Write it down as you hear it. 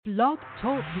Blog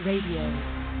Talk Radio.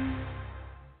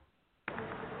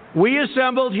 We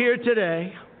assembled here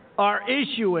today are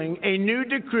issuing a new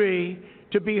decree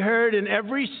to be heard in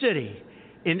every city,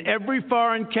 in every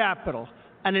foreign capital,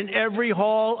 and in every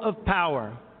hall of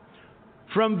power.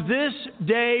 From this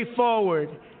day forward,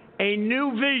 a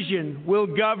new vision will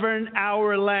govern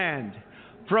our land.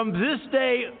 From this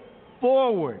day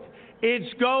forward,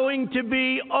 it's going to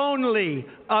be only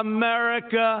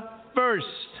America first.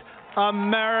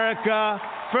 America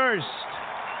first.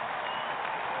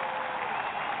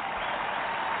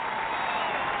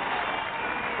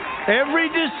 Every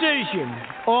decision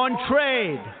on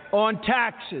trade, on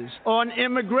taxes, on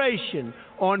immigration,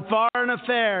 on foreign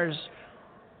affairs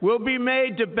will be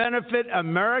made to benefit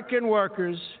American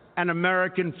workers and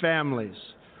American families.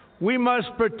 We must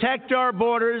protect our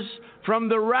borders from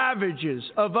the ravages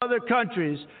of other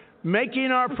countries making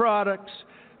our products,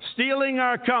 stealing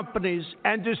our companies,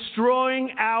 and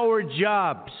destroying our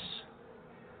jobs.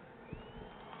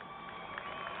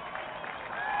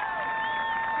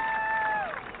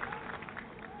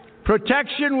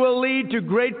 Protection will lead to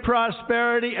great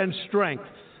prosperity and strength.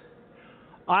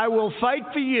 I will fight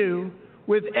for you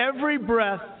with every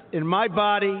breath in my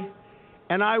body,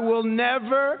 and I will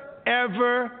never,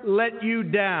 ever let you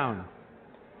down.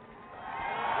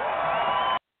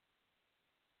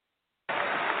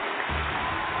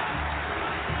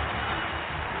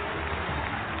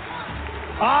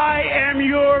 I am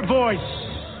your voice.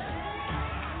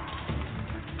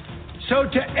 So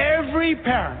to every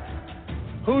parent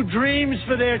who dreams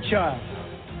for their child,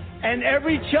 and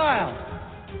every child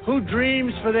who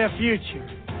dreams for their future,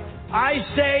 I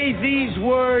say these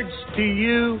words to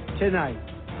you tonight.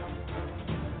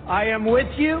 I am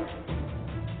with you,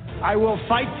 I will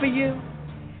fight for you,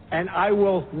 and I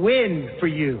will win for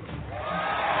you.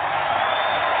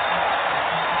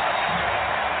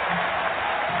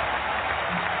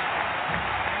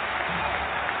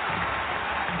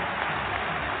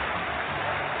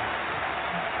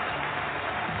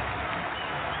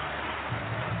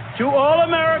 To all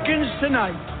Americans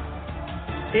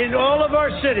tonight, in all of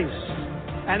our cities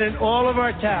and in all of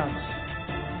our towns,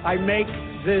 I make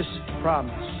this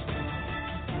promise.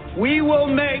 We will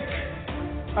make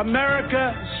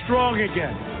America strong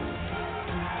again.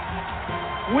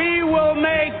 We will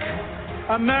make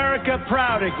America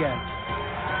proud again.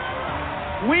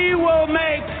 We will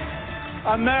make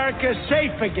America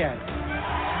safe again.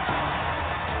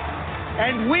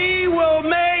 And we will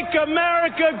make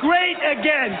America great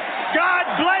again. God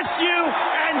bless you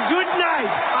and good night.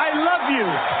 I love you.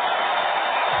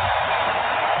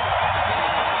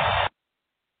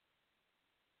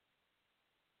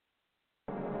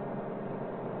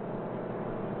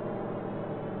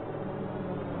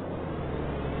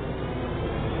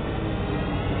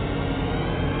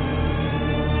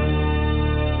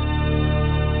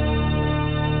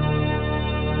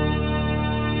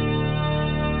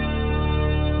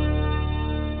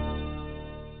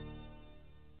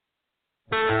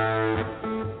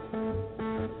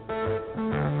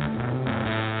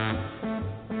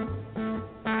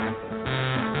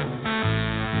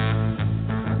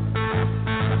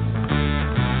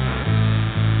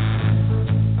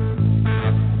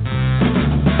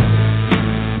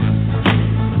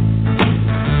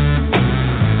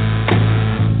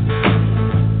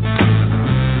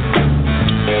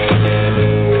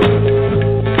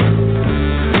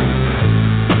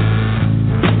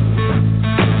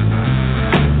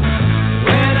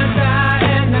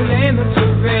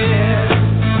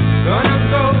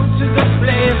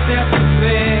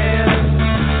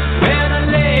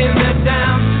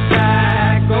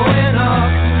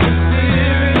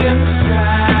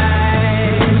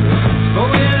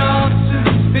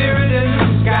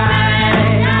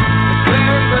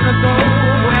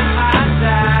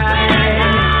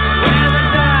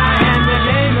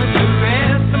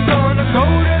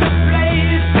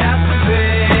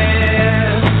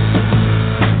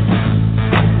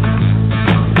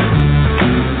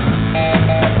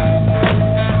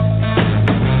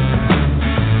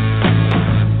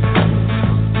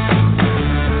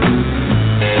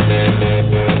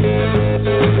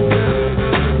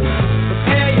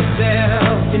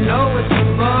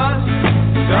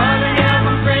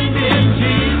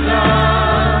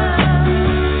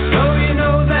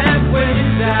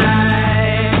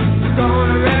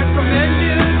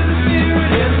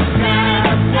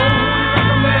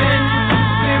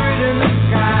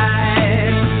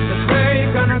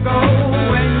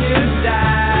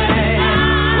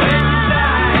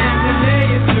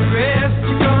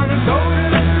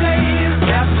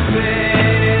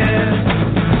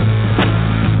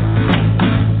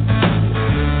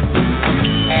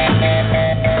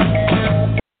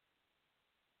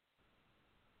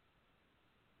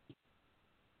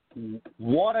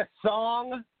 What a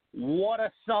song. What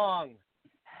a song.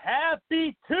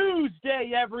 Happy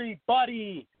Tuesday,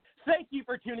 everybody. Thank you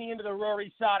for tuning into the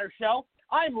Rory Sauter Show.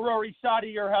 I'm Rory Sauter,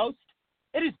 your host.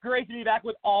 It is great to be back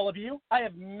with all of you. I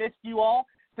have missed you all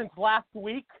since last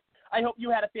week. I hope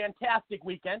you had a fantastic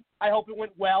weekend. I hope it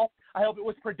went well. I hope it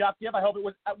was productive. I hope it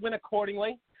went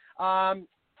accordingly.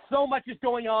 So much is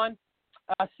going on.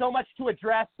 So much to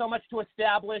address. So much to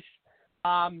establish.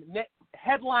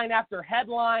 Headline after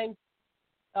headline.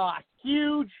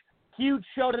 Huge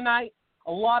show tonight.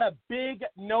 A lot of big,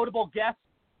 notable guests.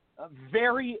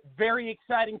 Very, very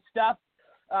exciting stuff.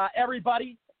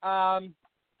 Everybody,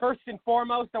 first and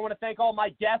foremost, I want to thank all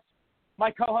my guests,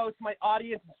 my co-hosts, my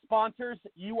audience, and sponsors.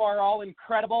 You are all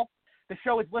incredible. The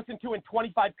show is listened to in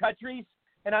 25 countries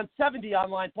and on 70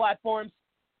 online platforms.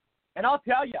 And I'll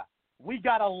tell you, we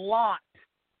got a lot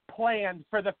planned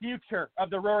for the future of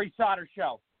the Rory Sauter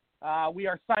Show. We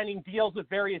are signing deals with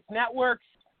various networks.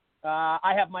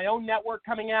 I have my own network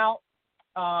coming out.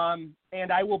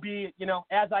 And I will be,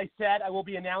 as I said, I will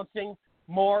be announcing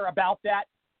more about that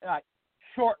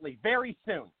shortly, very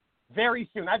soon.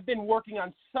 I've been working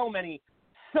on so many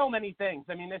things.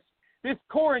 I mean, this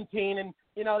quarantine and,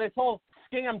 this whole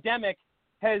scamdemic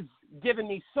has given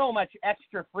me so much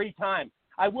extra free time.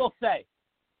 I will say,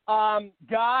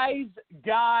 guys,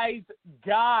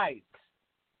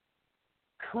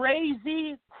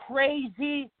 crazy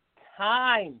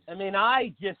times. I mean,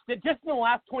 just in the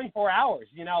last 24 hours,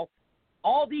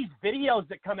 all these videos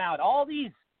that come out, all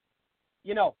these,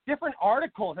 different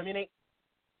articles. I mean,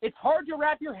 it's hard to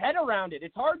wrap your head around it.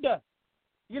 It's hard to,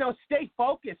 stay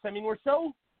focused. I mean, we're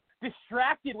so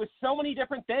distracted with so many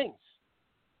different things.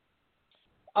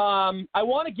 I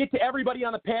want to get to everybody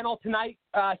on the panel tonight.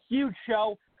 Huge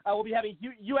show. We'll be having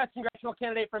U.S. congressional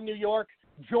candidate from New York,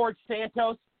 George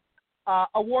Santos,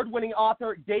 award-winning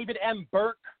author David M.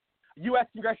 Burke, U.S.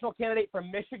 congressional candidate from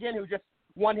Michigan who just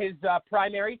won his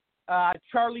primary,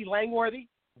 Charlie Langworthy.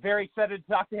 Very excited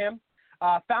to talk to him.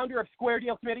 Founder of Square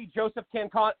Deal Committee, Joseph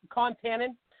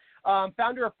Contanen.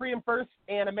 Founder of Free and First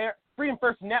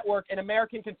Network and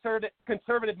American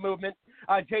Conservative Movement,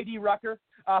 J.D. Rucker.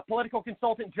 Political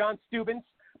consultant John Steubens.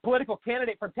 Political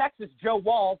candidate from Texas, Joe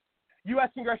Walz. U.S.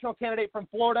 congressional candidate from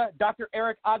Florida, Dr.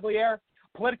 Eric Aguilar.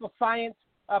 Political science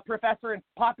professor and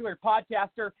popular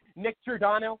podcaster, Nick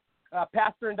Giordano.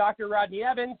 Pastor and Dr. Rodney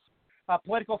Evans.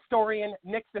 Political historian,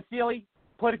 Nick Cecili.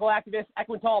 Political activist,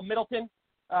 Equintal Middleton.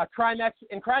 Crime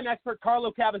expert,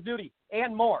 Carlo Cavazzuti,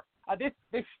 and more. This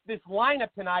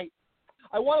lineup tonight,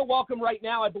 I want to welcome right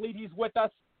now, I believe he's with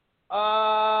us.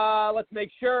 Let's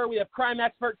make sure we have crime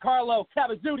expert Carlo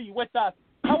Cavazzuti with us.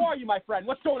 How are you, my friend?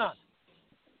 What's going on?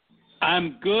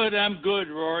 I'm good,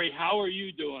 Rory. How are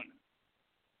you doing?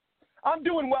 I'm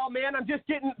doing well, man. I'm just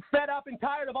getting fed up and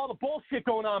tired of all the bullshit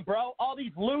going on, bro. All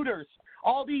these looters,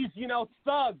 all these,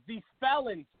 thugs, these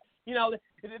felons.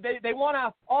 They want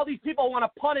to. All these people want to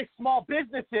punish small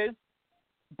businesses,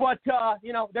 but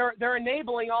they're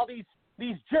enabling all these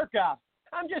jerk offs.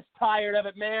 I'm just tired of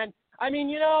it, man. I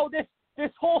mean,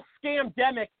 this whole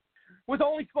scamdemic was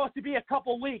only supposed to be a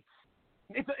couple weeks.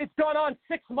 It's gone on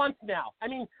 6 months now. I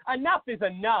mean, enough is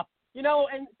enough.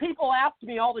 And people ask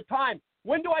me all the time,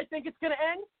 when do I think it's going to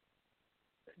end?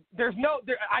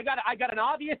 I got an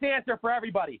obvious answer for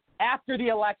everybody. After the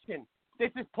election.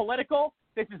 This is political.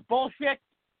 This is bullshit.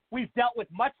 We've dealt with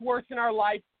much worse in our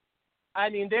life. I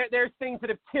mean, there's things that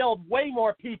have killed way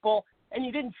more people, and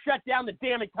you didn't shut down the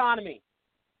damn economy.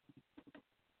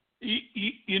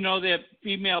 That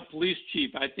female police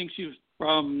chief, I think she was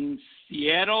from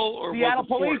Seattle or Seattle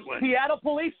Police. Portland? Seattle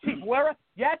Police Chief.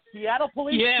 Yes, Seattle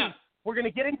Police Chief. We're going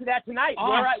to get into that tonight.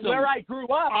 Awesome. Where I grew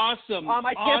up. Awesome.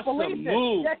 I can't believe it.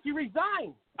 Move. Yes, she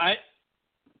resigned.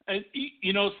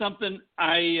 Something,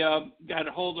 I got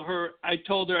a hold of her. I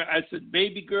told her, I said,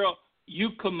 baby girl,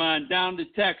 you come on down to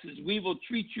Texas. We will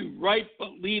treat you right,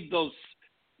 but leave those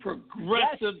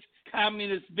progressive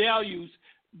communist values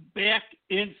back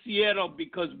in Seattle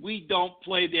because we don't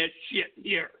play that shit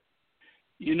here.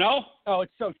 Oh,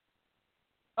 it's so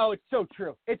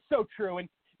true. It's so true. And,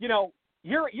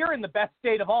 you're in the best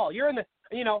state of all. You're in the,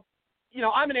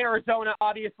 I'm in Arizona,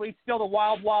 obviously, still the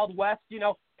wild, wild west,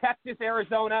 Texas,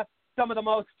 Arizona, some of the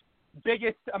most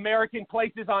biggest American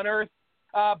places on earth.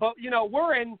 But,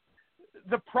 we're in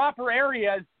the proper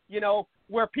areas,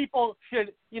 where people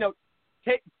should,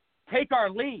 take our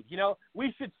lead.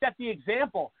 We should set the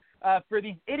example for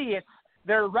these idiots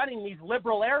that are running these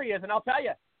liberal areas. And I'll tell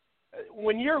you,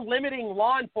 when you're limiting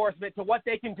law enforcement to what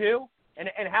they can do and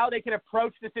how they can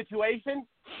approach the situation,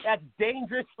 that's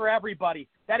dangerous for everybody.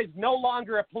 That is no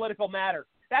longer a political matter.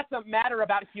 That's a matter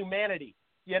about humanity,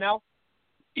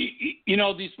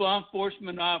 these law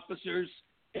enforcement officers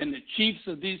and the chiefs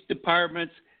of these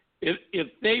departments, if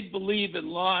they believe in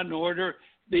law and order,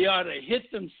 they ought to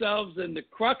hit themselves in the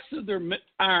crux of their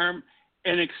arm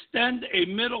and extend a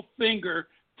middle finger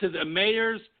to the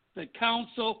mayors, the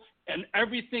council, and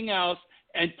everything else,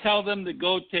 and tell them to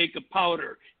go take a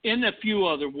powder, in a few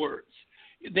other words.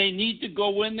 They need to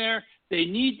go in there. They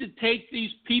need to take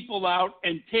these people out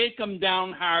and take them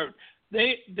down hard.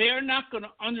 They are not going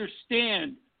to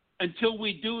understand until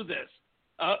we do this.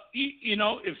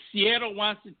 If Seattle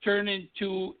wants to turn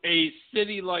into a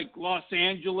city like Los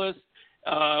Angeles,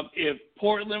 if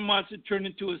Portland wants to turn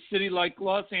into a city like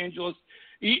Los Angeles,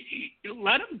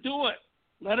 let them do it.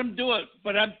 Let them do it.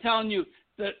 But I'm telling you,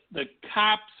 the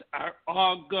cops are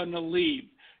all going to leave.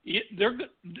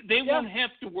 They won't have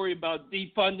to worry about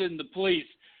defunding the police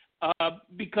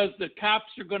because the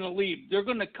cops are going to leave. They're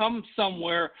going to come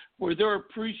somewhere where they're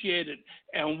appreciated,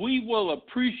 and we will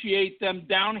appreciate them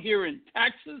down here in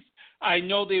Texas. I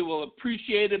know they will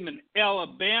appreciate them in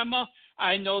Alabama.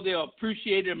 I know they'll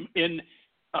appreciate them in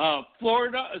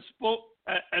Florida,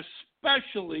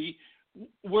 especially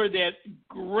where that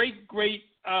great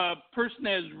person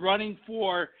that is running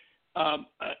for a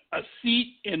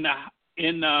seat in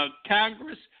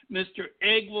Congress, Mr.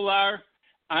 Aguilar.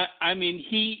 I mean,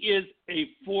 he is a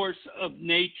force of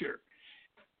nature.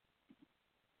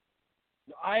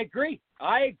 I agree,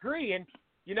 and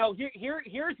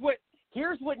here's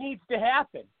what needs to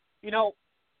happen.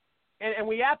 And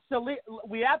we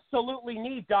absolutely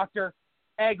need Dr.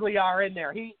 Aguilar in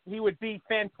there. He would be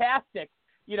fantastic.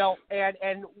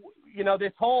 And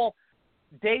this whole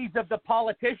days of the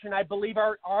politician, I believe,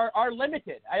 are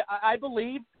limited. I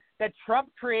believe that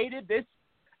Trump created this,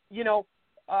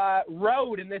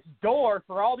 road and this door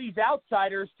for all these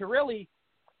outsiders to really,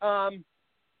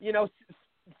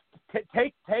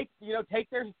 take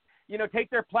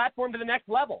their platform to the next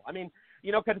level. I mean,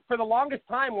 because for the longest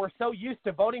time we're so used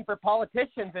to voting for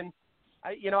politicians, and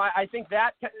I think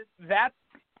that's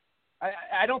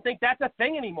I don't think that's a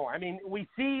thing anymore. I mean, we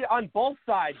see on both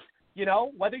sides,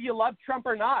 whether you love Trump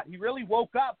or not, he really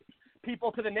woke up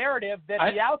people to the narrative that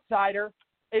the outsider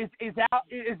is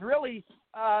really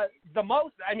the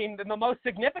most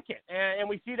significant, and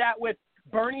we see that with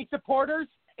Bernie supporters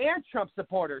and Trump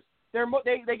supporters.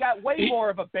 They got way more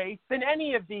of a base than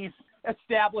any of these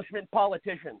establishment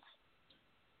politicians.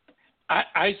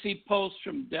 I see posts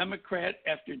from Democrat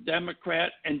after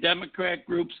Democrat and Democrat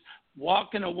groups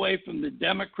walking away from the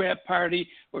Democrat Party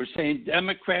or saying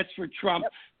Democrats for Trump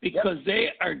because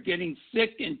they are getting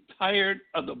sick and tired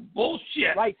of the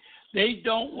bullshit. Right. They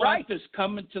don't want this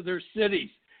coming to their cities.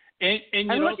 And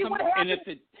look at what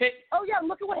happened.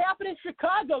 Look at what happened in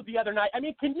Chicago the other night. I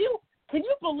mean, can you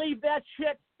believe that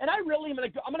shit? And I really am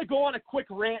I'm gonna go on a quick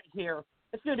rant here.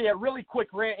 It's gonna be a really quick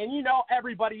rant, and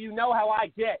everybody, how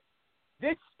I get.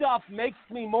 This stuff makes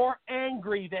me more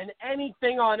angry than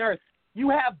anything on earth. You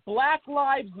have Black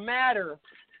Lives Matter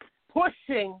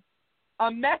pushing a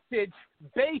message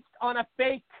based on a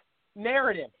fake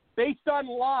narrative, based on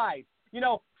lies.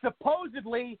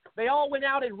 Supposedly they all went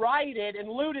out and rioted and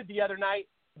looted the other night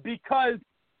because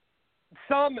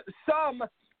some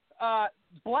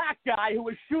black guy who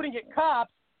was shooting at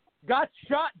cops got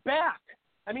shot back.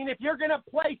 I mean, if you're going to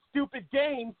play stupid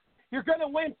games, you're going to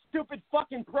win stupid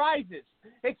fucking prizes.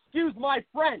 Excuse my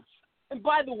French. And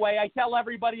by the way, I tell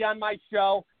everybody on my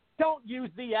show, don't use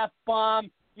the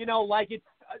F-bomb, like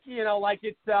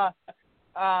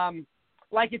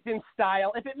it's in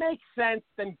style. If it makes sense,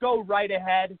 then go right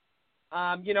ahead.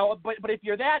 But if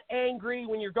you're that angry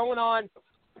when you're going on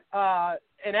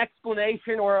an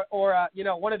explanation or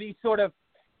one of these sort of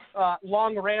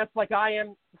long rants like I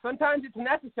am, sometimes it's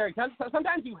necessary.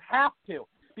 Sometimes you have to,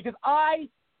 because I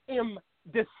am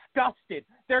disgusted.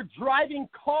 They're driving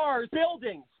cars,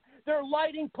 buildings. They're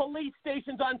lighting police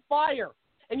stations on fire.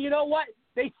 And you know what?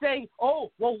 They say,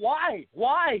 oh, well, why?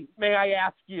 Why, may I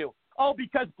ask you? Oh,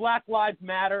 because Black Lives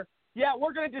Matter. Yeah,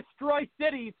 we're going to destroy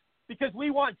cities because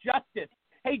we want justice.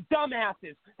 Hey,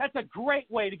 dumbasses, that's a great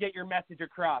way to get your message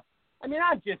across. I mean,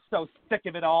 I'm just so sick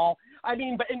of it all. I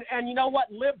mean, and you know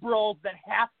what? Liberals that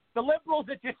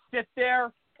just sit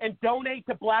there and donate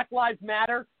to Black Lives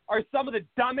Matter are some of the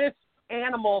dumbest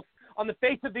animals on the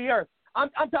face of the earth.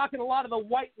 I'm talking a lot of the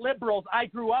white liberals I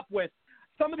grew up with.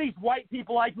 Some of these white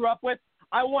people I grew up with,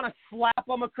 I want to slap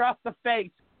them across the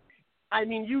face. I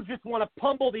mean, you just want to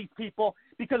pummel these people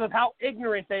because of how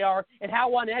ignorant they are and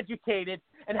how uneducated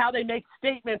and how they make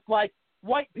statements like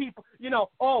white people,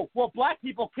 oh, well, black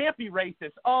people can't be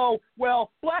racist. Oh,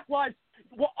 well,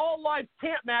 all lives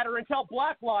can't matter until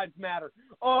Black Lives Matter.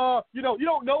 You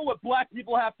don't know what black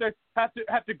people have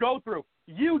to go through.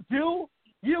 You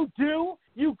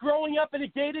growing up in a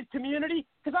gated community?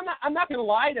 Because I'm not going to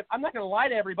lie to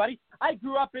everybody. I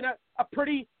grew up in a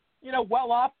pretty,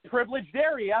 well-off, privileged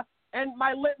area, and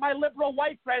my liberal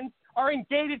white friends are in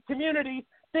gated communities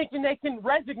thinking they can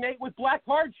resonate with black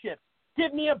hardships.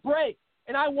 Give me a break.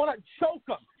 And I want to choke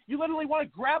them. You literally want to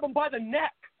grab them by the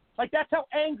neck. Like, that's how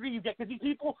angry you get, because these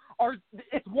people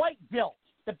it's white guilt.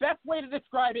 The best way to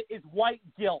describe it is white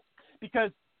guilt, because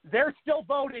they're still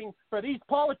voting for these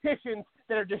politicians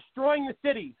that are destroying the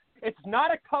cities. It's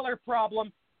not a color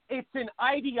problem. It's an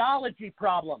ideology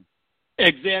problem.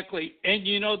 Exactly. And,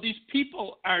 these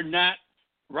people are not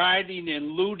rioting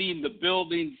and looting the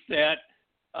buildings that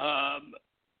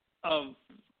of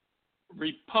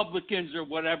Republicans or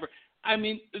whatever. I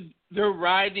mean, they're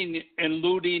rioting and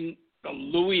looting the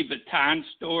Louis Vuitton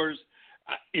stores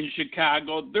in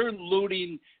Chicago. They're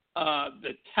looting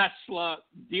the Tesla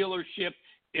dealership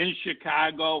in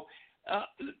Chicago.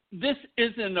 This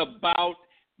isn't about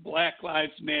Black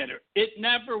Lives Matter. It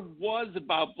never was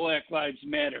about Black Lives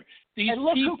Matter. These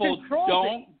people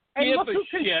don't give a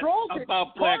shit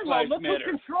about Black Lives Matter. Look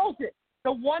who controls it.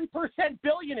 The 1%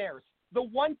 billionaires. The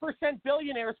 1%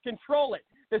 billionaires control it.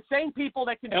 The same people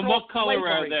that control slavery. And what color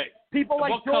are they? People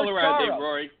like what George color Soros. are they,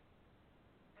 Rory?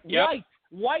 Yep.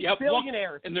 White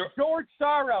billionaires. And they're George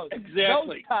Soros.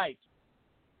 Exactly. Those types.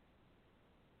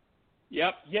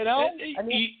 Yep. I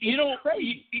mean, it's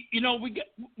crazy.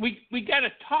 We got to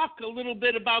talk a little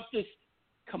bit about this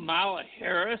Kamala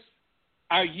Harris.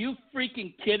 Are you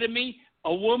freaking kidding me?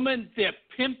 A woman that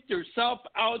pimped herself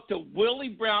out to Willie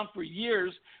Brown for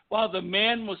years while the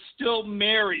man was still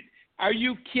married. Are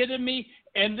you kidding me?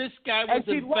 And this guy was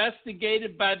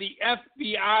investigated by the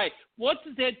FBI. What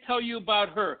does that tell you about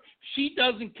her? She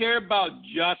doesn't care about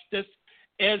justice.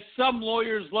 As some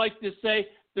lawyers like to say,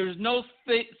 there's no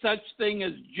such thing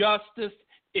as justice.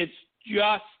 It's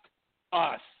just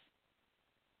us.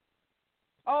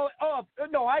 Oh,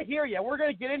 no, I hear you. We're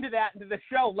going to get into the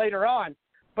show later on.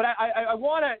 But I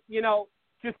want to,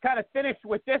 just kind of finish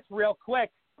with this real quick.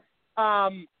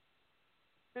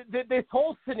 This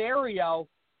whole scenario,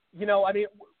 I mean,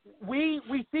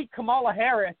 we see Kamala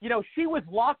Harris, she was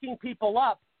locking people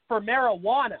up for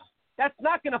marijuana. That's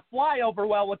not going to fly over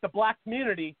well with the black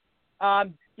community.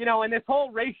 And this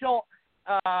whole racial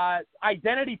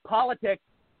identity politics,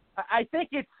 I think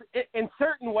it's in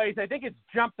certain ways, I think it's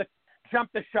jumped the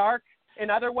shark. In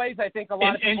other ways, I think a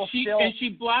lot of people she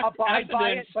blocked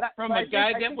evidence from a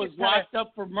guy that was locked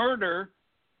up for murder.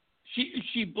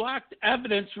 She blocked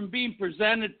evidence from being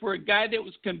presented for a guy that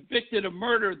was convicted of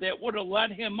murder that would have let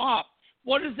him off.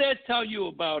 What does that tell you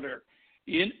about her?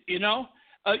 You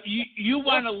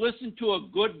want to listen to a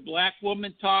good black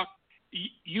woman talk?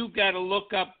 You got to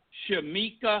look up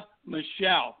Shamika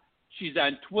Michelle. She's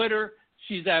on Twitter.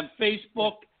 She's on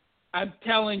Facebook. I'm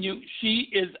telling you, she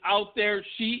is out there.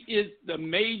 She is the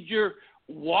major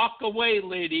walk-away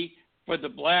lady for the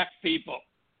black people.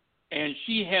 And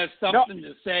she has something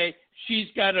to say.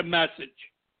 She's got a message.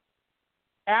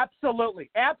 Absolutely.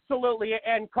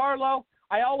 And, Carlo,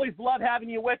 I always love having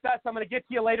you with us. I'm going to get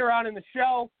to you later on in the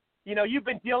show. You've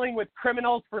been dealing with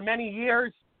criminals for many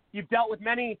years. You've dealt with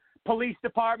many police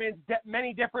departments,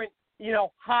 many different,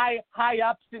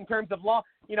 high-ups in terms of law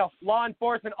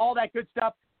enforcement, all that good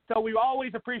stuff. So we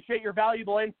always appreciate your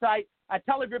valuable insight.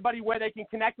 Tell everybody where they can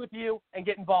connect with you and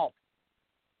get involved.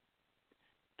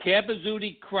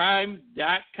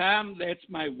 CabazooTCrime.com. That's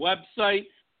my website.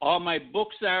 All my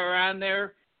books are on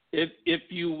there. If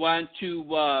you want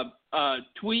to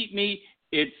tweet me,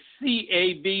 it's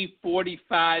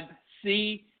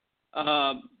CAB45C.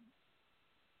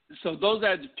 So those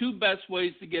are the two best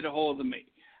ways to get a hold of me.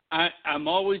 I'm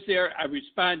always there. I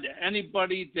respond to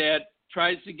anybody that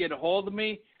tries to get a hold of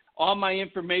me. All my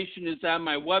information is on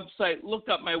my website. Look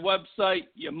up my website.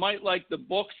 You might like the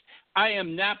books. I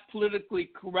am not politically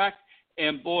correct,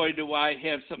 and boy, do I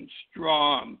have some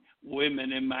strong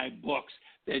women in my books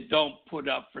that don't put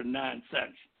up for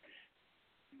nonsense.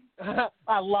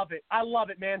 I love it,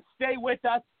 man. Stay with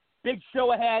us. Big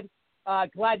show ahead.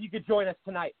 Glad you could join us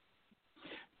tonight.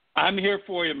 I'm here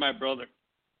for you, my brother.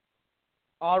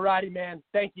 All righty, man.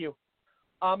 Thank you.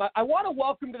 I want to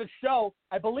welcome to the show,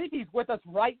 I believe he's with us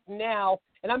right now,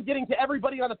 and I'm getting to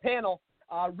everybody on the panel.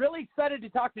 Really excited to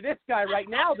talk to this guy right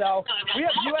now, though. We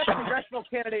have U.S. congressional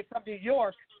candidate from New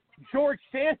York, George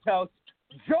Santos.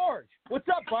 George, what's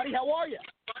up, buddy? How are you?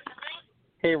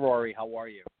 Hey, Rory. How are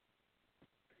you?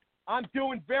 I'm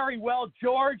doing very well,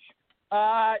 George.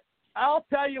 I'll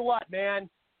tell you what, man.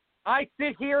 I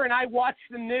sit here and I watch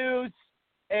the news,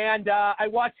 and I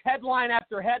watch headline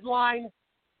after headline.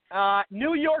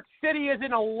 New York City is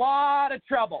in a lot of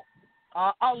trouble.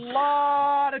 A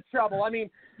lot of trouble. I mean,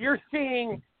 you're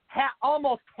seeing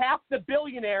almost half the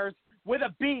billionaires with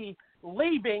a B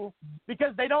leaving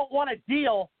because they don't want to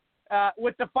deal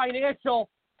with the financial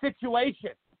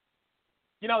situation.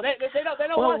 You know, they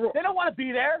don't want to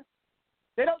be there.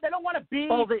 They don't want to be.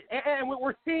 And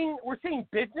we're seeing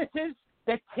businesses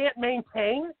that can't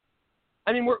maintain.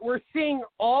 I mean, we're seeing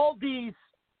all these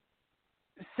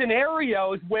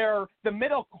scenarios where the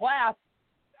middle class,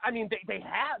 I mean, they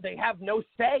have no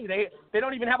say. They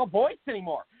don't even have a voice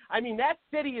anymore. I mean, that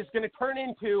city is going to turn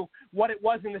into what it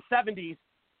was in the 70s,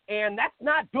 and that's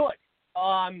not good.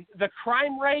 The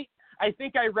crime rate, I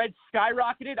think I read,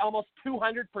 skyrocketed almost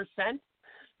 200%.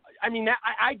 I mean,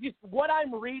 I just, what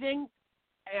I'm reading,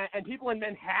 and people in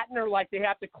Manhattan are like, they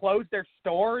have to close their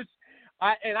stores.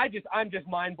 I'm just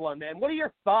mind blown, man. What are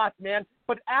your thoughts, man?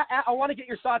 But I want to get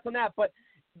your thoughts on that. But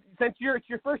since it's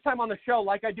your first time on the show,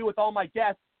 like I do with all my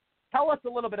guests, tell us a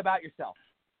little bit about yourself.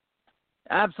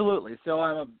 Absolutely. So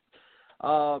I'm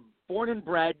a born and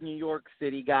bred New York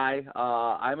City guy.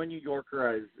 I'm a New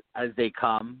Yorker as they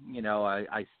come. You know, I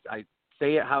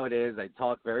say it how it is. I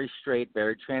talk very straight,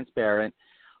 very transparent.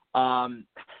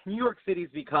 New York City's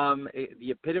become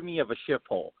the epitome of a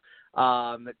shithole,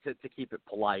 to keep it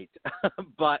polite.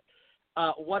 But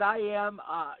what I am,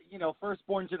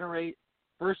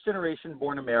 first generation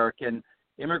born American,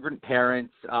 immigrant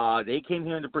parents. They came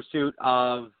here in the pursuit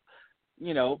of,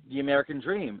 the American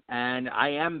dream, and I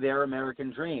am their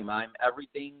American dream. I'm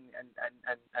everything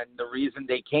and the reason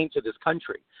they came to this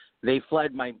country. They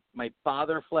fled. My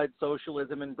father fled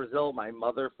socialism in Brazil. My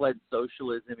mother fled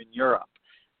socialism in Europe.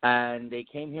 And they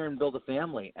came here and built a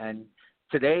family. And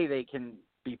today they can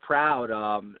be proud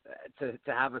to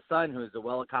have a son who is a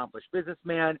well-accomplished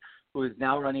businessman who is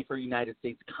now running for United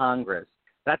States Congress.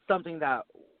 That's something that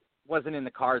wasn't in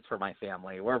the cards for my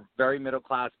family. We're a very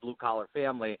middle-class, blue-collar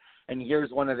family, and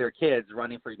here's one of their kids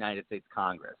running for United States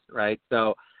Congress, right?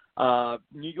 So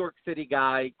New York City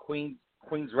guy, Queens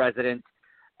resident,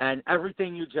 and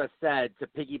everything you just said to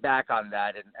piggyback on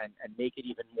that and make it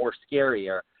even more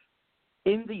scarier.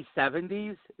 In the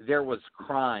 70s, there was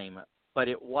crime, but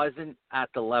it wasn't at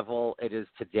the level it is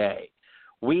today.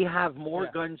 We have more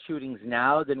gun shootings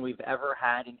now than we've ever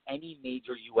had in any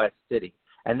major U.S. city.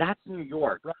 And that's New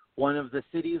York, one of the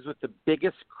cities with the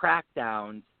biggest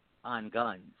crackdowns on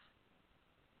guns.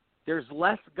 There's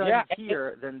less guns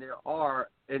here than there are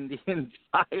in the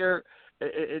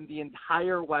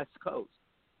entire West Coast.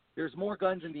 There's more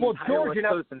guns in the entire West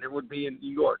Coast than there would be in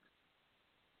New York.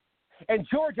 And,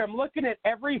 George, I'm looking at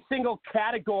every single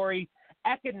category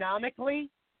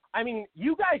economically. I mean,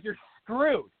 you guys are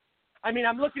screwed. I mean,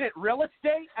 I'm looking at real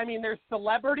estate. I mean, there's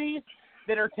celebrities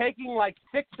that are taking like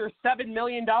 $6 or $7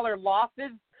 million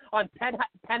losses on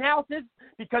penthouses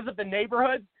because of the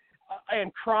neighborhoods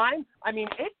and crime. I mean,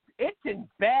 it's in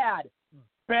bad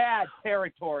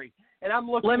territory. And I'm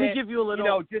looking Let me give you a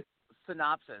little just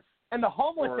synopsis. And the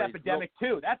homeless epidemic,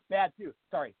 too. That's bad, too.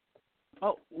 Sorry.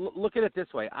 Oh, look at it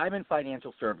this way. I'm in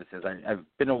financial services. I've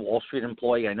been a Wall Street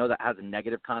employee. I know that has a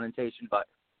negative connotation, but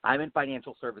I'm in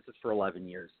financial services for 11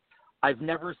 years. I've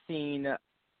never seen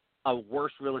a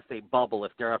worse real estate bubble,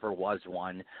 if there ever was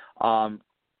one,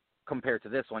 compared to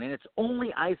this one. And it's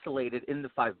only isolated in the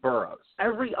 5 boroughs.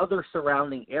 Every other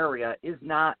surrounding area is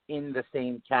not in the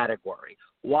same category.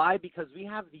 Why? Because we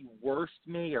have the worst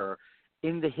mayor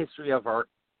in the history of our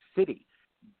city.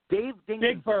 Dave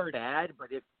Dinkins was bad, but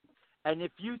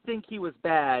if you think he was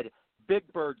bad, Big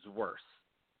Bird's worse.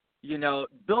 Bill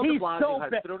de Blasio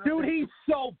has thrown. Dude, he's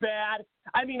so bad.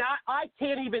 I mean, I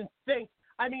can't even think.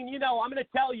 I mean, I'm going to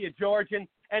tell you, George, and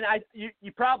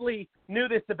you probably knew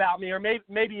this about me, or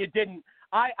maybe you didn't.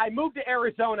 I moved to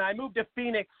Arizona. I moved to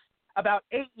Phoenix about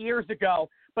 8 years ago,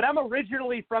 but I'm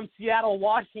originally from Seattle,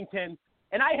 Washington,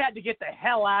 and I had to get the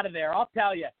hell out of there. I'll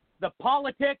tell you, the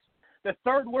politics, the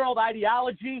third world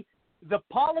ideology, the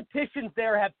politicians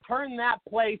there have turned that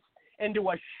place into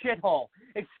a shithole.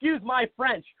 Excuse my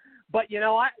French, but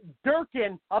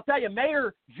Durkin, I'll tell you,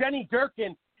 Mayor Jenny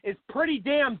Durkin is pretty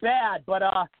damn bad, but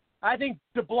I think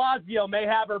de Blasio may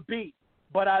have her beat,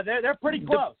 but they're pretty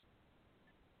close.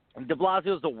 De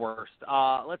Blasio's the worst.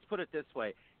 Let's put it this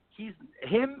way.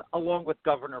 Him along with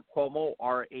Governor Cuomo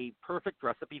are a perfect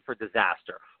recipe for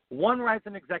disaster. One writes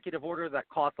an executive order that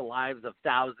costs the lives of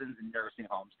thousands in nursing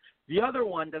homes. The other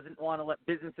one doesn't want to let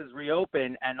businesses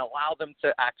reopen and allow them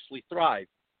to actually thrive.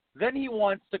 Then he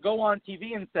wants to go on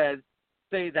TV and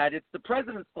say that it's the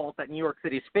president's fault that New York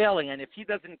City is failing, and if he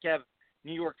doesn't give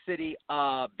New York City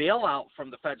a bailout from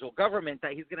the federal government,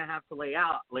 that he's going to have to lay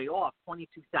off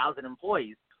 22,000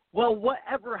 employees. Well,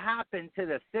 whatever happened to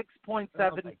the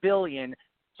 $6.7 billion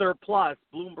surplus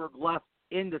Bloomberg left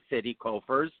in the city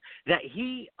coffers that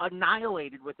he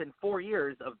annihilated within 4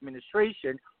 years of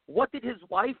administration. What did his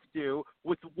wife do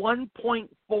with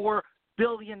 $1.4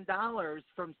 billion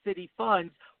from city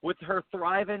funds with her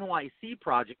Thrive NYC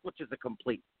project, which is a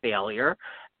complete failure?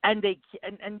 And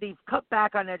they've cut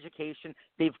back on education,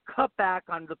 they've cut back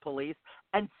on the police,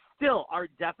 and still our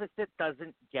deficit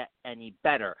doesn't get any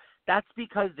better. That's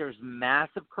because there's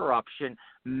massive corruption,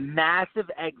 massive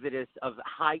exodus of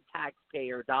high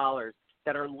taxpayer dollars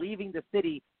that are leaving the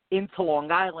city into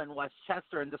Long Island,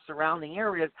 Westchester, and the surrounding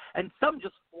areas, and some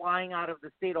just flying out of the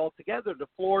state altogether to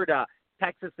Florida,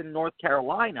 Texas, and North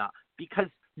Carolina, because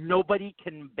nobody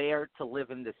can bear to live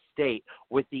in the state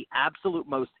with the absolute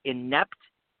most inept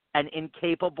and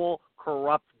incapable,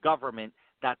 corrupt government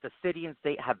that the city and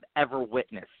state have ever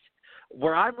witnessed.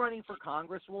 Where I'm running for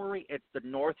Congress, Rory, it's the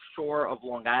North Shore of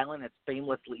Long Island. It's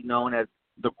famously known as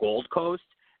the Gold Coast,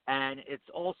 and it's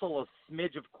also a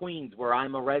smidge of Queens, where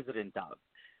I'm a resident of.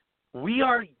 We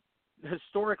are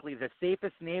historically the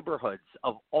safest neighborhoods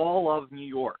of all of New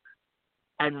York.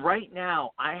 And right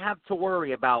now, I have to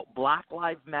worry about Black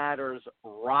Lives Matter's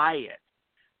riot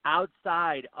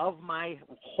outside of my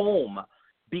home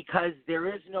because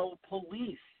there is no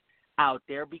police out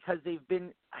there because they've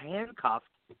been handcuffed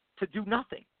to do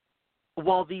nothing,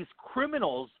 while these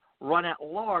criminals run at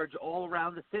large all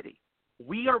around the city.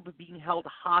 We are being held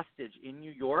hostage in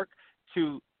New York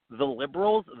to the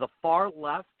liberals, the far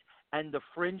left, and the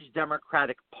fringe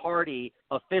Democratic Party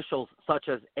officials such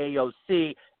as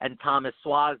AOC and Thomas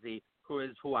Suozzi,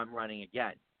 who I'm running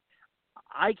again.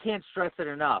 I can't stress it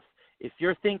enough. If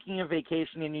you're thinking of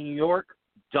vacation in New York,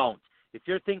 don't. If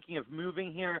you're thinking of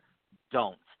moving here,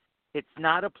 don't. It's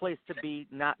not a place to be,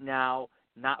 not now,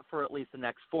 not for at least the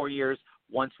next 4 years,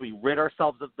 once we rid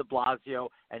ourselves of de Blasio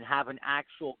and have an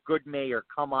actual good mayor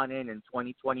come on in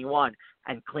 2021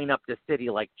 and clean up the city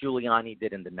like Giuliani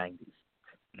did in the 90s.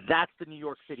 That's the New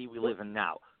York City we live in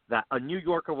now, that a New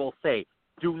Yorker will say,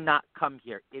 do not come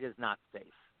here. It is not safe.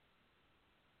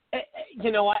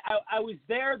 You know, I was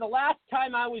there the last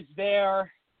time I was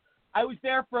there. I was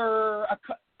there for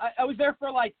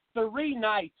like 3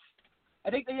 nights. I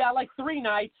think like 3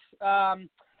 nights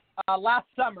last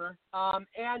summer,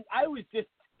 and I was just,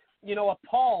 you know,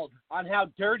 appalled on how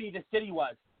dirty the city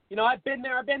was. You know, I've been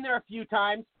there a few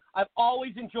times. I've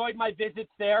always enjoyed my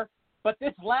visits there, but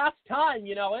this last time,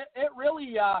 you know, it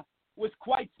really was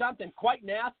quite something, quite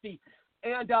nasty,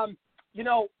 and you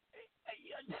know,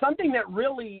 something that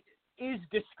really is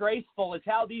disgraceful is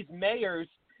how these mayors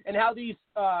and how these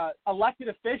elected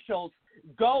officials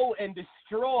go and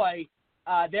destroy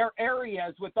their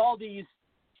areas with all these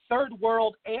third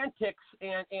world antics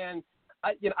and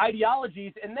you know,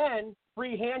 ideologies, and then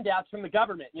free handouts from the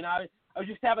government. You know, I was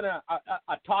just having a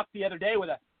talk the other day with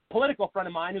a political friend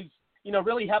of mine who's, you know,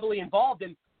 really heavily involved,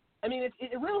 and I mean,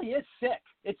 it really is sick.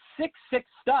 It's sick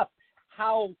stuff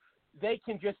how they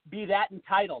can just be that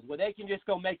entitled, where they can just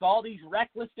go make all these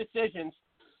reckless decisions,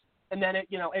 and then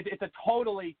it's a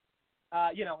totally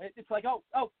you know, it's like,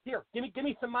 oh, here, give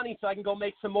me some money so I can go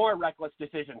make some more reckless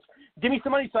decisions. Give me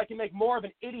some money so I can make more of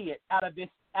an idiot out of this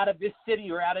city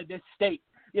or out of this state.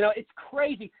 You know, it's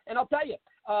crazy. And I'll tell you,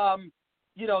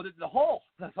 you know, the whole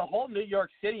New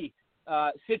York City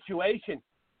situation,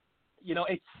 you know,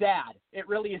 it's sad. It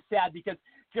really is sad because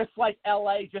just like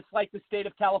LA, just like the state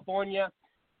of California,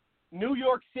 New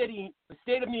York City, the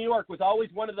state of New York was always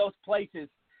one of those places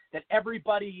that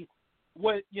everybody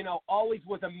was, you know, always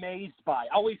was amazed by,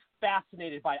 always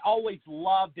fascinated by, always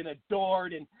loved and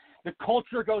adored, and the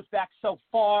culture goes back so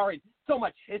far and so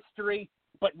much history.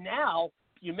 But now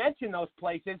you mention those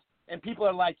places and people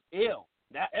are like, ew,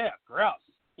 gross.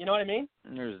 You know what I mean?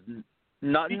 There's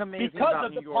nothing amazing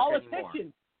about New York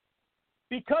anymore.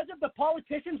 Because of the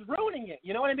politicians ruining it.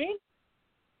 You know what I mean?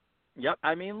 Yep.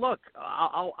 I mean, look,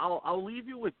 I'll leave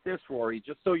you with this, Rory,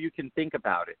 just so you can think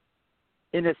about it.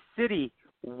 In a city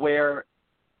where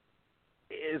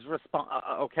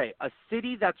a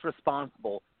city that's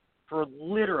responsible for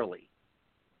literally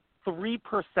 3%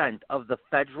 of the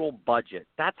federal budget.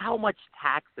 That's how much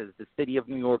taxes the city of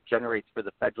New York generates for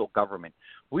the federal government.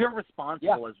 We are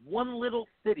responsible as one little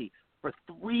city for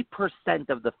 3%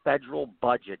 of the federal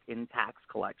budget in tax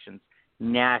collections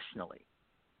nationally.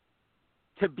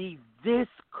 To be this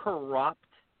corrupt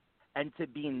and to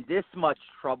be in this much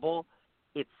trouble,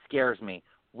 it scares me.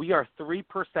 We are 3%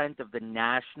 of the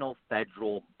national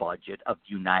federal budget of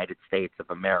the United States of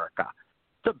America.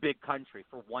 It's a big country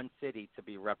for one city to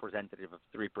be representative of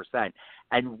 3%.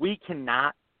 And we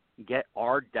cannot get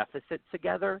our deficit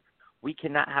together. We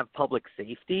cannot have public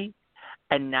safety.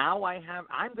 And now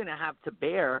I'm going to have to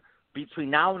bear between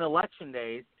now and election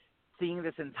days, seeing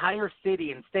this entire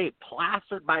city and state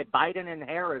plastered by Biden and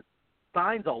Harris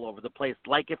signs all over the place,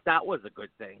 like if that was a good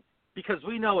thing. Because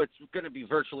we know it's going to be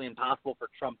virtually impossible for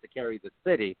Trump to carry the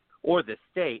city or the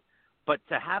state, but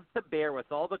to have to bear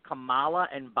with all the Kamala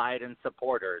and Biden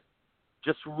supporters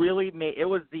just really made – it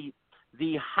was the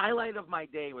highlight of my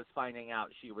day was finding out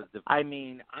she was – I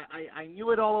mean, I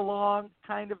knew it all along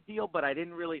kind of deal, but I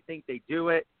didn't really think they'd do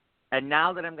it. And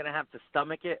now that I'm going to have to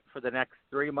stomach it for the next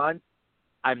 3 months,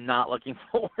 I'm not looking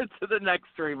forward to the next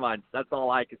 3 months. That's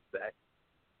all I can say.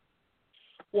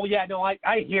 Well, yeah, no, I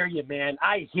hear you, man.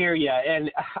 I hear you.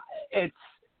 And it's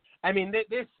 – I mean,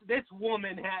 this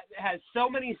woman has so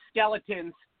many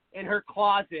skeletons in her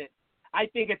closet. I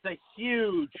think it's a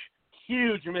huge,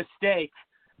 huge mistake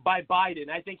by Biden.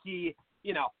 I think he,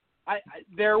 you know,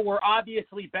 there were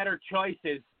obviously better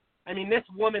choices. I mean, this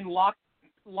woman locked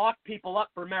people up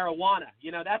for marijuana.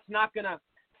 You know, that's not going to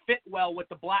fit well with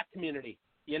the black community.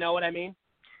 You know what I mean?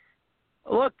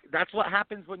 Look, that's what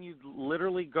happens when you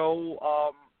literally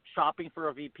go shopping for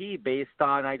a VP based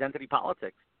on identity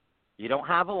politics. You don't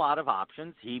have a lot of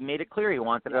options. He made it clear he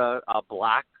wanted a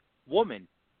black woman.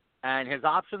 And his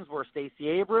options were Stacey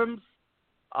Abrams,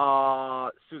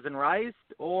 Susan Rice,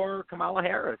 or Kamala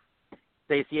Harris.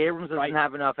 Stacey Abrams doesn't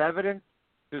have enough evidence.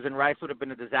 Susan Rice would have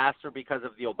been a disaster because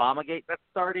of the Obamagate that's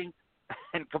starting.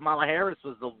 And Kamala Harris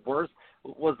was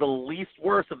the least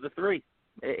worst of the three.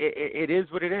 It is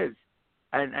what it is.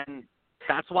 And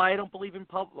that's why I don't believe in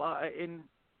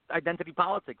identity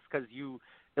politics, because you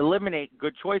eliminate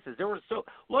good choices.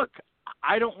 Look,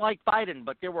 I don't like Biden,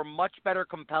 but there were much better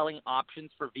compelling options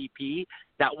for VP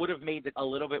that would have made it a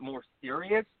little bit more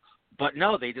serious. But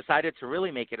no, they decided to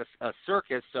really make it a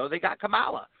circus, so they got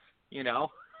Kamala. You know,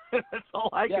 that's all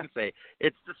I can say.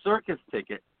 It's the circus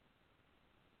ticket.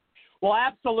 Well,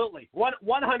 absolutely,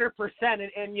 100%.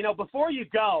 And you know, before you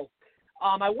go,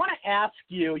 I want to ask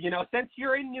you, you know, since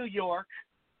you're in New York,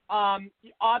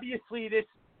 obviously this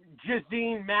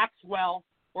Jazine Maxwell,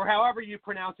 or however you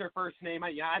pronounce her first name,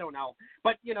 I don't know.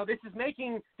 But, you know, this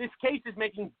case is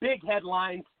making big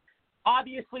headlines.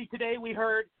 Obviously, today we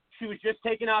heard she was just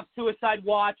taken off suicide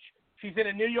watch. She's in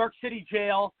a New York City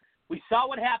jail. We saw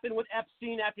what happened with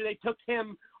Epstein after they took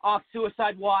him off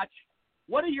suicide watch.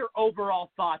 What are your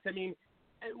overall thoughts? I mean,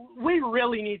 we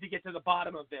really need to get to the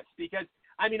bottom of this because,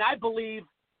 I mean, I believe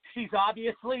she's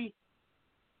obviously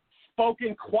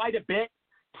spoken quite a bit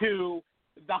to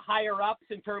the higher ups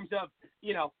in terms of,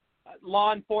 you know,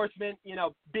 law enforcement, you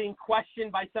know, being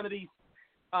questioned by some of these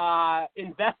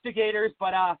investigators.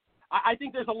 But I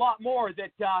think there's a lot more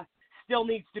that still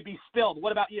needs to be spilled.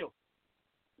 What about you?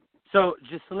 So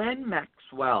Ghislaine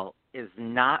Maxwell is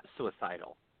not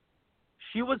suicidal.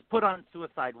 She was put on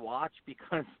suicide watch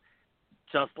because,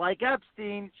 just like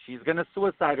Epstein, she's going to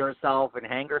suicide herself and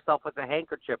hang herself with a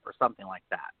handkerchief or something like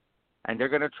that. And they're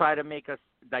going to try to make us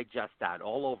digest that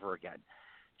all over again.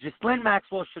 Ghislaine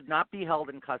Maxwell should not be held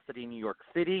in custody in New York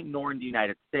City nor in the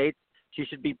United States. She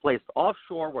should be placed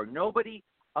offshore where nobody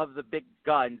of the big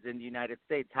guns in the United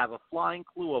States have a flying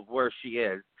clue of where she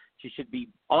is. She should be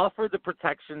offered the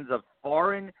protections of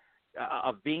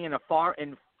being in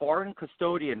foreign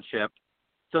custodianship,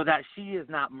 so that she is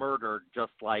not murdered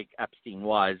just like Epstein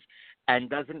was, and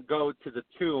doesn't go to the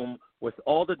tomb with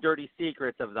all the dirty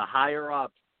secrets of the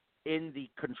higher-ups in the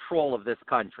control of this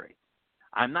country.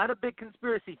 I'm not a big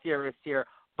conspiracy theorist here,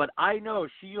 but I know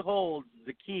she holds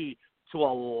the key to a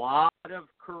lot of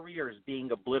careers being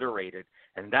obliterated,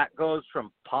 and that goes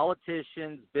from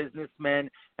politicians, businessmen,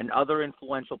 and other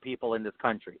influential people in this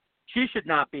country. She should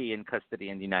not be in custody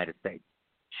in the United States.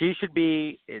 She should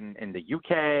be in the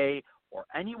UK or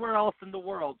anywhere else in the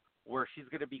world where she's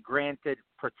going to be granted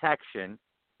protection.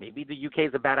 Maybe the UK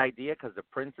is a bad idea because the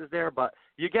prince is there, but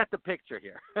you get the picture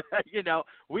here. You know,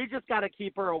 we just got to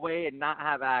keep her away and not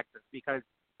have access, because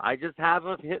I just have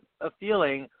a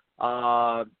feeling,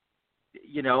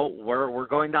 you know, we're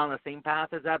going down the same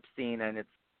path as Epstein,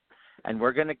 and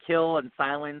we're going to kill and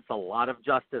silence a lot of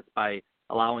justice by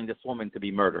allowing this woman to be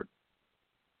murdered.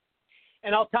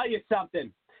 And I'll tell you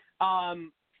something.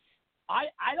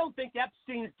 I don't think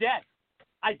Epstein's dead.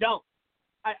 I don't.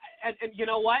 And you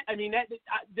know what? I mean,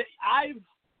 I've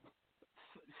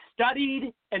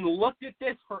studied and looked at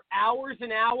this for hours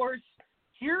and hours.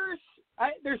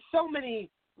 There's so many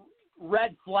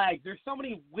red flags. There's so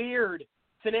many weird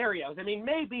scenarios. I mean,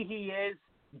 maybe he is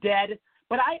dead,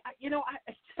 but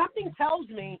something tells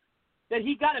me that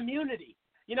he got immunity.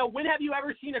 You know, when have you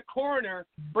ever seen a coroner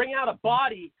bring out a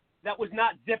body that was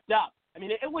not zipped up? I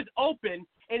mean, it was open,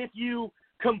 and if you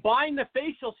combine the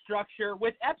facial structure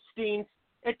with Epstein's,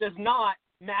 it does not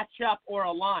match up or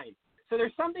align. So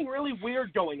there's something really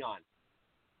weird going on.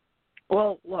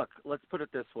 Well, look, let's put it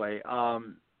this way.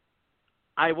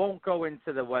 I won't go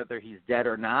into the whether he's dead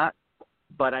or not,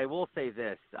 but I will say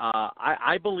this.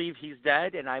 I believe he's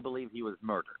dead, and I believe he was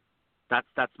murdered.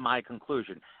 That's my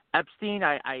conclusion. Epstein,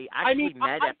 I actually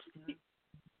met Epstein.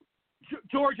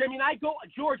 George,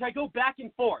 I go back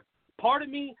and forth. Part of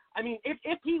me,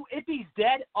 if he's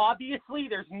dead, obviously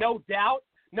there's no doubt,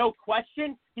 no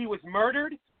question, he was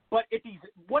murdered. But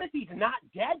what if he's not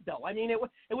dead though? It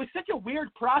was such a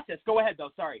weird process. Go ahead though.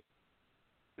 Sorry.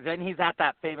 Then he's at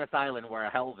that famous island where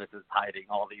Elvis is hiding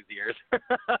all these years.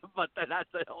 But that's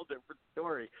a whole different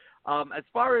story. As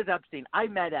far as Epstein, I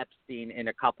met Epstein in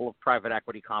a couple of private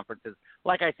equity conferences.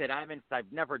 Like I said,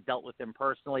 I've never dealt with him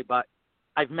personally, but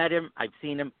I've met him. I've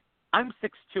seen him. I'm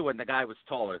 6'2", and the guy was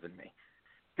taller than me.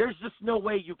 There's just no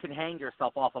way you can hang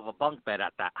yourself off of a bunk bed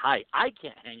at that height. I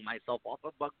can't hang myself off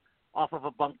of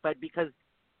a bunk bed because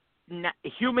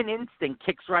human instinct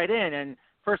kicks right in, and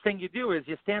first thing you do is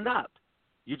you stand up.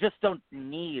 You just don't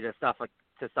need to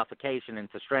suffocation and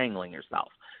to strangling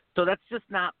yourself. So that's just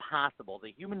not possible.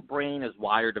 The human brain is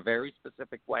wired a very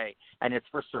specific way, and it's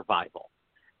for survival.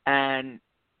 And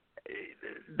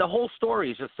the whole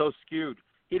story is just so skewed.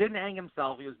 He didn't hang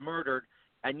himself. He was murdered.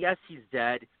 And yes, he's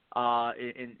dead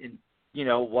in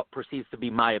what perceives to be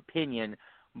my opinion.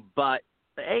 But,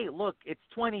 hey, look, it's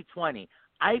 2020.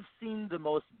 I've seen the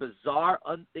most bizarre,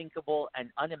 unthinkable, and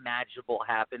unimaginable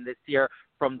happen this year,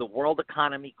 from the world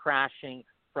economy crashing,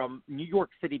 from New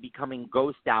York City becoming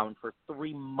ghost town for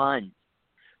 3 months,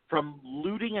 from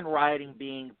looting and rioting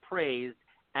being praised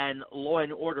and law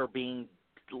and order being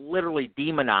literally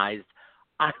demonized.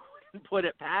 I wouldn't put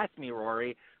it past me,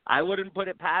 Rory. I wouldn't put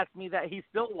it past me that he's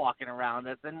still walking around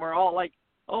us, and we're all like,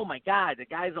 oh, my God, the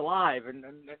guy's alive, and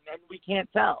we can't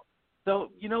tell.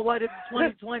 So, you know what? It's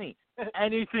 2020.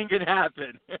 Anything can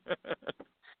happen.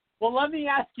 Well, let me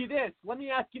ask you this.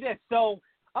 So,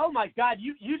 oh, my God,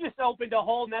 you just opened a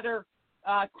whole nother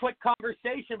quick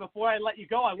conversation before I let you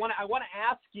go. I want to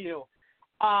ask you,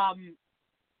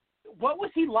 what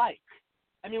was he like?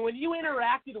 When you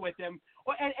interacted with him,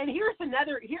 and here's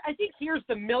here's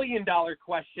the $1 million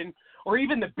question, or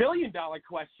even the $1 billion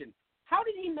question. How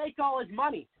did he make all his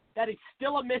money? That is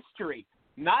still a mystery.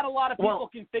 Not a lot of people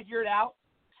can figure it out.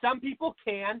 Some people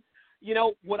can.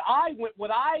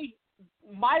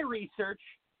 My research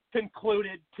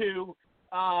concluded to,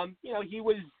 he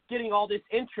was getting all this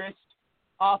interest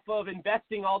off of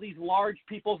investing all these large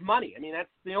people's money. That's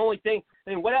the only thing.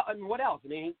 What else?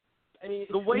 The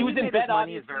way he was in bed,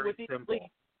 money is obviously, very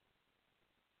simple.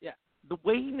 Yeah. The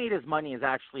way he made his money is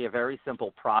actually a very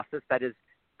simple process that is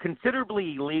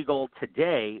considerably illegal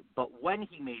today, but when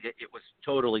he made it, it was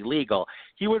totally legal.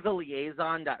 He was a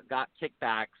liaison that got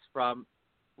kickbacks from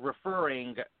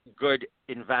referring good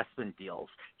investment deals.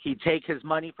 He'd take his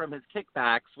money from his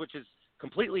kickbacks, which is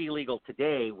completely illegal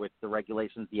today with the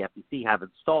regulations the FCC have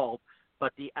installed,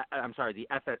 but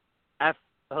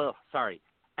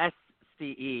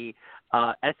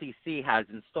SEC has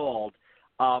installed,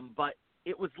 but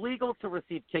it was legal to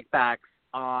receive kickbacks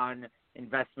on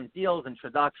investment deals,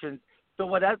 introductions. So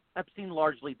what Epstein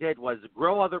largely did was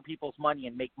grow other people's money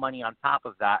and make money on top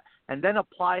of that, and then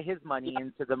apply his money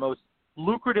into the most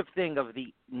lucrative thing of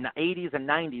the 80s and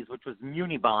 90s, which was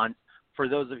muni bonds. For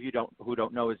those of you who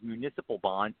don't know, is municipal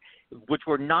bonds, which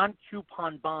were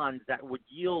non-coupon bonds that would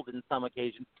yield in some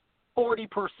occasions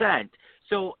 40%.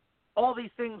 So all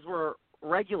these things were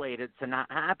regulated to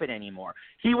not happen anymore.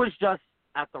 He was just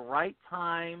at the right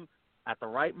time, at the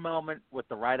right moment, with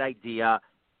the right idea.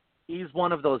 He's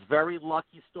one of those very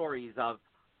lucky stories of,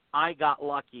 I got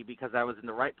lucky because I was in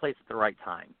the right place at the right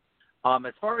time.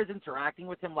 As far as interacting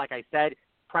with him, like I said,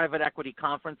 private equity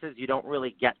conferences, you don't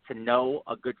really get to know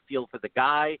a good feel for the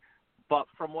guy. But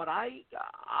from what my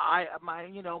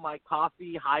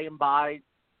coffee, high and by,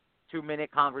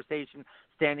 2-minute conversation,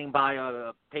 standing by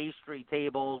a pastry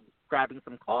table, grabbing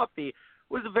some coffee,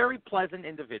 was a very pleasant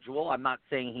individual. I'm not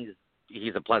saying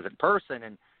he's a pleasant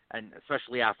person, and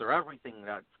especially after everything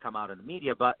that's come out in the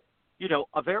media, but,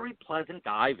 a very pleasant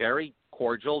guy, very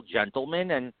cordial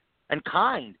gentleman and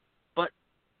kind. But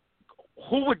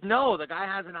who would know the guy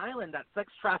has an island that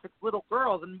sex traffics little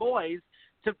girls and boys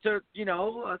to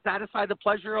satisfy the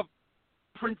pleasure of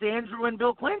Prince Andrew and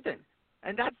Bill Clinton?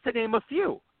 And that's to name a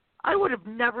few. I would have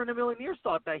never in a million years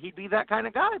thought that he'd be that kind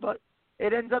of guy, but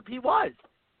it ends up he was.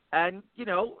 And,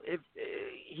 if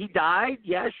he died,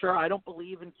 yeah, sure, I don't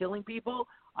believe in killing people.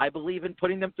 I believe in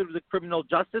putting them through the criminal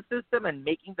justice system and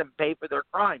making them pay for their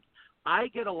crimes. I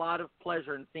get a lot of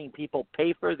pleasure in seeing people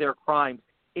pay for their crimes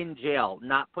in jail,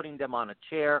 not putting them on a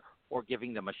chair or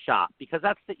giving them a shot, because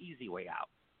that's the easy way out.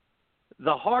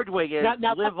 The hard way is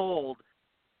live old.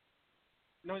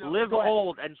 Live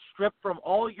old and strip from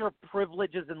all your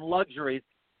privileges and luxuries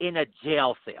in a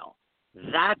jail cell.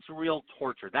 That's real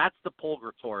torture. That's the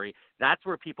purgatory. That's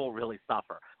where people really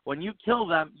suffer. When you kill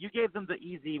them, you gave them the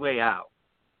easy way out.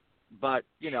 But,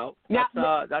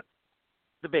 that's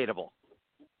debatable.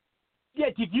 Yeah,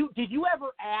 did you ever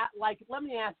let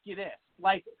me ask you this.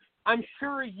 Like, I'm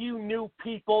sure you knew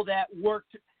people that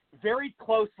worked very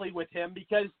closely with him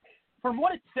because from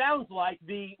what it sounds like,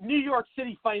 the New York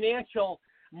City financial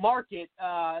market,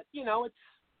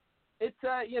 it's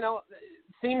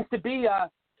seems to be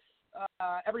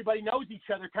everybody knows each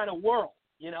other kind of world.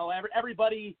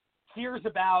 Everybody hears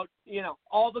about,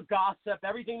 all the gossip,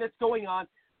 everything that's going on.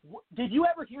 Did you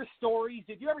ever hear stories?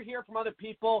 Did you ever hear from other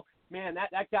people, man,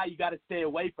 that guy you got to stay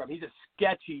away from. He's a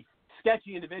sketchy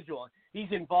individual.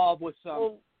 He's involved with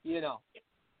some,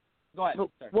 Go ahead.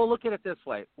 Well, look at it this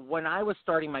way. When I was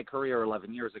starting my career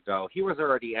 11 years ago, he was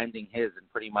already ending his and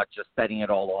pretty much just setting it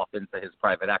all off into his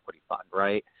private equity fund,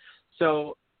 right?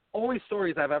 So only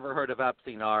stories I've ever heard of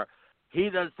Epstein are he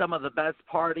does some of the best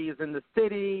parties in the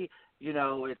city,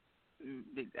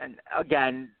 and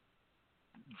again,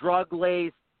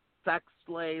 drug-laced,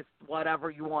 sex-laced,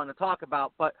 whatever you want to talk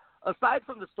about. But aside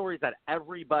from the stories that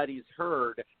everybody's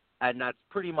heard, and that's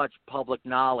pretty much public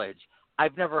knowledge,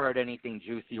 I've never heard anything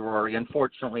juicy, Rory.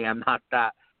 Unfortunately, I'm not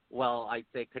that well, I'd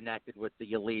say, connected with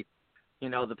the elite.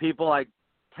 The people I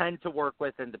tend to work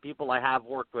with and the people I have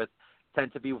worked with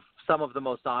tend to be some of the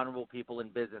most honorable people in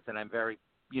business, and I'm very,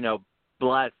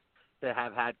 blessed to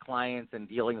have had clients and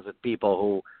dealings with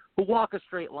people who walk a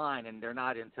straight line and they're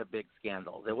not into big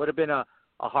scandals. It would have been a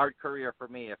hard career for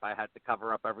me if I had to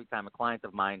cover up every time a client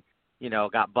of mine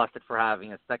got busted for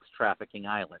having a sex trafficking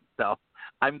island. So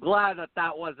I'm glad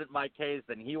that wasn't my case,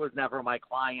 and he was never my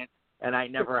client, and I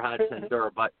never had to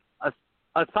endure. But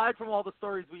aside from all the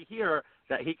stories we hear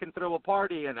that he can throw a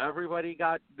party and everybody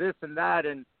got this and that,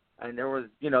 and there was,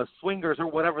 swingers or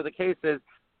whatever the case is,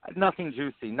 nothing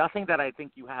juicy, nothing that I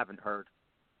think you haven't heard.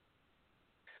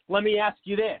 Let me ask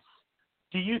you this.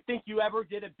 Do you think you ever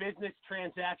did a business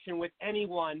transaction with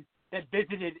anyone that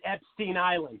visited Epstein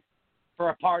Island for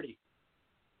a party?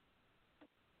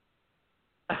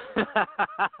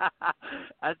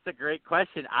 That's a great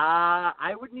question.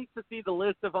 I would need to see the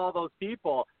list of all those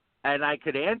people, and I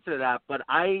could answer that. But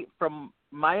from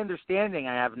my understanding,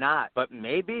 I have not. But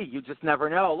maybe. You just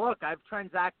never know. Look, I've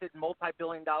transacted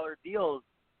multi-billion-dollar deals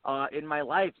in my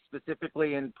life,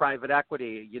 specifically in private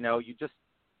equity. You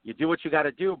do what you got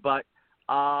to do. But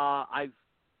to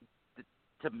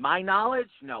my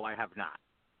knowledge, no, I have not.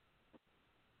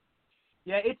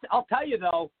 Yeah, I'll tell you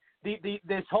though.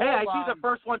 This whole. Hey, I'd be the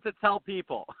first one to tell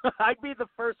people. I'd be the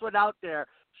first one out there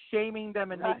shaming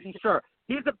them and making sure.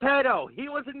 He's a pedo. He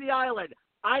was in the island.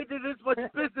 I did this much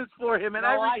business for him, and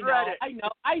I regret it.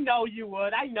 I know you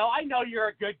would. I know you're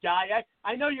a good guy.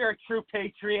 I know you're a true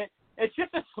patriot. It's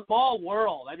just a small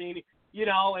world. I mean,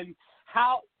 and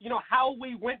how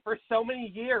we went for so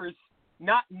many years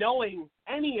not knowing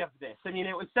any of this. I mean,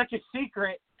 it was such a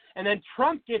secret, and then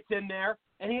Trump gets in there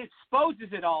and he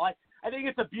exposes it all. I think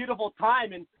it's a beautiful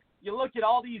time, and you look at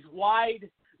all these wide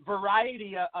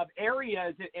variety of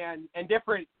areas and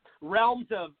different realms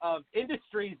of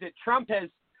industries that Trump has,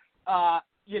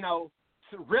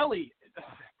 really,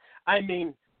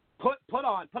 put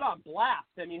on blast.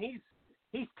 I mean,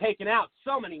 he's taken out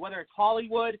so many, whether it's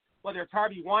Hollywood, whether it's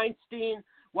Harvey Weinstein,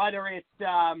 whether it's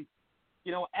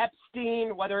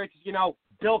Epstein, whether it's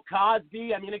Bill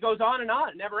Cosby. I mean, it goes on and on.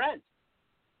 It never ends.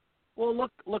 Well,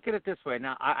 look at it this way.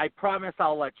 Now, I promise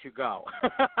I'll let you go,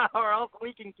 or else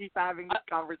we can keep having this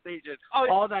conversation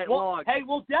all night long. Hey,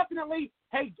 we'll definitely.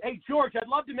 Hey, George, I'd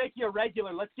love to make you a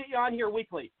regular. Let's get you on here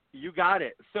weekly. You got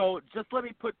it. So just let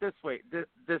me put this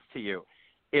to you.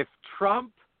 If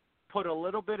Trump put a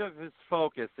little bit of his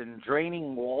focus in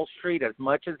draining Wall Street as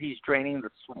much as he's draining the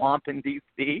swamp in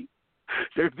D.C.,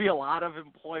 there'd be a lot of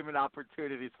employment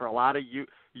opportunities for a lot of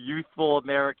youthful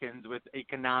Americans with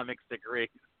economics degrees.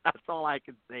 That's all I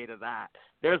can say to that.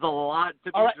 There's a lot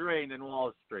to be drained in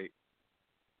Wall Street.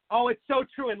 Oh, it's so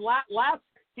true. And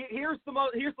here's the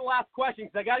last question,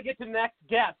 because I got to get to the next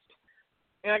guest,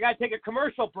 and I got to take a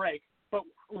commercial break. But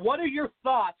what are your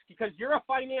thoughts? Because you're a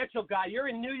financial guy. You're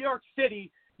in New York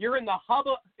City. You're in the hub,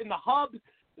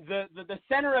 the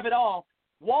center of it all.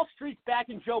 Wall Street's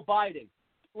backing Joe Biden.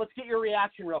 Let's get your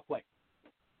reaction real quick.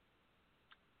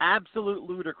 Absolute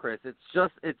ludicrous. It's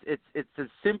as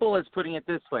simple as putting it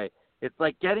this way. It's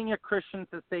like getting a Christian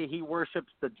to say he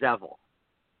worships the devil.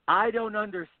 I don't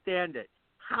understand it.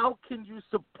 How can you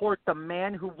support the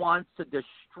man who wants to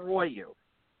destroy you?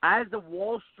 As a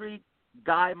Wall Street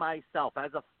guy myself,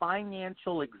 as a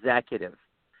financial executive,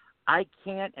 I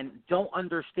can't and don't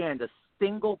understand a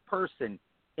single person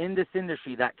in this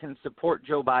industry that can support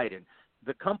Joe Biden.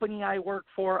 The company I work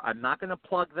for, I'm not going to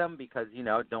plug them because,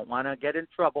 don't want to get in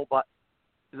trouble, but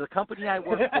the company I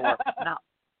work for, not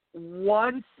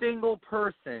one single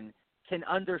person can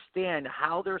understand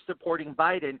how they're supporting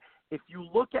Biden. If you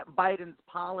look at Biden's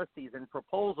policies and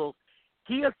proposals,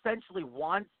 he essentially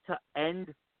wants to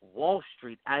end Wall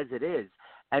Street as it is.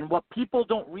 And what people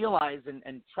don't realize and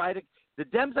the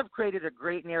Dems have created a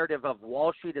great narrative of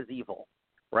Wall Street as evil,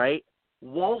 right?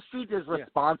 Wall Street is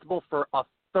responsible for a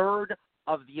third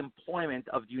of the employment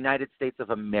of the United States of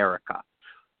America.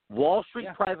 Wall Street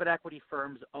private equity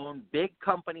firms own big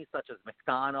companies such as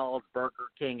McDonald's, Burger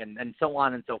King, and so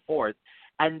on and so forth.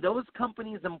 And those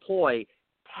companies employ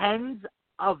tens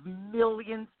of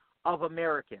millions of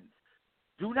Americans.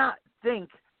 Do not think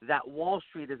that Wall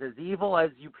Street is as evil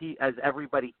as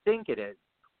everybody think it is.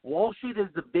 Wall Street is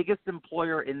the biggest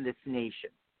employer in this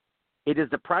nation. It is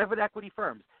the private equity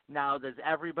firms. Now, does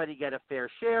everybody get a fair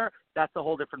share? That's a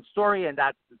whole different story, and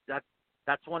that's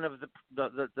one of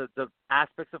the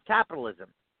aspects of capitalism.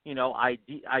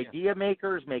 Idea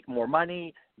makers make more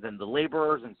money than the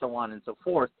laborers and so on and so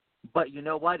forth. But you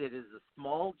know what? It is the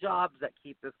small jobs that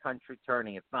keep this country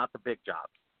turning. It's not the big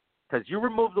jobs. Because you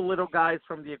remove the little guys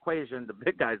from the equation, the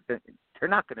big guys, they're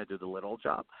not going to do the little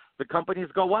job. The companies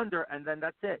go under, and then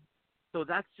that's it. So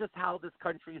that's just how this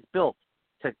country is built.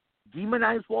 To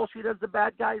demonize Wall Street as the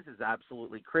bad guys is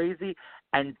absolutely crazy.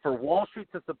 And for Wall Street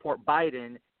to support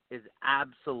Biden is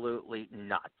absolutely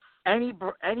nuts. Any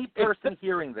person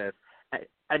hearing this,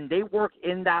 and they work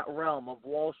in that realm of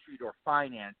Wall Street or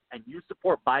finance, and you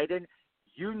support Biden,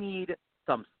 you need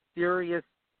some serious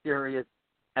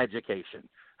education.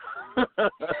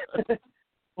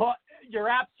 Well, you're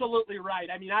absolutely right.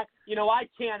 I mean, I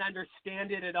can't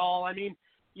understand it at all. I mean,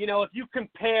 if you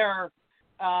compare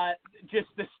just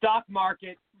the stock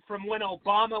market from when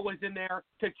Obama was in there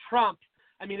to Trump,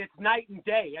 I mean, it's night and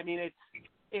day. I mean,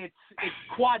 it's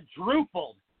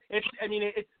quadrupled.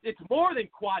 It's more than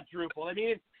quadrupled. I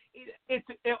mean,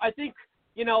 I think,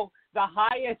 the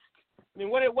highest. I mean,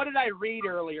 what did I read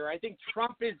earlier? I think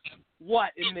Trump is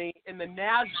what in the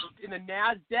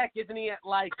Nasdaq, isn't he at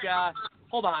like?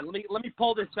 Hold on, let me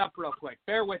pull this up real quick.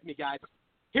 Bear with me, guys.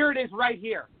 Here it is, right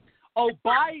here.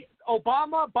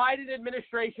 Obama Biden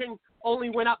administration only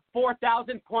went up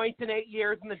 4,000 points in 8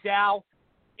 years in the Dow.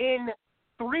 In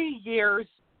 3 years,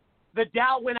 the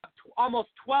Dow went up almost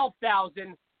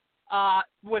 12,000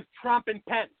 with Trump and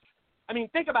Pence. I mean,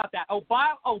 think about that.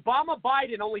 Obama,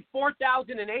 Biden, only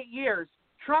 4,000 in 8 years.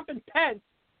 Trump and Pence,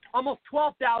 almost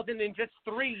 12,000 in just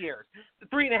 3 years,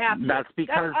 3.5 years. That's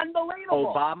because that's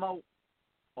unbelievable.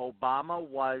 Obama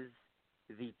was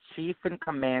the chief and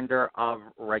commander of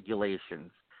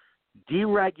regulations.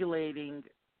 Deregulating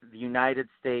the United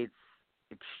States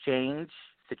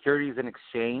Securities and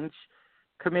Exchange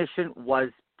Commission was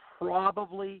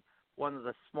probably one of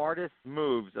the smartest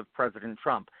moves of President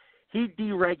Trump. He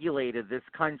deregulated this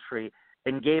country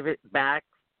and gave it back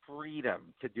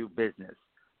freedom to do business,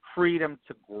 freedom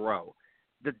to grow.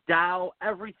 The Dow,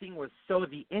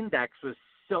 the index was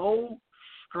so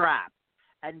strapped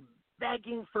and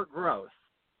begging for growth,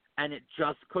 and it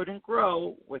just couldn't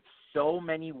grow with so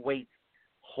many weights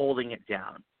holding it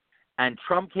down. And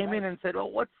Trump came in and said,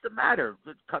 well, what's the matter?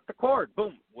 Let's cut the cord.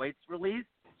 Boom, weights released,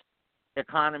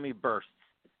 economy bursts.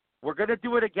 We're going to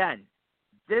do it again.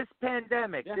 This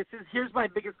pandemic, here's my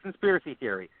biggest conspiracy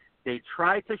theory. They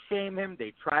tried to shame him.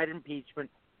 They tried impeachment.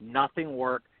 Nothing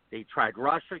worked. They tried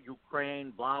Russia,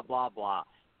 Ukraine, blah, blah, blah.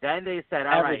 Then they said,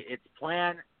 all right, it's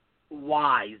plan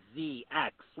Y, Z,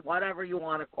 X, whatever you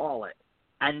want to call it.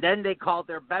 And then they called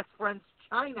their best friends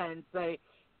China and say,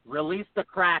 release the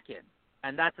Kraken.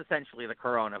 And that's essentially the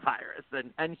coronavirus.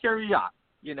 And here we are.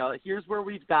 Here's where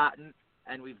we've gotten.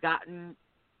 And we've gotten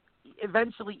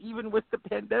eventually, even with the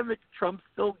pandemic, Trump's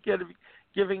still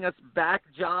giving us back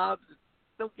jobs,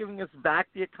 still giving us back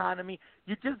the economy.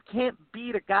 You just can't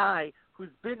beat a guy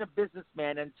who's been a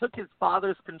businessman and took his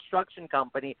father's construction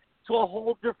company to a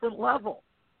whole different level.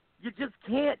 You just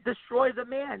can't destroy the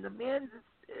man. The man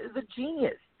is a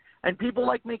genius. And people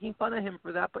like making fun of him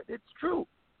for that, but it's true.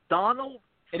 Donald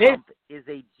Trump is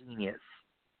a genius.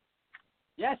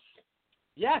 Yes,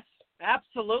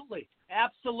 absolutely.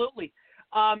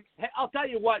 I'll tell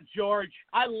you what, George.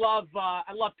 I love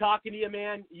talking to you,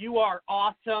 man. You are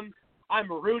awesome.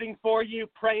 I'm rooting for you,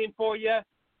 praying for you.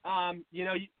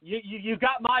 You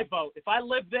got my vote. If I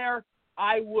lived there,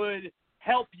 I would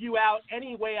help you out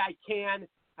any way I can.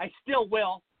 I still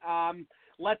will.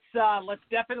 let's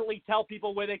definitely tell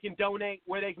people where they can donate,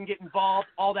 where they can get involved,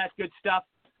 all that good stuff.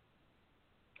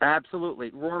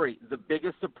 Absolutely. Rory, the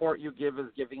biggest support you give is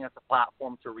giving us a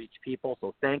platform to reach people,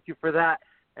 so thank you for that.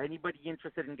 Anybody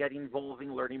interested in getting involved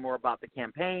and learning more about the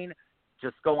campaign,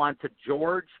 just go on to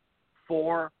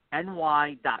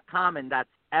george4ny.com, and that's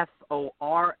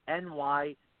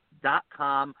FORNY.com,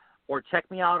 or check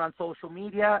me out on social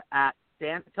media at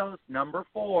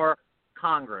Santos4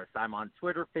 Congress. I'm on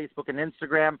Twitter, Facebook, and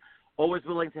Instagram. Always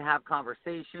willing to have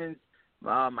conversations.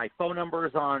 My phone number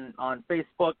is on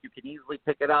Facebook. You can easily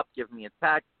pick it up. Give me a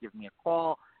text. Give me a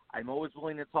call. I'm always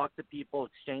willing to talk to people,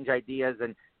 exchange ideas,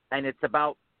 and it's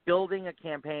about building a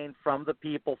campaign from the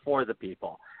people for the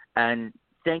people. And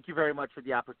thank you very much for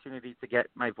the opportunity to get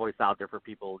my voice out there for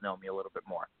people who know me a little bit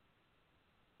more.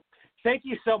 Thank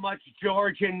you so much,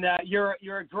 George, and you're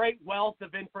a great wealth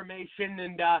of information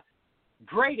and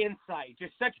great insight,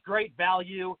 just such great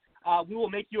value. We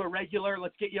will make you a regular.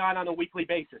 Let's get you on a weekly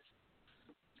basis.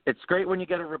 It's great when you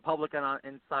get a Republican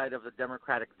inside of the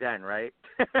Democratic den, right?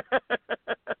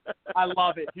 I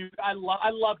love it, dude. I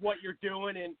love what you're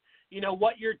doing, and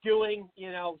what you're doing,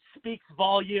 speaks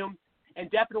volume and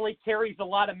definitely carries a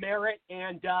lot of merit.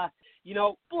 And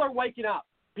people are waking up.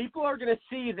 People are going to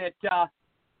see that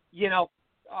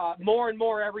more and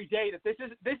more every day that this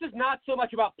is not so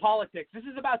much about politics. This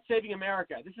is about saving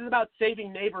America. This is about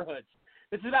saving neighborhoods.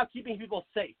 This is about keeping people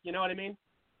safe. You know what I mean?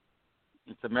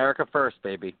 It's America first,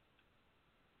 baby.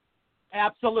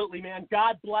 Absolutely, man.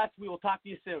 God bless. We will talk to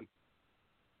you soon.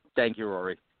 Thank you,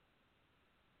 Rory.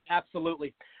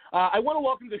 Absolutely. I want to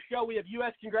welcome to the show. We have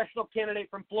U.S. congressional candidate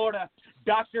from Florida,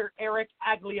 Dr. Eric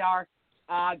Aguilar.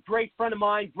 Great friend of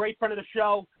mine, great friend of the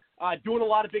show, doing a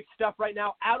lot of big stuff right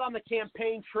now, out on the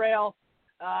campaign trail.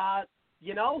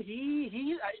 He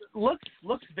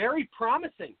looks very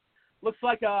promising. Looks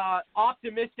like a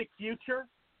optimistic future.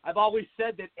 I've always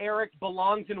said that Eric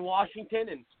belongs in Washington,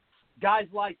 and guys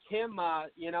like him,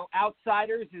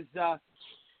 outsiders, is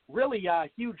really a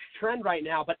huge trend right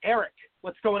now. But Eric,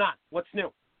 what's going on? What's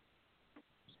new?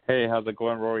 Hey, how's it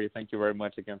going, Rory? Thank you very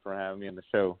much again for having me on the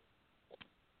show.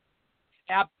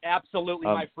 Absolutely,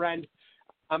 my friend.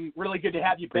 Really good to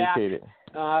have you back. Appreciate it.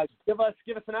 Give us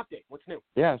an update. What's new?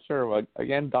 Yeah, sure. Well,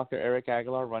 again, Dr. Eric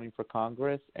Aguilar running for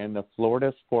Congress in the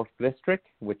Florida's 4th District,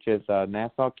 which is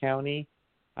Nassau County,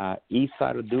 east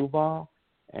side of Duval,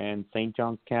 and St.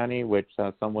 Johns County, which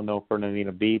some will know for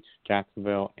Fernandina Beach,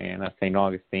 Jacksonville, and St.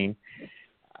 Augustine.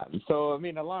 So,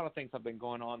 a lot of things have been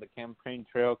going on the campaign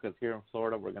trail because here in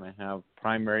Florida we're going to have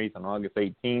primaries on August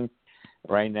 18th.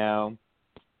 Right now,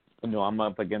 I'm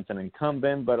up against an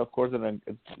incumbent, but of course,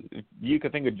 you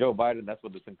could think of Joe Biden, that's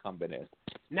what this incumbent is.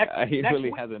 He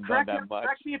really hasn't done that much.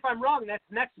 Correct me if I'm wrong, that's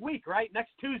next week, right?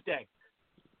 Next Tuesday.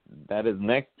 That is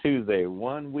next Tuesday,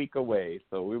 1 week away.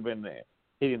 So we've been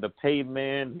hitting the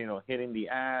pavement, hitting the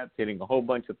ads, hitting a whole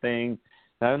bunch of things.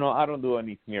 I don't do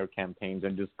any smear campaigns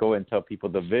and just go and tell people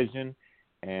the vision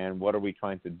and what are we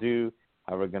trying to do,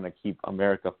 how we're going to keep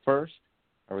America first,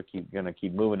 how we're going to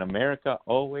keep moving America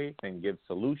always and give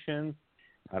solutions,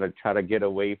 how to try to get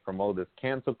away from all this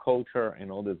cancel culture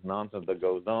and all this nonsense that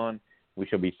goes on. We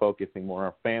should be focusing more on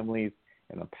our families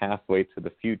and a pathway to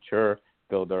the future,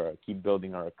 keep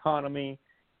building our economy,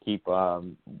 keep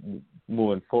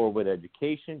moving forward with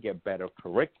education, get better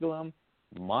curriculum,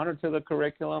 monitor the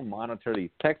curriculum, monitor these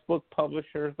textbook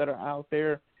publishers that are out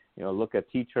there, look at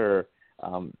teacher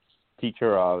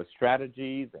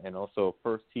strategies and also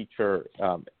first teacher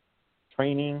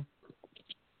training.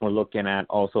 We're looking at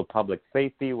also public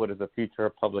safety. What is the future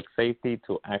of public safety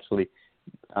to actually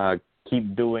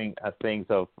keep doing things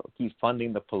of keep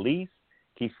funding the police,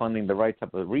 keep funding the right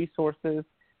type of resources,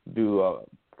 do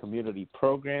community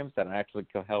programs that actually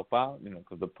can help out,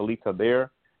 because the police are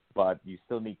there, but you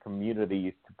still need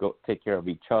communities to go take care of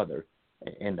each other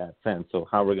in that sense. So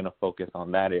how we're going to focus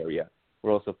on that area.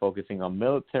 We're also focusing on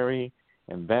military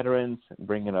and veterans,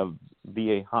 bringing a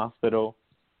VA hospital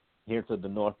here to the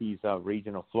northeast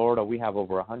region of Florida. We have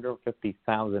over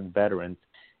 150,000 veterans,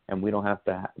 and we don't have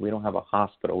a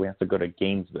hospital. We have to go to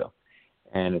Gainesville,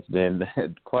 and it's been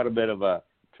quite a bit of a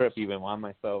trip, even on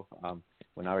myself.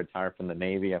 When I retired from the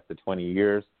Navy after 20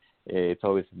 years, it's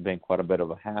always been quite a bit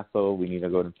of a hassle. We need to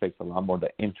go and fix a lot more of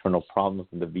the internal problems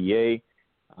in the VA.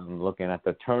 Looking at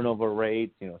the turnover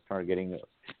rates, start getting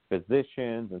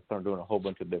physicians and start doing a whole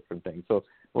bunch of different things. So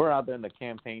we're out there in the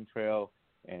campaign trail,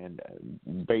 and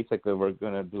basically we're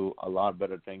going to do a lot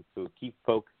better things to keep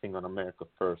focusing on America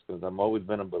first, because I've always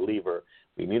been a believer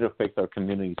we need to fix our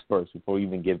communities first before we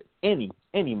even give any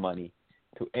money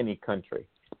to any country.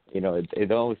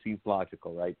 It always seems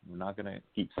logical, right? We're not going to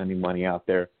keep sending money out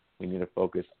there. We need to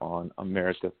focus on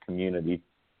America's community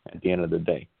at the end of the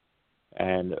day.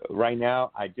 And right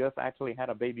now, I just actually had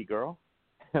a baby girl.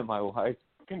 My wife,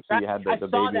 she had the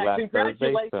baby last Congratulations,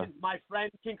 Thursday. So. my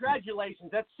friend. Congratulations.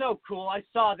 That's so cool. I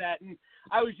saw that, and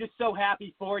I was just so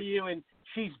happy for you. And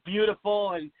she's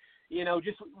beautiful, and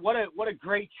just what a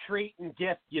great treat and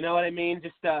gift. You know what I mean?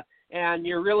 And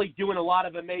you're really doing a lot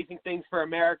of amazing things for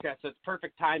America. So it's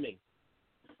perfect timing.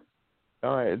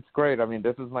 Oh, it's great. I mean,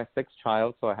 this is my sixth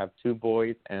child, so I have 2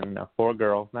 boys and 4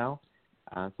 girls now.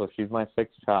 So she's my 6th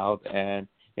child, and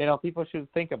people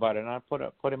should think about it. And I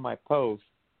put in my post,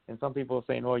 and some people are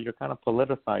saying, "Oh, you're kind of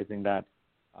politicizing that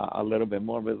a little bit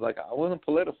more." But it's like I wasn't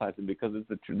politicizing because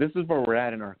this is where we're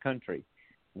at in our country.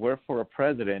 We're for a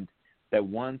president that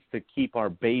wants to keep our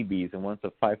babies and wants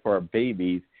to fight for our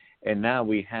babies, and now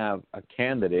we have a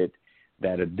candidate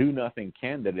that a do-nothing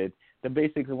candidate that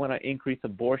basically want to increase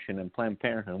abortion and Planned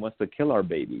Parenthood and wants to kill our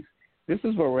babies. This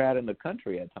is where we're at in the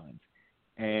country at times.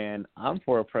 And I'm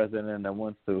for a president that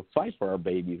wants to fight for our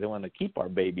babies. They want to keep our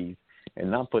babies and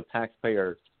not put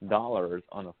taxpayer dollars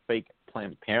on a fake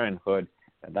Planned Parenthood.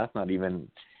 That's not even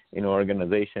an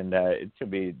organization that it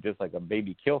should be just like a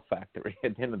baby kill factory.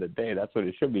 At the end of the day, that's what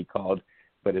it should be called,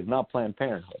 but it's not Planned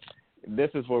Parenthood.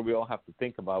 This is where we all have to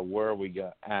think about where we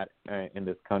got at in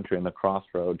this country in the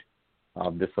crossroad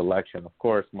of this election. Of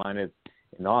course, mine is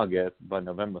in August, but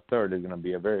November 3rd is going to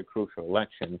be a very crucial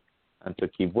election and to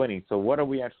keep winning. So what are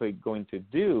we actually going to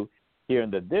do here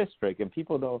in the district? And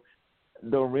people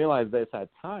don't realize this at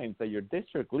times, that your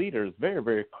district leader is very,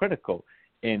 very critical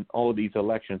in all these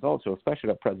elections also, especially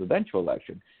the presidential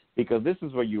election, because this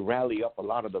is where you rally up a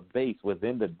lot of the base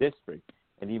within the district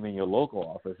and even your local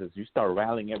offices. You start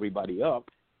rallying everybody up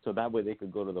so that way they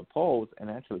could go to the polls and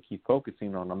actually keep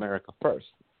focusing on America first.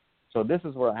 So this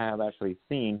is where I have actually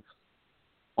seen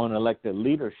on elected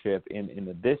leadership in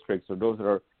the districts, or those that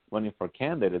are running for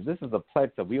candidates. This is a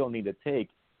pledge that we all need to take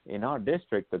in our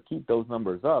district to keep those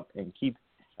numbers up and keep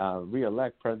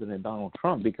re-elect President Donald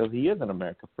Trump, because he is an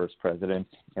America First president,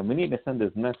 and we need to send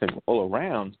this message all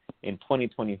around in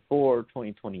 2024,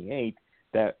 2028,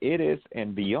 that it is,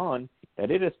 and beyond,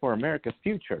 that it is for America's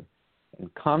future.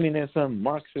 And communism,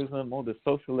 Marxism, all this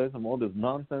socialism, all this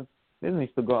nonsense, this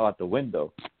needs to go out the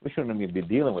window. We shouldn't even be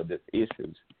dealing with these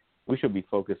issues. We should be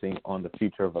focusing on the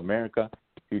future of America,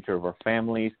 future of our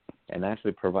families, and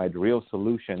actually provide real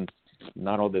solutions,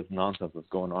 not all this nonsense that's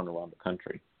going on around the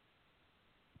country.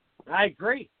 I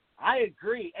agree.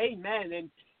 Amen.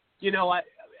 And,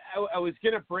 I was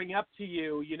going to bring up to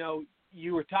you,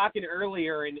 you were talking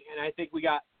earlier, and I think we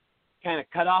got kind of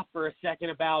cut off for a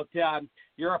second about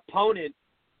your opponent,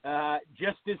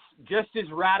 just as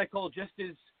radical, just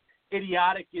as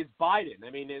idiotic as Biden.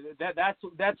 I mean,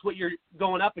 that's what you're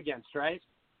going up against, right?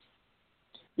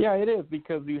 Yeah, it is,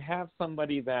 because you have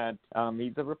somebody that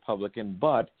he's a Republican,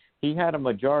 but he had a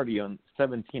majority on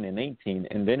 17 and 18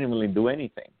 and didn't really do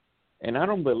anything. And I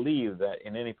don't believe that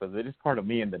in any position. It's part of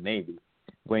me in the Navy.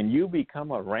 When you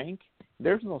become a rank,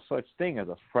 there's no such thing as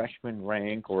a freshman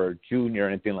rank or a junior or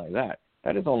anything like that.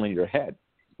 That is only in your head.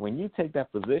 When you take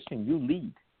that position, you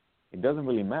lead. It doesn't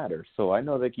really matter. So I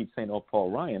know they keep saying, oh, Paul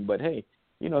Ryan, but hey,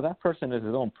 that person is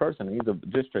his own person. He's a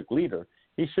district leader.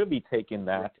 He should be taking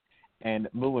that and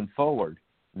moving forward,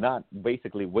 not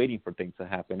basically waiting for things to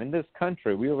happen. In this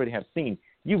country, we already have seen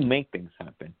you make things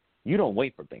happen. You don't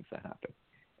wait for things to happen.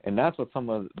 And that's what some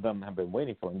of them have been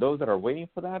waiting for. And those that are waiting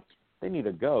for that, they need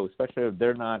to go, especially if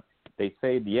they're not, they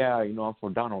say, yeah, I'm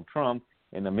for Donald Trump.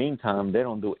 In the meantime, they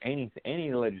don't do any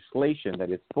legislation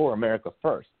that is for America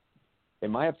first.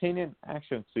 In my opinion,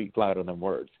 actions speak louder than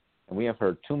words. And we have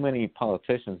heard too many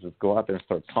politicians just go out there and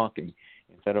start talking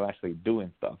instead of actually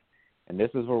doing stuff. And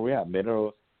this is where we're at,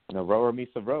 rubber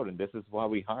meets the road. And this is why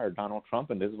we hired Donald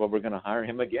Trump, and this is why we're going to hire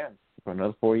him again for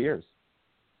another 4 years.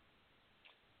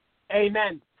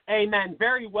 Amen.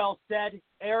 Very well said,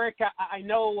 Eric. I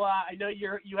know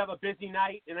you have a busy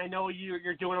night, and I know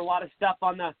you're doing a lot of stuff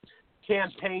on the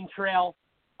campaign trail.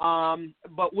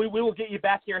 But we will get you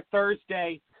back here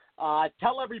Thursday.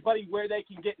 Tell everybody where they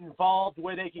can get involved,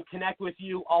 where they can connect with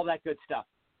you, all that good stuff.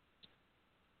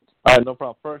 All right, no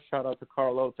problem. First, shout out to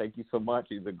Carlo. Thank you so much.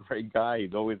 He's a great guy.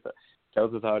 He's always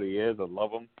tells us how he is. I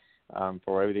love him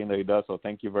for everything that he does. So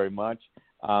thank you very much.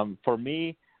 For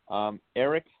me,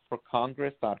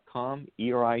 ericforcongress.com,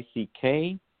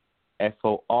 ERICKFOR.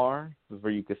 This is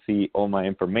where you can see all my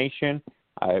information.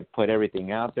 I put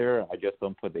everything out there. I just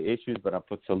don't put the issues, but I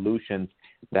put solutions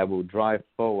that will drive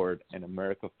forward an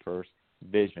America First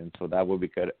vision. So that will be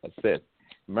good assist.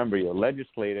 Remember, your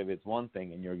legislative is one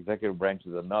thing and your executive branch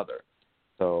is another.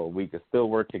 So we could still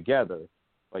work together,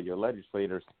 but your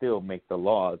legislators still make the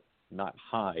laws not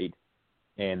hide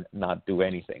and not do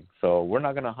anything. So we're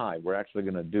not going to hide. We're actually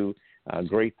going to do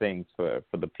great things for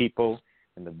the people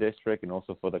in the district and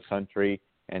also for the country,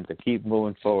 and to keep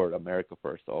moving forward, America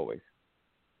first always.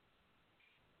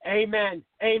 Amen.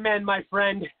 Amen, my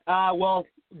friend. Well,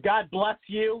 God bless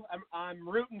you. I'm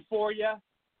rooting for you.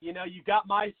 You know, you got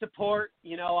my support.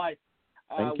 You know,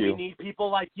 Thank you. We need people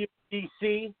like you in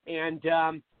DC, and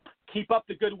keep up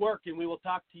the good work, and we will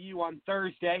talk to you on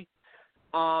Thursday.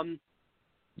 You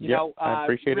know, I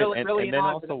appreciate really, it. Really and then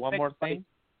also one more thing.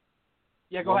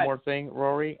 Yeah, go ahead. One more thing,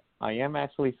 Rory. I am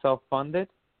actually self-funded.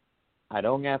 I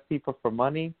don't ask people for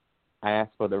money. I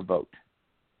ask for their vote,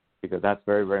 because that's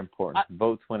very, very important.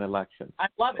 Votes win elections. I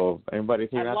love it. So anybody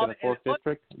here out in the 4th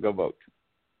District, go vote.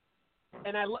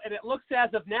 And it looks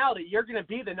as of now that you're going to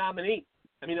be the nominee.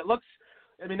 I mean,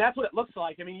 that's what it looks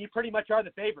like. I mean, you pretty much are the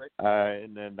favorite.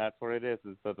 And then that's what it is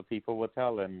that the people will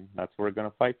tell, and that's what we're going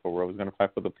to fight for. We're always going to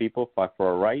fight for the people, fight for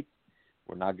our rights.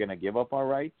 We're not going to give up our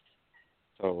rights.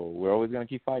 So we're always going to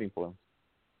keep fighting for them.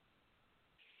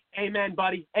 Amen,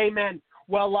 buddy. Amen.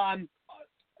 Well,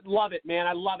 love it, man.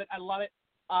 I love it.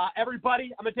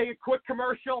 Everybody, I'm going to take a quick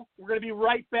commercial. We're going to be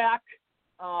right back.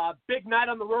 Big night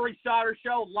on the Rory Sauter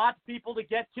Show. Lots of people to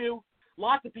get to.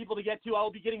 I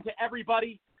will be getting to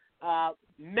everybody.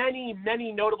 Many,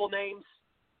 many notable names.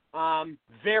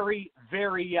 Very,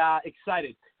 very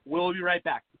excited. We'll be right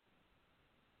back.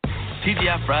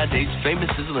 TGI Friday's famous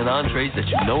sizzling entrees that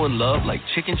you know and love, like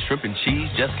chicken, shrimp, and cheese,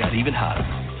 just got even hotter.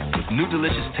 With new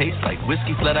delicious tastes like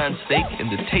whiskey flat iron steak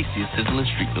and the tastiest sizzling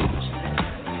street noodles.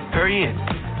 Hurry in.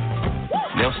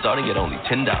 Now starting at only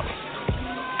 $10.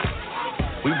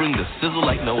 We bring the sizzle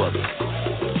like no other.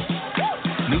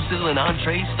 New sizzling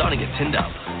entrees starting at $10.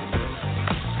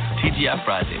 TGI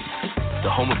Fridays, the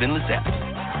home of endless apps.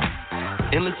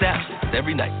 Endless apps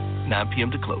every night, 9 p.m.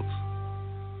 to close.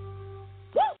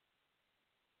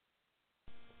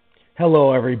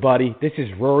 Hello, everybody. This is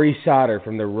Rory Sauter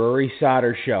from the Rory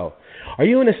Sauter Show. Are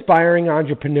you an aspiring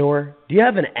entrepreneur? Do you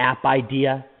have an app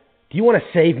idea? Do you want to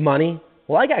save money?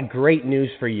 Well, I got great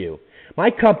news for you. My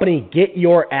company,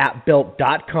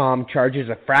 GetYourAppBuilt.com, charges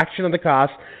a fraction of the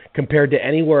cost compared to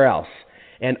anywhere else.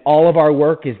 And all of our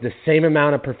work is the same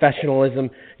amount of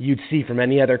professionalism you'd see from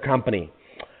any other company.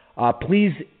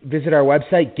 Please visit our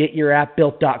website,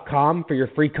 GetYourAppBuilt.com, for your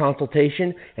free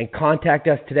consultation and contact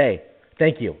us today.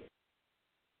 Thank you.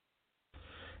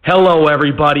 Hello,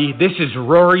 everybody. This is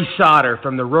Rory Sauter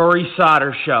from the Rory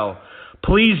Sauter Show.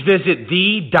 Please visit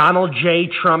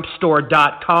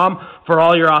thedonaldjtrumpstore.com for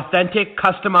all your authentic,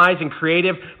 customized, and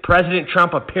creative President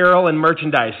Trump apparel and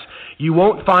merchandise. You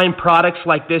won't find products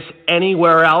like this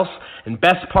anywhere else, and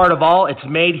best part of all, it's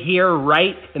made here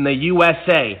right in the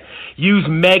USA. Use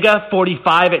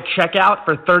MEGA45 at checkout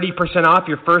for 30% off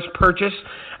your first purchase.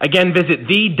 Again, visit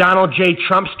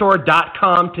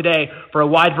thedonaldjtrumpstore.com today for a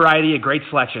wide variety of great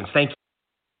selections. Thank you.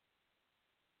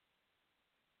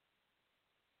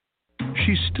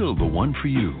 She's still the one for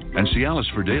you, and Cialis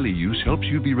for daily use helps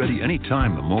you be ready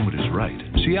anytime the moment is right.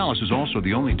 Cialis is also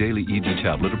the only daily ED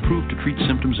tablet approved to treat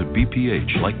symptoms of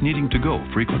BPH, like needing to go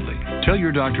frequently. Tell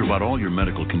your doctor about all your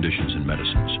medical conditions and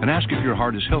medicines, and ask if your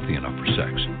heart is healthy enough for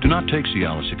sex. Do not take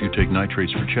Cialis if you take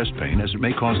nitrates for chest pain, as it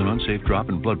may cause an unsafe drop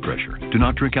in blood pressure. Do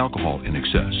not drink alcohol in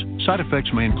excess. Side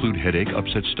effects may include headache,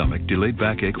 upset stomach, delayed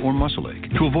backache, or muscle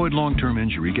ache. To avoid long-term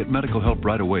injury, get medical help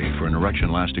right away for an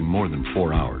erection lasting more than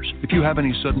 4 hours. If you have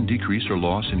any sudden decrease or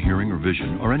loss in hearing or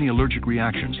vision, or any allergic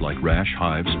reactions like rash,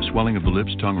 hives, swelling of the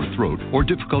lips, tongue, or throat, or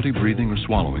difficulty breathing or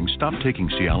swallowing, stop taking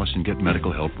Cialis and get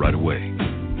medical help right away.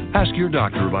 Ask your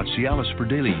doctor about Cialis for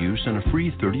daily use and a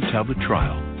free 30-tablet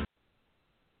trial.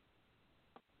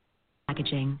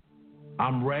 Packaging.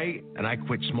 I'm Ray, and I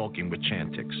quit smoking with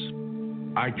Chantix.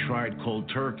 I tried cold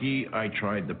turkey, I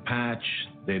tried the patch,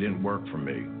 they didn't work for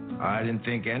me. I didn't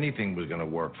think anything was going to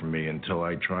work for me until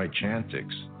I tried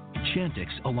Chantix. Chantix,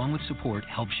 along with support,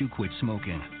 helps you quit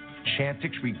smoking.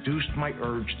 Chantix reduced my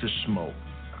urge to smoke.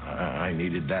 I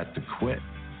needed that to quit.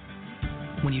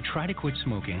 When you try to quit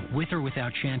smoking, with or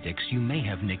without Chantix, you may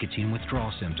have nicotine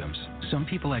withdrawal symptoms. Some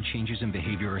people had changes in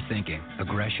behavior or thinking,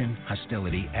 aggression,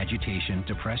 hostility, agitation,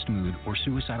 depressed mood, or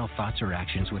suicidal thoughts or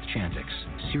actions with Chantix.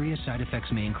 Serious side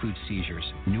effects may include seizures,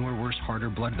 new or worse heart or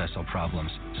blood vessel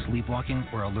problems, sleepwalking,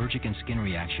 or allergic and skin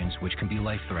reactions, which can be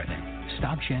life-threatening.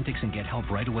 Stop Chantix and get help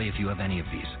right away if you have any of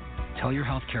these. Tell your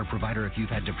healthcare provider if you've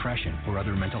had depression or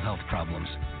other mental health problems.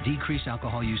 Decrease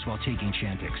alcohol use while taking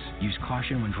Chantix. Use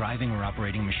caution when driving or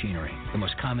operating machinery. The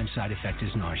most common side effect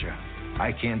is nausea.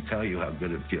 I can't tell you how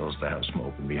good it feels to have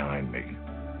smoking behind me.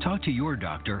 Talk to your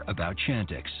doctor about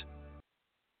Chantix.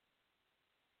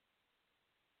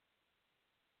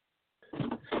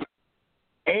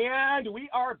 And we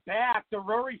are back. The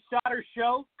Rory Sauter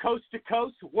Show, coast to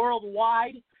coast,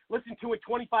 worldwide. Listen to it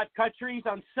 25 countries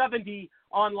on 70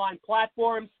 online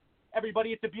platforms.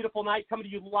 Everybody, it's a beautiful night coming to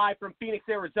you live from Phoenix,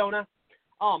 Arizona.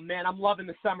 Oh, man, I'm loving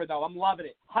the summer, though. I'm loving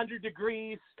it. 100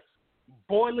 degrees,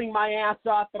 boiling my ass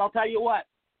off. But I'll tell you what,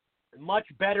 much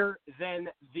better than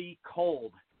the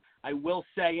cold, I will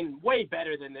say, and way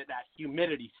better than that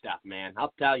humidity stuff, man.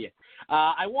 I'll tell you.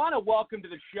 I want to welcome to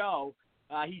the show.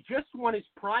 He just won his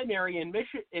primary in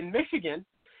Michigan,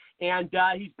 and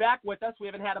he's back with us. We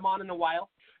haven't had him on in a while.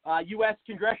 U.S.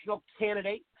 congressional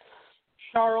candidate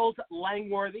Charles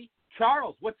Langworthy.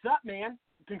 Charles, what's up, man?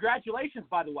 Congratulations,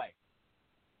 by the way.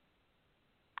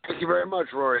 Thank you very much,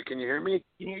 Rory. Can you hear me? I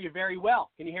can hear you very well.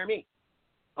 Can you hear me?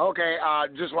 Okay.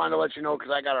 Just wanted to let you know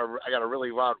because I got a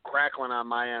really loud crackling on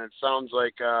my end. It sounds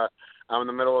like I'm in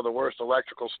the middle of the worst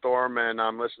electrical storm, and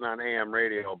I'm listening on AM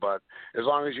radio. But as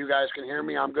long as you guys can hear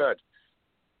me, I'm good.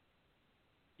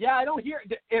 Yeah, I don't hear.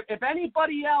 If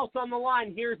anybody else on the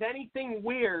line hears anything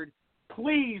weird,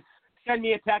 please send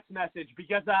me a text message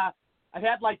because I've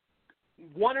had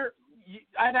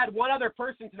one other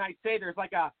person tonight say there's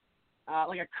like a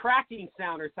cracking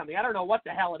sound or something. I don't know what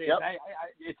the hell it is. Yep.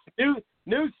 It's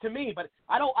news to me, but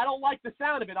I don't like the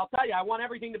sound of it. I'll tell you, I want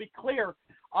everything to be clear.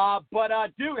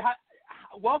 Dude,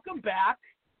 welcome back.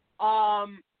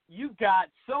 You've got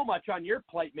so much on your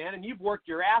plate, man, and you've worked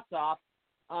your ass off.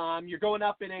 You're going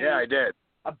up in I did.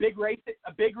 a big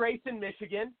race in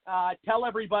Michigan. Tell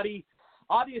everybody,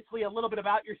 obviously, a little bit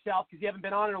about yourself because you haven't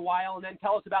been on in a while, and then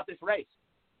tell us about this race.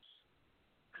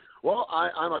 Well,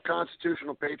 I'm a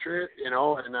constitutional patriot, and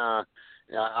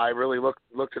I really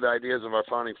looked at the ideas of our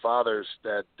founding fathers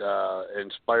that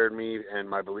inspired me and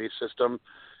my belief system.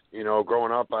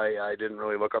 Growing up, I didn't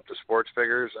really look up to sports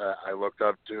figures. I looked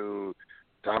up to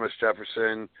Thomas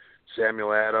Jefferson,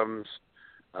 Samuel Adams,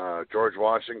 George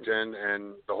Washington,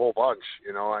 and the whole bunch.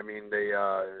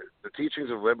 The teachings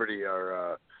of liberty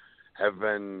have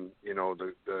been,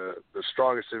 the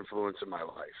strongest influence in my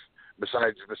life.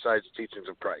 Besides the teachings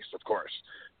of Christ, of course,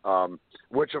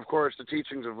 which, of course, the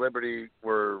teachings of liberty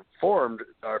were formed.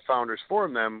 Our founders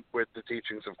formed them with the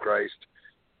teachings of Christ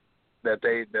that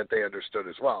they understood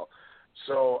as well.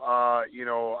 So, I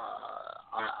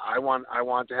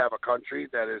want to have a country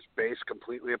that is based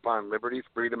completely upon liberty,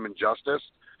 freedom, and justice,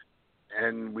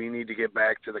 and we need to get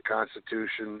back to the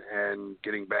Constitution and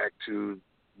getting back to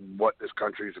what this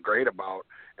country is great about,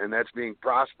 and that's being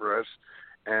prosperous.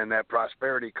 And that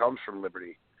prosperity comes from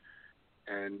liberty,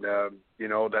 and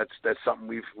that's something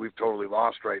we've totally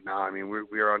lost right now. I mean,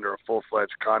 we are under a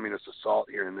full-fledged communist assault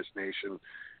here in this nation,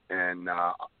 and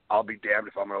I'll be damned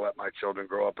if I'm going to let my children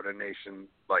grow up in a nation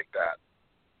like that.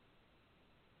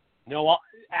 No,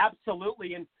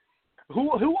 absolutely. And who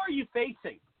are you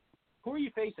facing? Who are you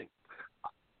facing?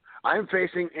 I'm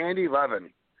facing Andy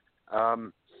Levin.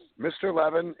 Mr.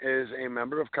 Levin is a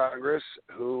member of Congress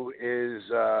who is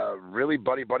really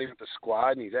buddy-buddy with the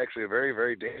squad, and he's actually a very,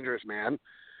 very dangerous man.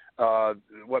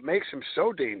 What makes him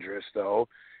so dangerous, though,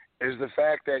 is the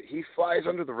fact that he flies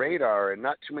under the radar, and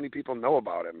not too many people know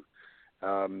about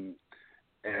him.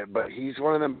 But he's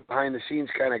one of them behind-the-scenes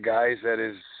kind of guys that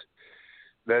is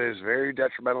very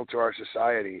detrimental to our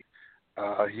society.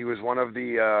 He was one of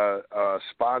the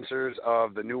sponsors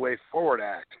of the New Way Forward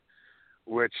Act,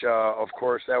 which, of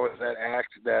course, that was that act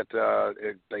that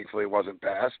it thankfully wasn't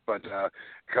passed, but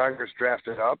Congress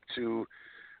drafted up to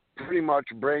pretty much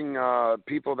bring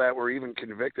people that were even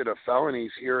convicted of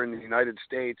felonies here in the United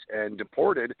States and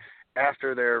deported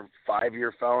after their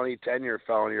 5-year felony, 10-year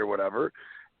felony or whatever,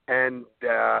 and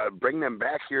bring them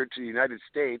back here to the United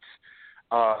States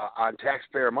on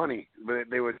taxpayer money.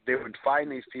 They would find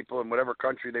these people in whatever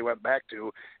country they went back to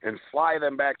and fly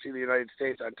them back to the United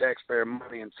States on taxpayer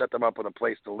money and set them up with a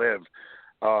place to live.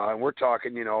 And we're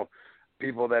talking,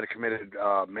 people that have committed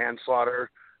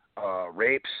manslaughter,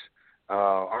 rapes,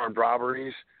 armed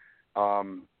robberies,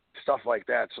 stuff like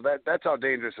that. So that's how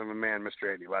dangerous of a man Mr.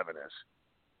 Andy Levin is.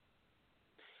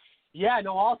 Yeah,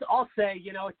 no, I'll say,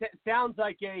 it sounds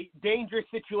like a dangerous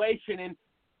situation. And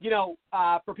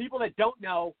for people that don't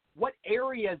know, what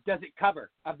areas does it cover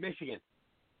of Michigan?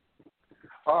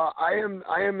 I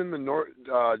am in the north,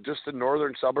 just the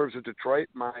northern suburbs of Detroit.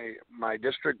 My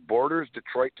district borders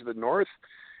Detroit to the north,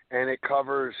 and it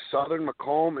covers southern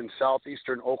Macomb and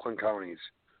southeastern Oakland counties.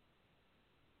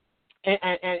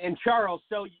 And Charles,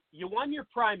 so you won your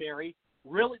primary.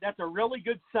 Really, that's a really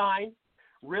good sign.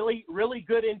 Really, really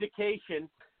good indication.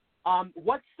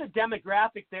 What's the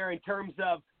demographic there in terms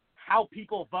of how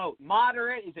people vote?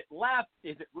 Moderate? Is it left?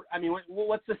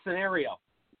 What's the scenario?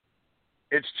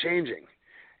 It's changing.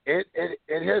 It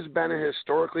has been a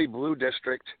historically blue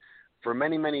district for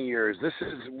many, many years.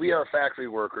 We are factory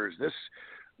workers.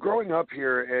 Growing up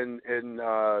here in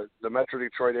the Metro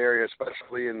Detroit area,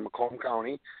 especially in Macomb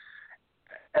County,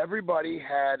 everybody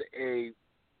had a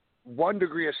 1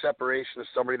 degree of separation of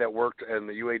somebody that worked in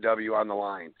the UAW on the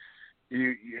line.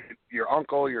 Your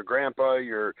uncle, your grandpa,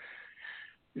 your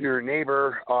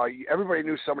neighbor, everybody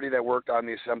knew somebody that worked on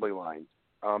the assembly line.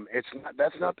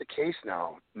 That's not the case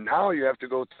now. Now you have to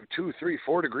go through 2, 3,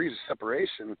 4 degrees of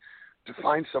separation to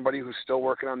find somebody who's still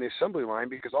working on the assembly line,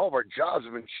 because all of our jobs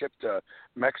have been shipped to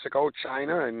Mexico,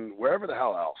 China, and wherever the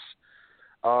hell else.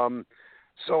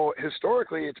 So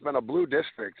historically, it's been a blue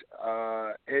district.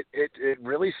 It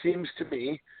really seems to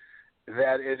me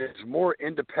that it is more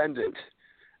independent,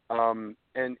 and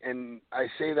I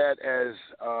say that as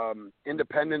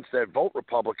independents that vote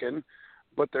Republican,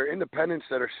 but they're independents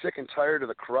that are sick and tired of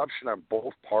the corruption on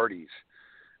both parties.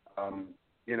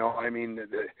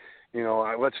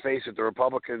 Let's face it, the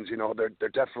Republicans, they're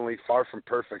definitely far from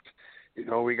perfect.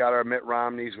 We got our Mitt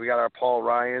Romneys, we got our Paul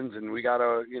Ryans, and we got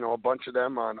a bunch of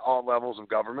them on all levels of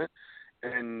government.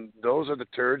 And those are the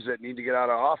turds that need to get out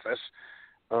of office,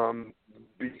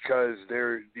 because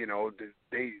they're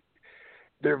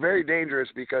very dangerous,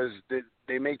 because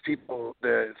they make people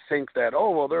think that, oh,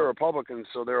 well, they're Republicans,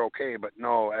 so they're okay. But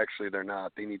no, actually they're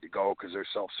not. They need to go because they're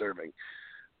self-serving.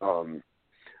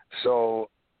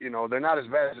 They're not as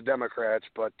bad as the Democrats,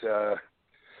 but, the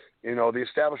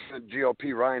establishment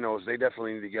GOP rhinos, they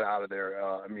definitely need to get out of there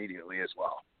immediately as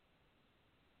well.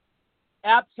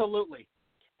 Absolutely.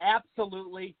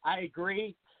 I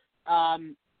agree. Now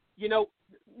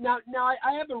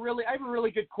I have a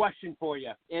really good question for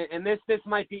you, and this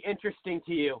might be interesting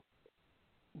to you.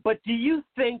 But do you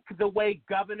think the way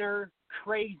Governor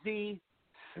crazy,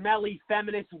 smelly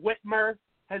feminist Whitmer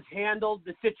has handled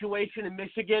the situation in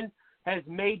Michigan has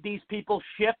made these people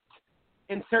shift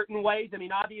in certain ways? I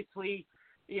mean, obviously,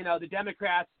 the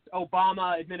Democrats,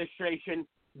 Obama administration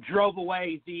drove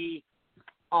away the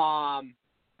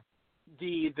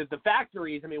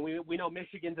factories. I mean, we know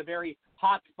Michigan's a very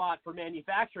hot spot for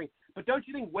manufacturing, but don't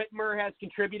you think Whitmer has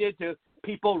contributed to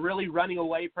people really running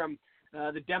away from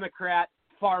the Democrat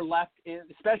far left,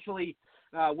 especially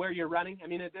where you're running? I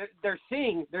mean, they're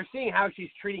seeing how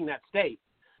she's treating that state.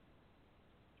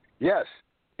 Yes,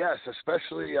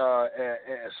 especially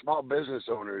small business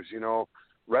owners,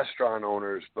 restaurant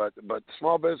owners, but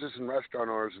small business and restaurant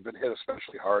owners have been hit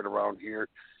especially hard around here.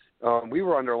 We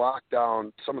were under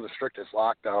lockdown, some of the strictest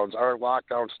lockdowns. Our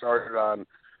lockdown started on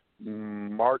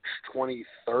March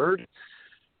 23rd,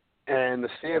 and the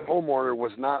stay-at-home order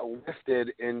was not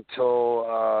lifted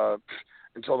until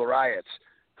the riots.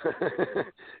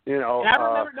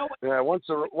 Once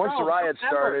the riots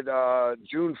started,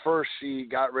 June 1st, she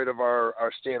got rid of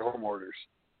our stay-at-home orders.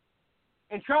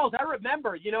 And Charles, I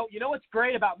remember, you know what's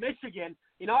great about Michigan?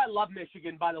 I love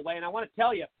Michigan, by the way, and I want to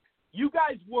tell you, you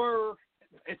guys were,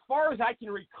 as far as I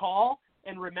can recall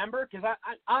and remember, because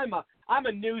I'm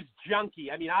a news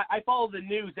junkie. I mean, I follow the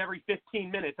news every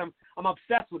 15 minutes. I'm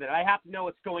obsessed with it. I have to know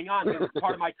what's going on. It's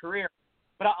part of my career.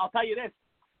 But I'll tell you this.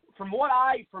 From what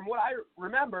I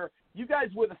remember, you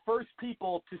guys were the first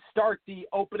people to start the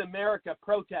Open America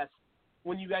protest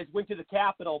when you guys went to the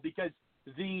Capitol, because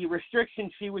the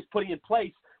restrictions she was putting in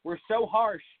place were so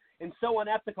harsh and so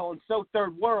unethical and so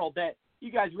third world that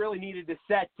you guys really needed to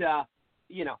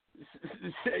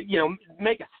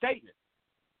make a statement.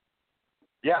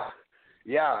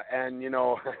 Yeah, and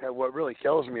what really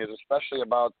kills me is especially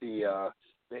about the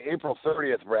April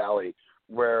 30th rally,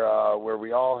 where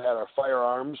we all had our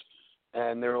firearms,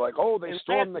 and they were like, oh, they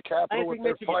stormed the Capitol with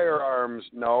their firearms.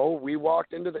 No, we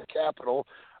walked into the Capitol.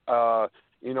 The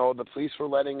police were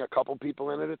letting a couple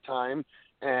people in at a time,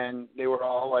 and they were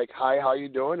all like, hi, how you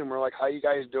doing? And we're like, how you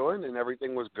guys doing? And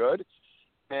everything was good.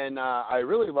 And I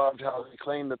really loved how they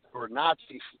claimed that there were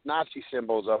Nazi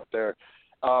symbols up there.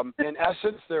 In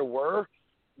essence, there were,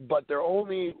 but the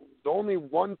only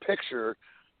one picture,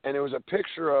 and it was a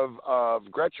picture of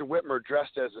Gretchen Whitmer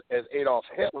dressed as Adolf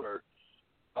Hitler,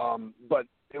 but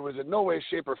it was in no way,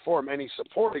 shape, or form any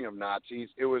supporting of Nazis.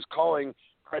 It was calling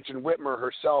Gretchen Whitmer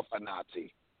herself a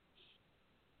Nazi.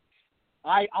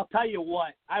 I'll tell you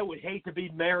what, I would hate to be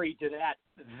married to that.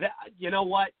 You know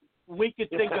what? We could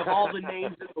think of all the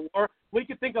names in the world. We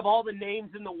could think of all the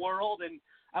names in the world, and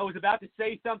I was about to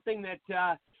say something that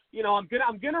I'm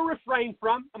gonna refrain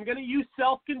from. I'm gonna use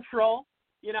self-control,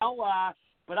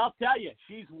 but I'll tell you,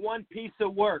 she's one piece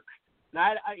of work.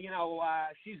 And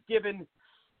she's given,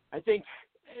 I think,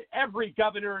 every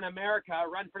governor in America a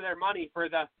run for their money for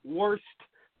the worst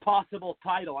possible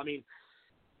title. I mean,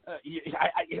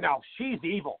 she's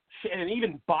evil. And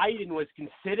even Biden was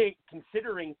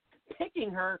considering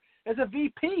picking her as a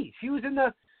VP. She was in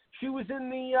the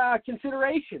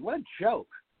consideration. What a joke.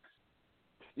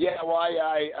 Yeah, well,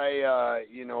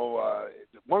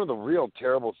 one of the real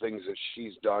terrible things that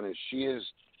she's done is she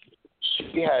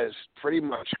has pretty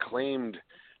much claimed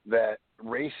that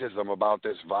racism about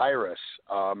this virus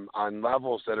on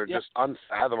levels that are just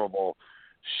unfathomable.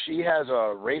 She has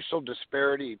a racial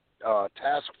disparity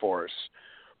task force,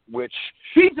 which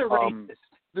she's a racist.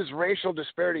 This racial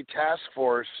disparity task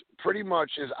force pretty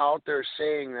much is out there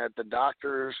saying that the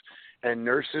doctors and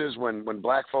nurses, when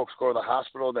black folks go to the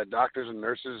hospital, that doctors and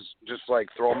nurses just like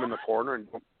throw them in the corner and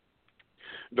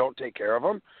don't take care of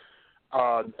them.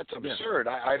 That's absurd.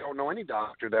 Yeah. I don't know any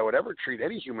doctor that would ever treat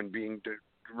any human being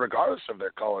regardless of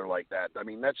their color like that. I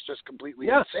mean, that's just completely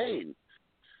insane.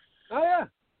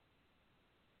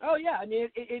 Oh, yeah. I mean,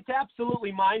 it's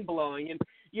absolutely mind-blowing. And,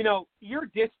 your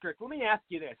district, let me ask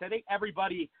you this. I think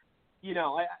everybody,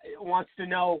 wants to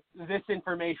know this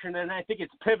information, and I think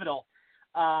it's pivotal.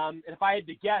 And if I had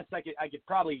to guess, I could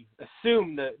probably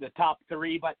assume the top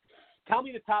three, but tell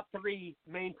me the top three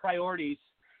main priorities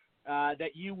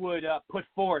that you would put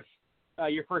forth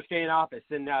your first day in office,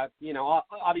 and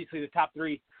obviously the top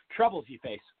three troubles you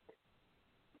face.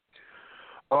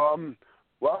 The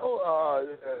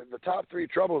top three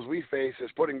troubles we face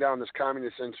is putting down this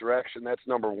communist insurrection. That's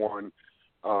number one.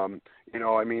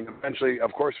 Eventually,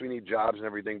 of course, we need jobs and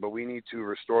everything, but we need to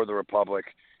restore the republic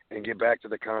and get back to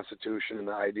the Constitution and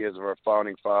the ideas of our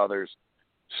founding fathers.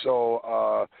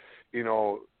 So,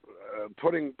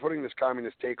 putting this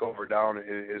communist takeover down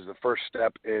is the first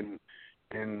step in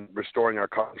restoring our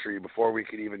country before we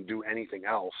could even do anything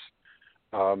else.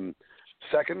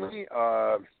 Secondly,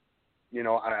 I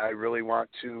really want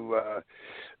to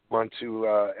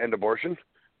end abortion,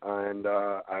 and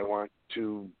I want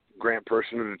to grant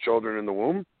personhood to children in the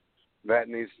womb. That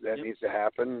needs to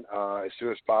happen as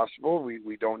soon as possible.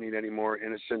 We don't need any more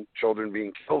innocent children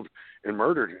being killed and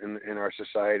murdered in our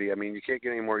society. I mean, you can't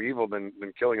get any more evil than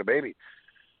killing a baby.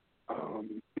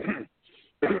 And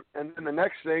then the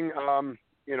next thing,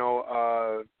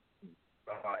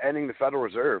 ending the Federal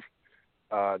Reserve.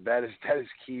 That is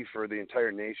key for the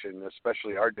entire nation,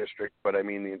 especially our district, but I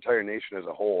mean the entire nation as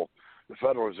a whole. The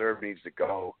Federal Reserve needs to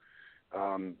go.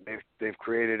 They've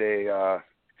created a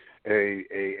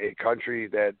country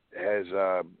that has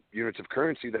units of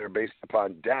currency that are based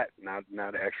upon debt,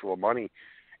 not actual money,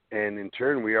 and in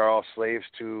turn we are all slaves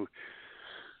to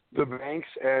the banks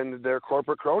and their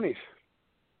corporate cronies.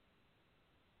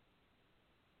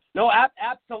 No,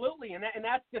 absolutely, and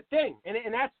that's the thing,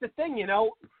 and that's the thing,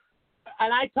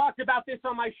 And I talked about this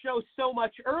on my show so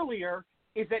much earlier,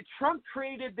 is that Trump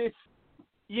created this,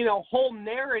 whole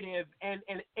narrative and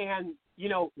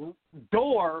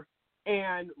door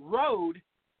and road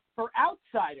for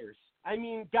outsiders. I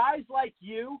mean, guys like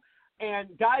you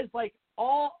and guys like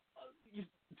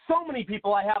so many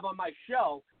people I have on my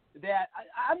show that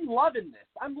I'm loving this.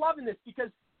 I'm loving this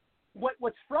because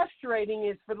what's frustrating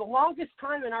is for the longest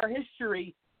time in our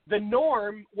history, the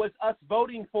norm was us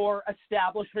voting for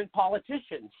establishment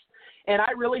politicians. And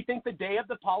I really think the day of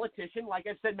the politician, like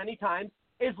I've said many times,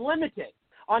 is limited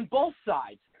on both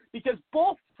sides because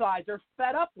both sides are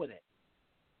fed up with it.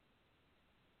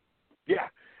 Yeah,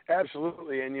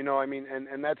 absolutely. And,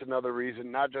 and that's another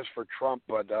reason, not just for Trump,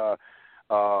 but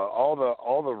all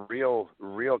the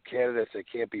real candidates that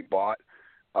can't be bought.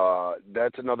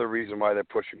 That's another reason why they're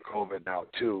pushing COVID now,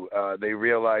 too. They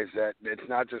realize that it's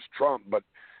not just Trump, but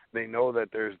they know that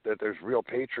there's real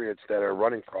patriots that are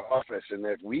running for office, and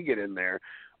that if we get in there,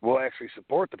 we'll actually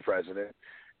support the president,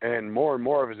 and more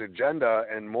of his agenda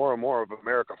and more of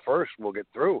America First will get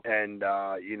through. And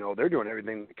they're doing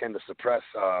everything they can to suppress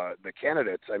the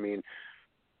candidates. I mean,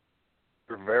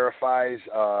 verifies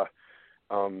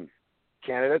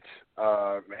candidates,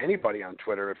 anybody on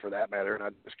Twitter for that matter,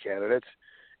 not just candidates.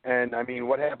 And I mean,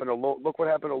 look what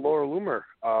happened to Laura Loomer.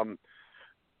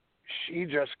 She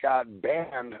just got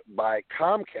banned by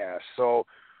Comcast. So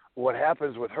what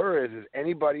happens with her is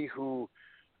anybody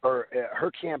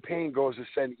her campaign goes to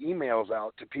send emails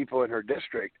out to people in her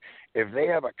district. If they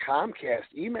have a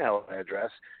Comcast email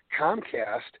address,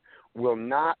 Comcast will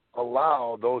not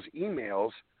allow those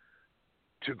emails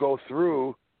to go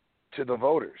through to the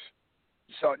voters.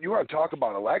 So you want to talk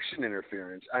about election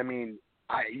interference. I mean,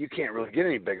 you can't really get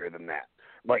any bigger than that.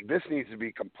 Like, this needs to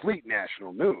be complete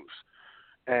national news.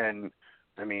 And,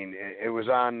 I mean, it was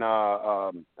on,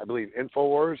 I believe,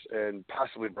 InfoWars and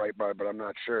possibly Breitbart, but I'm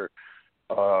not sure.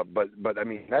 But I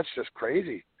mean, that's just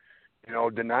crazy.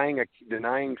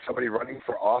 Denying somebody running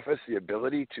for office the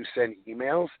ability to send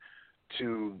emails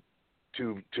to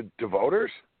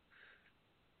voters.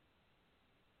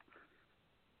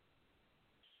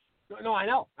 No, I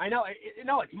know.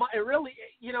 It really,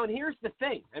 and here's the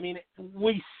thing. I mean,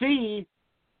 we see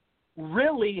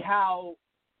really how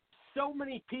so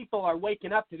many people are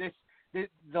waking up to the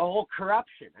whole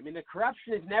corruption. I mean, the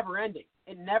corruption is never ending.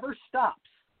 It never stops,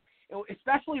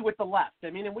 especially with the left. I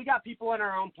mean, and we got people in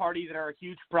our own party that are a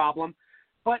huge problem,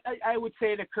 but I would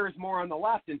say it occurs more on the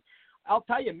left. And I'll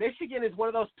tell you, Michigan is one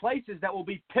of those places that will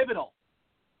be pivotal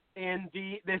in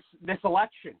this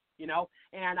election,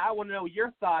 and I want to know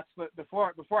your thoughts. But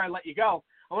before I let you go,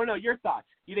 I want to know your thoughts.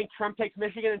 You think Trump takes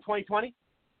Michigan in 2020?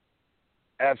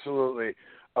 Absolutely.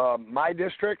 My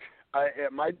district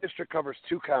covers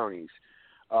two counties,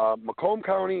 Macomb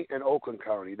County and Oakland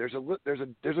County. There's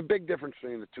a big difference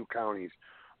between the two counties.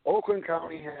 Oakland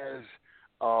County has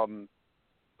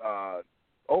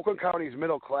Oakland County's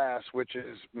middle class, which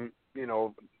is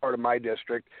part of my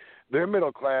district. Their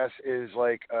middle class is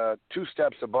like 2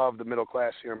 steps above the middle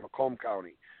class here in Macomb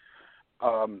County,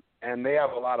 and they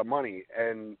have a lot of money,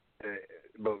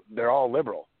 but they're all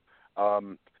liberal.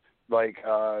 You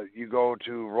go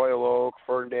to Royal Oak,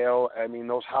 Ferndale. I mean,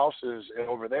 those houses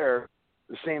over there,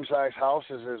 the same size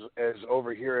houses as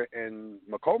over here in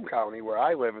Macomb County, where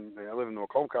I live in the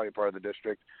Macomb County part of the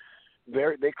district.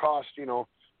 They cost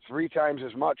 3 times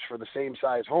as much for the same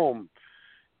size home.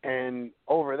 And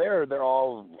over there, they're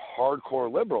all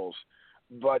hardcore liberals.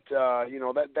 But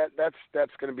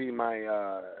that's going to be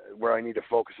my where I need to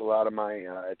focus a lot of my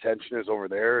attention is over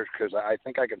there, because I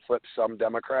think I can flip some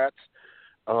Democrats,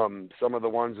 some of the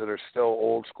ones that are still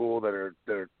old school, they're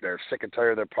sick and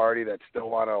tired of their party, that still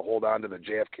want to hold on to the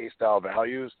JFK style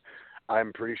values.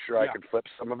 I'm pretty sure I can flip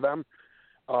some of them.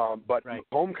 But right.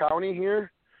 Macomb County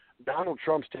here, Donald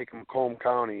Trump's taking Macomb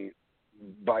County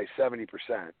by 70%.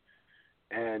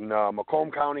 And Macomb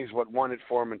County is what won it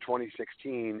for him in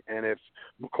 2016. And if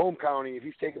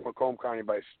he's taking Macomb County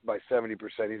by 70%,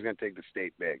 he's going to take the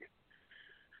state big.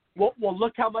 Well,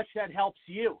 look how much that helps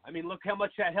you. I mean, look how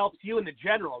much that helps you in the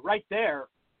general, right there.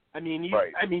 I mean,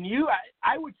 right. I mean,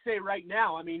 I would say right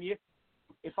now. I mean,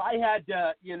 if I had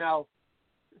to,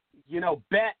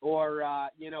 bet or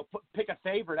pick a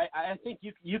favorite, I think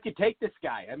you could take this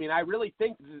guy. I mean, I really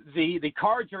think the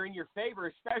cards are in your favor,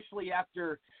 especially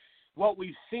after what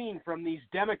we've seen from these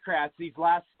Democrats these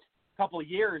last couple of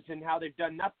years and how they've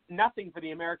done nothing for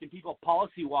the American people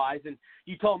policy-wise. And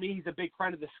you told me he's a big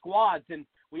friend of the squads, and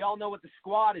we all know what the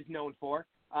squad is known for,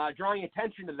 drawing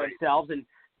attention to themselves and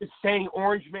just saying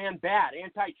orange man bad,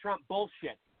 anti-Trump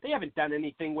bullshit. They haven't done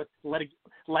anything with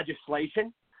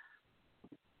legislation.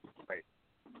 Right.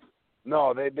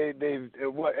 No,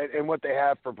 what they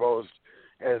have proposed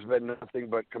has been nothing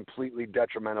but completely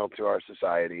detrimental to our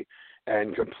society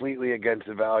and completely against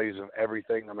the values of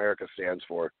everything America stands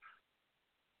for.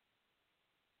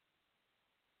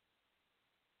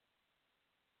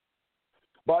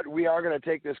 But we are going to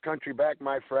take this country back,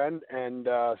 my friend, and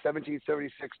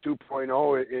 1776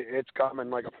 2.0, it's coming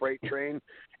like a freight train,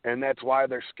 and that's why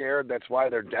they're scared. That's why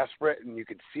they're desperate, and you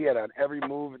can see it on every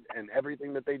move and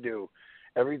everything that they do.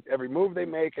 Every move they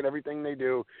make and everything they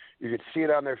do, you can see it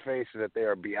on their faces that they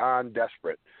are beyond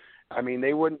desperate. I mean,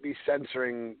 they wouldn't be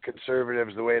censoring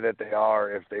conservatives the way that they are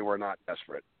if they were not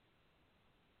desperate.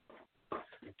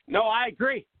 No, I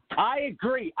agree. I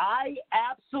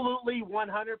absolutely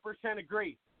 100%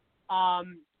 agree.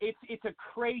 It's a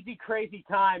crazy, crazy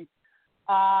time.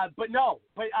 I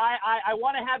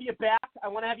want to have you back. I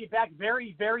want to have you back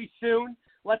very, very soon.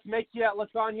 Let's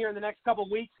go on here in the next couple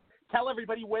of weeks. Tell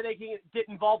everybody where they can get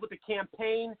involved with the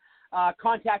campaign,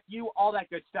 contact you, all that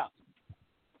good stuff.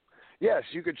 Yes,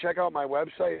 you can check out my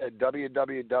website at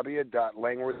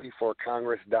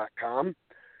www.langworthyforcongress.com,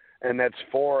 and that's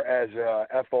for as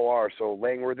FOR, so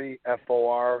Langworthy,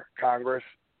 FOR,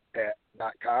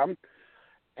 Congress.com.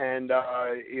 And,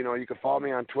 you can follow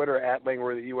me on Twitter at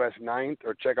LangworthyUS9th,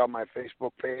 or check out my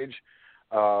Facebook page,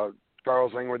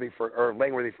 Charles Langworthy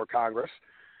for Congress.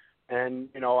 And,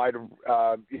 I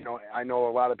know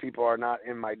a lot of people are not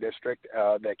in my district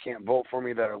that can't vote for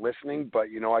me that are listening, but,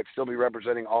 I'd still be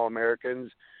representing all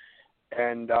Americans.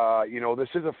 And, this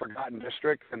is a forgotten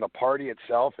district, and the party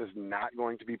itself is not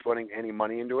going to be putting any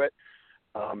money into it.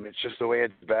 It's just the way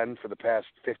it's been for the past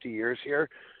 50 years here.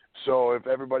 So if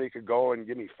everybody could go and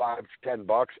give me $5 to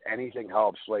 $10, anything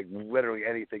helps, like literally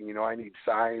anything. I need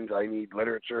signs, I need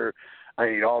literature, I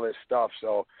need all this stuff.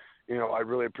 So, I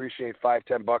really appreciate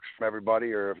 $5-10 from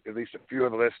everybody, or at least a few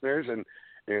of the listeners, and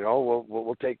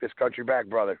we'll take this country back,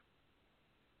 brother.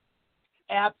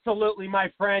 Absolutely, my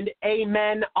friend.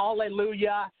 Amen.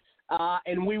 Alleluia.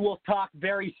 And we will talk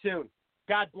very soon.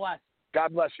 God bless.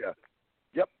 God bless you.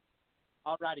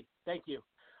 All righty. Thank you.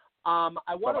 I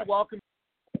want to welcome.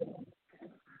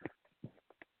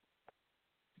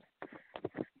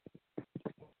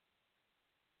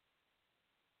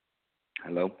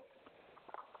 Hello?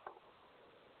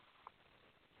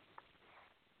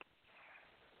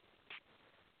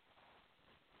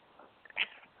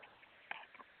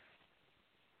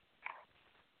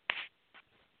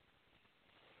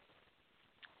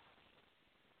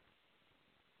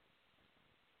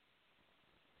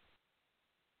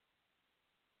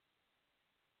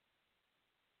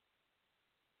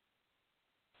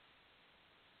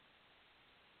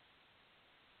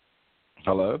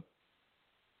 Hello?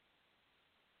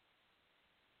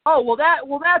 Oh,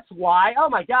 that's why. Oh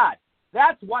my God.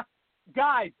 That's what,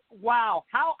 guys, wow.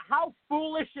 How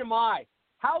foolish am I?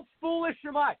 How foolish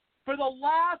am I? For the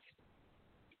last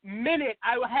minute,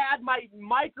 I had my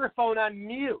microphone on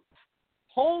mute.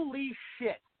 Holy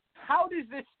shit. How does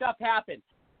this stuff happen?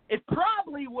 It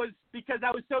probably was because I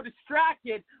was so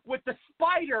distracted with the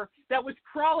spider that was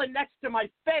crawling next to my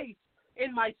face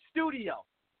in my studio.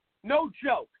 No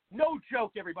joke,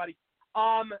 everybody.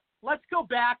 Let's go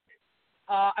back.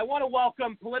 I want to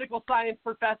welcome political science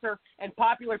professor and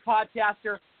popular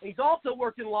podcaster. He's also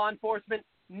worked in law enforcement,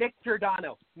 Nick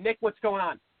Giordano. Nick, what's going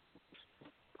on?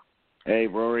 Hey,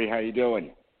 Rory, how you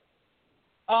doing?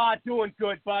 Doing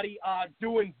good, buddy.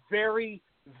 Doing very,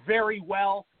 very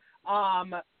well.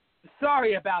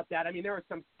 Sorry about that. I mean, there were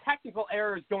some technical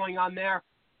errors going on there.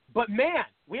 But, man,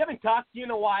 we haven't talked to you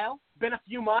in a while. Been a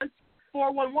few months.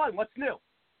 411, what's new?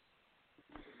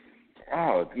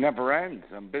 Oh, it never ends.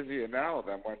 I'm busier now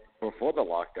than when before the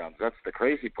lockdowns. That's the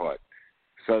crazy part.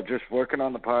 So just working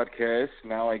on the podcast.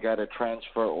 Now I got to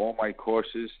transfer all my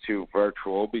courses to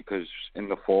virtual because in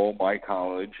the fall my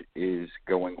college is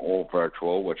going all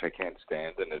virtual, which I can't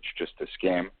stand, and it's just a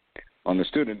scam on the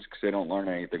students because they don't learn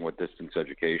anything with distance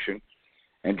education.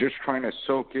 And just trying to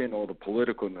soak in all the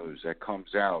political news that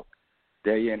comes out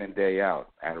day in and day out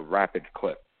at a rapid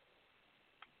clip.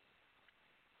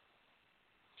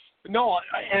 No,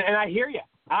 and I hear you.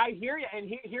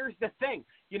 And here's the thing.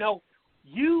 You know,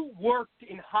 you worked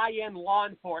in high-end law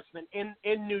enforcement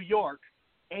in New York,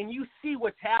 and you see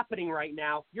what's happening right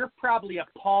now. You're probably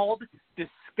appalled,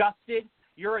 disgusted.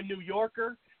 You're a New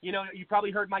Yorker. You know, you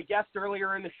probably heard my guest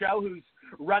earlier in the show who's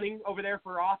running over there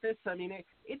for office. I mean,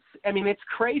 it's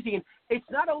crazy. And it's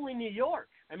not only New York.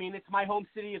 I mean, it's my home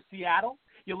city of Seattle.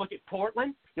 You look at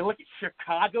Portland. You look at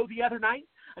Chicago the other night.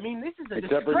 I mean, this is a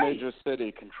disgrace. Every major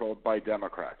city controlled by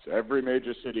Democrats. Every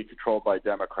major city controlled by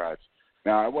Democrats.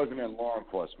 Now, I wasn't in law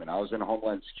enforcement. I was in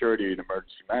Homeland Security and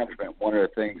Emergency Management. One of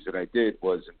the things that I did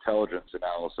was intelligence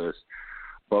analysis.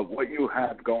 But what you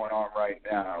have going on right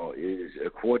now is a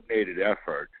coordinated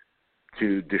effort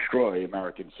to destroy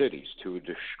American cities, to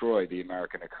destroy the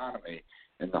American economy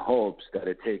in the hopes that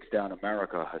it takes down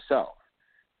America herself.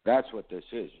 That's what this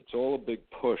is. It's all a big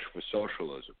push for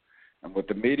socialism. And what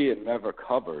the media never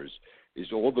covers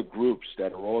is all the groups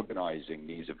that are organizing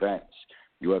these events.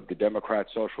 You have the Democrat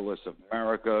Socialists of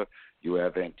America, you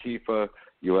have Antifa,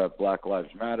 you have Black Lives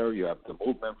Matter, you have the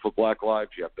Movement for Black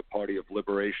Lives, you have the Party of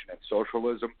Liberation and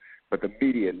Socialism, but the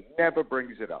media never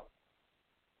brings it up.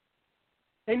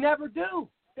 They never do.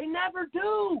 They never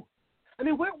do. I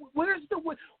mean, where's the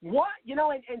what? You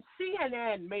know, and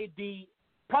CNN made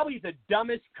probably the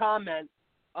dumbest comment.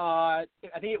 I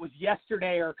think it was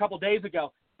yesterday or a couple days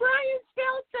ago. Brian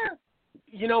Sauter.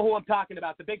 You know who I'm talking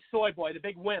about? The big soy boy, the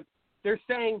big wimp. They're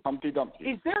saying, Humpty Dumpty.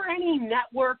 Is there any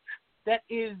network that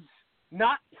is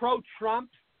not pro-Trump?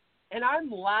 And I'm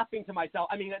laughing to myself.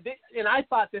 I mean, and I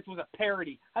thought this was a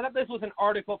parody. I thought this was an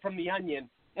article from The Onion.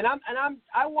 And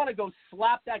I want to go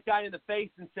slap that guy in the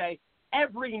face and say,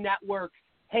 every network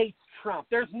hates Trump.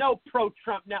 There's no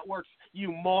pro-Trump networks,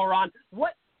 you moron.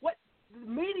 What the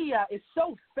media is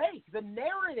so fake. The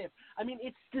narrative, I mean,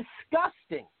 it's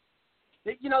disgusting.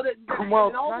 You know that. Well,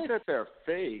 it's not that they're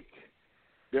fake.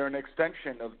 They're an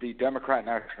extension of the Democrat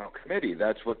National Committee.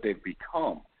 That's what they've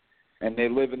become. And they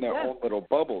live in their own little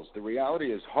bubbles. The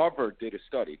reality is Harvard did a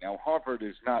study. Now, Harvard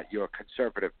is not your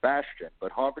conservative bastion,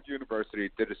 but Harvard University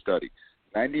did a study.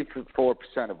 94%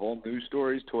 of all news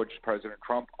stories towards President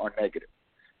Trump are negative,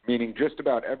 meaning just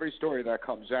about every story that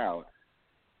comes out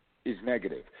is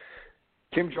negative.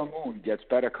 Kim Jong-un gets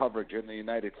better coverage in the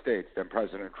United States than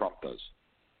President Trump does.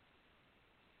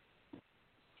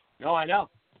 No, I know.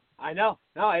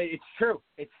 No, it's true.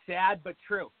 It's sad but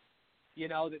true. You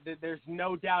know, there's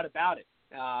no doubt about it.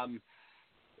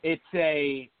 It's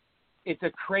a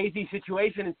crazy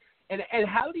situation, and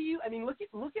how do you? I mean, look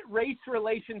at race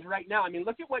relations right now. I mean,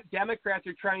 look at what Democrats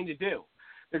are trying to do.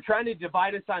 They're trying to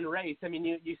divide us on race. I mean,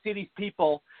 you see these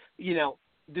people, you know,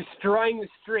 destroying the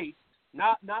streets,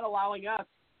 not allowing us,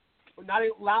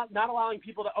 not allowing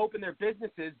people to open their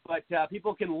businesses, but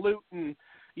people can loot and,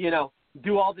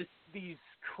 do all these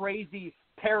crazy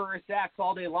terrorist acts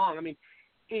all day long. I mean,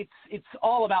 it's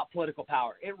all about political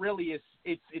power. It really is.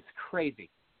 It's crazy.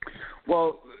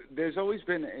 Well, there's always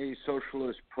been a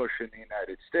socialist push in the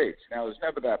United States. Now, it was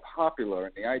never that popular,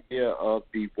 and the idea of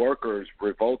the workers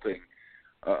revolting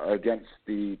against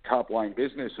the top-line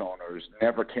business owners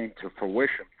never came to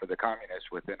fruition for the communists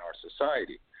within our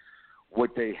society.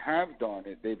 What they have done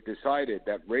is they've decided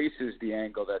that race is the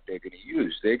angle that they're going to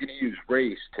use. They're going to use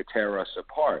race to tear us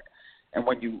apart. And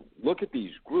when you look at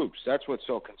these groups, that's what's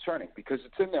so concerning, because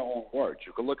it's in their own words.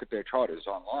 You can look at their charters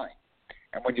online.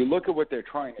 And when you look at what they're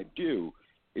trying to do,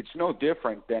 it's no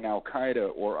different than Al-Qaeda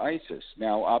or ISIS.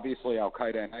 Now, obviously,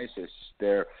 Al-Qaeda and ISIS,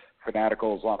 they're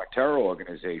fanatical Islamic terror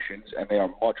organizations, and they are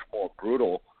much more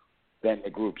brutal than the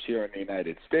groups here in the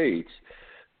United States.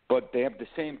 But they have the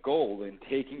same goal in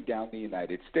taking down the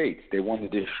United States. They want to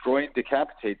destroy and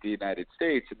decapitate the United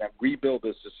States and then rebuild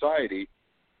a society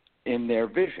in their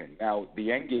vision. Now,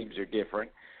 the end games are different,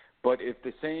 but if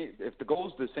the goal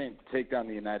is the same to take down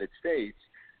the United States,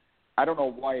 I don't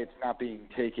know why it's not being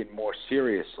taken more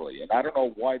seriously, and I don't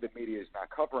know why the media is not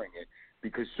covering it,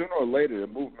 because sooner or later the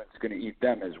movement's going to eat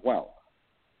them as well,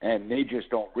 and they just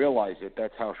don't realize it.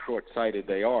 That's how short-sighted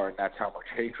they are, and that's how much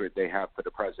hatred they have for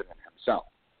the president himself.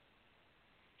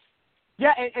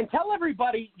 Yeah, and tell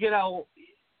everybody,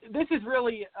 this is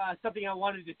really something I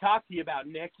wanted to talk to you about,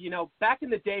 Nick. Back in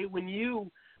the day when you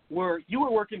were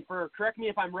working for, correct me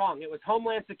if I'm wrong, it was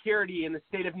Homeland Security in the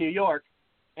state of New York,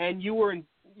 and you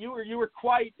were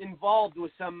quite involved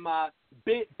with some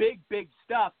big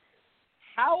stuff.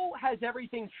 How has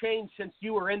everything changed since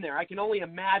you were in there? I can only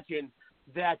imagine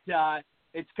that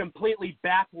it's completely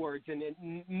backwards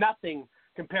and nothing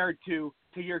compared to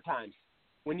your times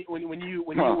when you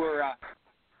were.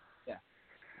 Yeah.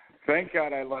 Thank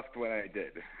God I left when I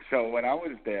did. So when I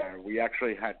was there, we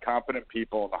actually had competent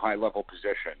people in the high-level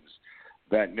positions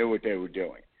that knew what they were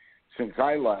doing. Since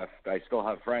I left, I still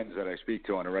have friends that I speak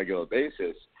to on a regular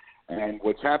basis. And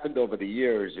what's happened over the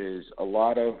years is a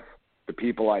lot of the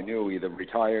people I knew either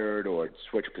retired or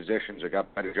switched positions or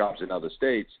got better jobs in other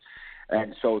states.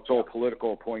 And so it's all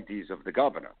political appointees of the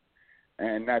governor.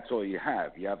 And that's all you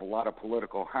have. You have a lot of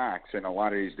political hacks in a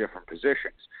lot of these different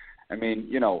positions. I mean,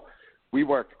 we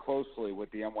worked closely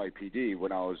with the NYPD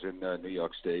when I was in New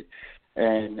York State.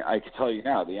 And I can tell you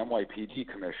now, the NYPD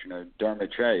commissioner,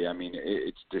 Dermot Shea, I mean,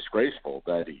 it's disgraceful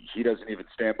that he doesn't even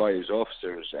stand by his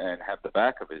officers and have the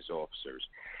back of his officers.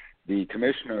 The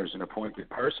commissioner is an appointed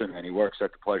person, and he works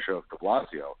at the pleasure of de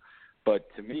Blasio. But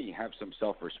to me, have some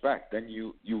self-respect. Then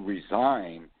you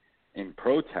resign in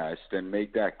protest and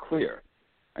make that clear.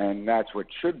 And that's what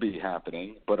should be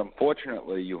happening. But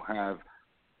unfortunately, you have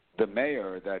the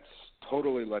mayor that's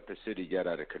totally let the city get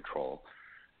out of control.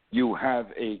 You have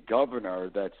a governor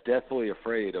that's deathly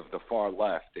afraid of the far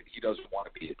left, and he doesn't want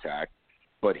to be attacked,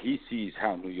 but he sees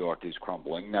how New York is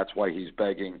crumbling. That's why he's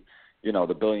begging,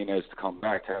 the billionaires to come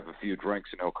back to have a few drinks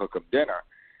and he'll cook them dinner.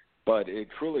 But it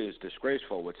truly is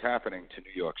disgraceful what's happening to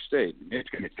New York State. It's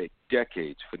going to take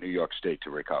decades for New York State to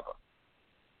recover.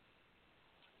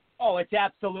 Oh, it's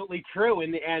absolutely true,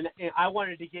 and I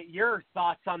wanted to get your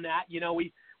thoughts on that.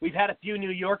 We've had a few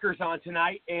New Yorkers on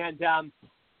tonight, and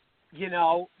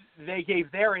they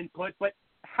gave their input. But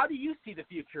how do you see the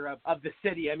future of the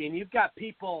city? I mean, you've got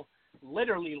people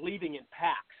literally leaving in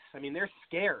packs. I mean, they're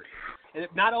scared, and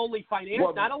not only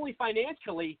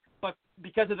financially, but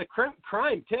because of the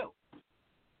crime too.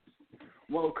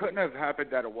 Well, it couldn't have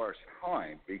happened at a worse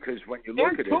time, because when you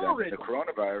look at it, I mean, the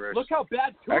coronavirus, look how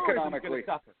bad tourism is going to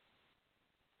suffer.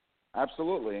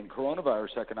 Absolutely, and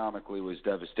coronavirus economically was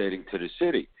devastating to the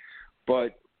city.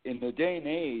 But in the day and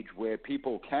age where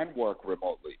people can work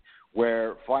remotely,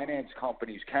 where finance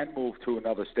companies can move to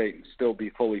another state and still be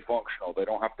fully functional, they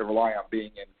don't have to rely on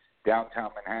being in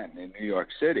downtown Manhattan in New York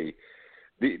City,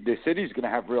 the city's going to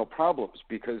have real problems.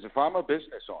 Because if I'm a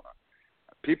business owner,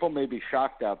 people may be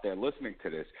shocked out there listening to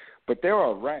this, but there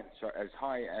are rents as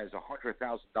high as $100,000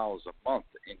 a month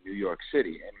in New York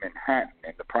City, in Manhattan,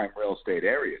 in the prime real estate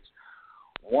areas.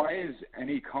 Why is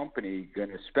any company going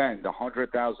to spend $100,000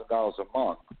 a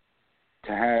month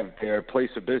to have their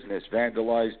place of business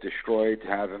vandalized, destroyed, to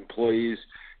have employees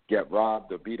get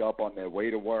robbed or beat up on their way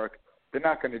to work? They're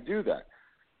not going to do that.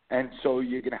 And so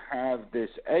you're going to have this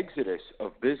exodus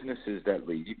of businesses that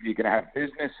leave. You're going to have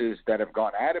businesses that have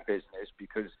gone out of business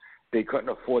because they couldn't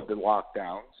afford the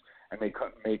lockdowns and they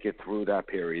couldn't make it through that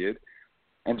period.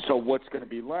 And so what's going to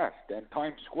be left? And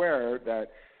Times Square,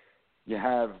 that You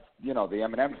have, the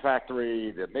M&M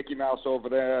factory, the Mickey Mouse over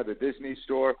there, the Disney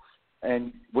store.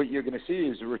 And what you're going to see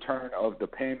is a return of the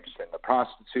pimps and the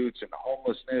prostitutes and the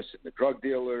homelessness and the drug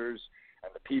dealers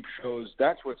and the peep shows.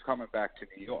 That's what's coming back to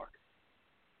New York.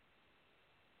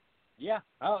 Yeah.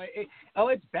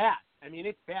 It's bad. I mean,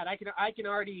 it's bad. I can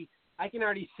already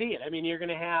see it. I mean, you're going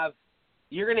to have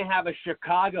a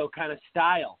Chicago kind of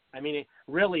style. I mean,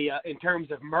 in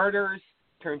terms of murders,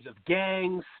 in terms of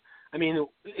gangs. I mean,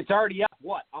 it's already up,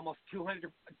 almost 200%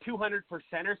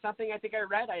 or something, I think I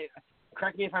read.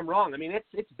 Correct me if I'm wrong. I mean,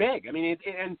 it's big. I mean,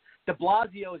 and de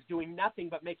Blasio is doing nothing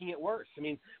but making it worse. I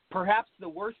mean, perhaps the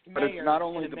worst mayor it's not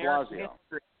only in de American Blasio.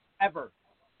 history ever.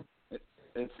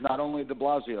 It's not only de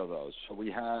Blasio, though. So we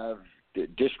have the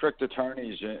district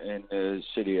attorneys in the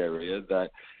city area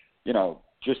that,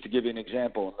 just to give you an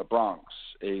example, in the Bronx,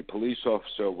 a police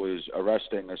officer was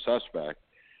arresting a suspect,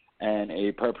 and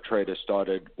a perpetrator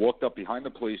walked up behind the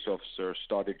police officer,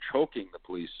 started choking the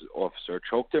police officer,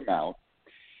 choked him out,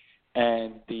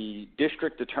 and the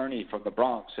district attorney from the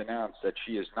Bronx announced that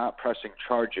she is not pressing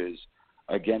charges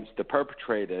against the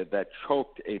perpetrator that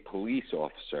choked a police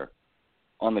officer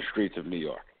on the streets of New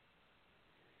York.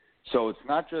 So it's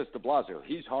not just de Blasio.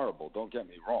 He's horrible, don't get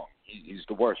me wrong. He's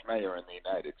the worst mayor in the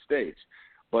United States.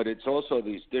 But it's also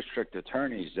these district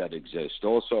attorneys that exist.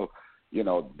 Also,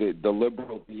 the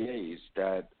liberal DAs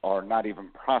that are not even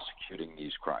prosecuting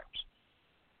these crimes.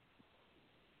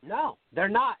 No, they're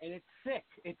not, and it's sick.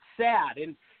 It's sad,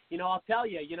 and I'll tell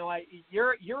you,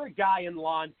 you're a guy in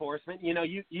law enforcement.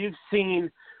 You've seen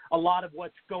a lot of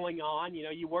what's going on.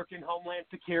 You work in Homeland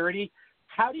Security.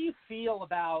 How do you feel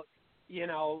about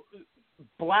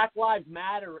Black Lives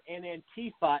Matter and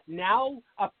Antifa now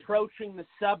approaching the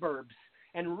suburbs?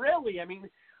 And really, I mean,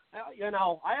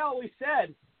 I always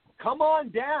said, come on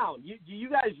down. Do you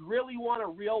guys really want a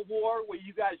real war where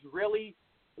you guys really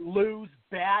lose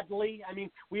badly? I mean,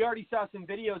 we already saw some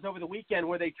videos over the weekend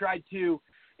where they tried to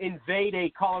invade a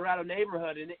Colorado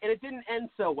neighborhood, and it didn't end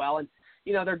so well. And,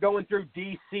 they're going through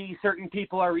D.C. Certain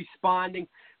people are responding.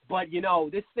 But,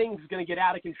 this thing's going to get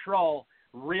out of control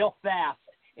real fast.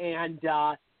 And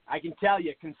I can tell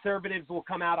you, conservatives will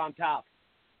come out on top.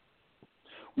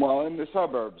 Well, in the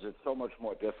suburbs, it's so much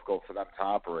more difficult for them to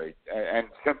operate, and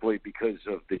simply because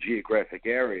of the geographic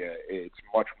area, it's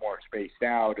much more spaced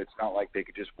out. It's not like they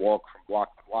could just walk from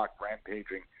block to block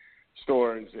rampaging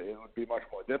stores. It would be much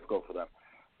more difficult for them.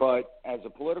 But as a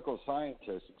political scientist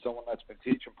and someone that's been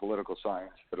teaching political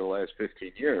science for the last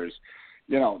 15 years,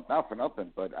 not for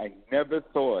nothing, but I never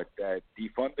thought that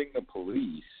defunding the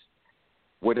police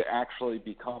would actually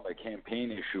become a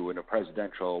campaign issue in a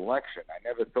presidential election. I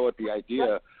never thought the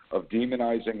idea of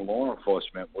demonizing law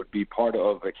enforcement would be part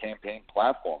of a campaign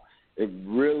platform. It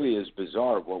really is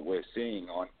bizarre what we're seeing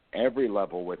on every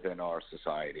level within our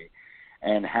society.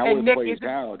 And how it plays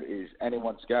out is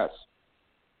anyone's guess.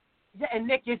 Yeah, and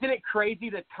Nick, isn't it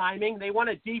crazy the timing? They want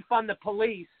to defund the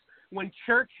police when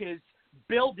churches,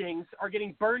 buildings are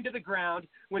getting burned to the ground,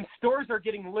 when stores are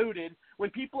getting looted,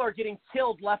 when people are getting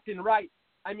killed left and right.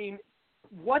 I mean,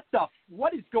 what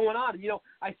is going on?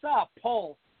 I saw a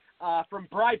poll from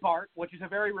Breitbart, which is a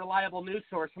very reliable news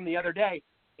source, from the other day,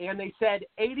 and they said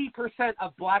 80%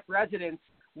 of black residents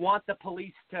want the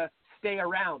police to stay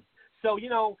around. So,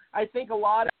 I think a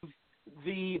lot of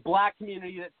the black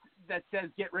community that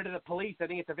says get rid of the police, I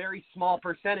think it's a very small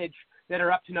percentage that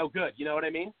are up to no good. You know what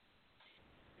I mean?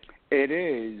 It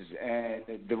is,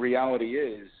 and the reality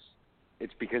is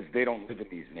it's because they don't live in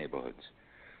these neighborhoods.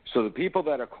 So the people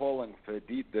that are calling for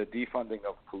the defunding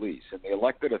of police and the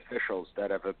elected officials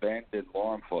that have abandoned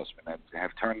law enforcement and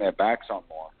have turned their backs on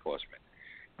law enforcement,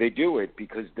 they do it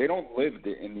because they don't live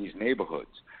in these neighborhoods.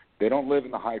 They don't live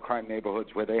in the high-crime neighborhoods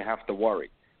where they have to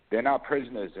worry. They're not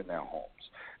prisoners in their homes.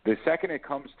 The second it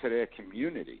comes to their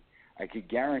community, I could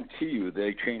guarantee you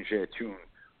they change their tune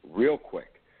real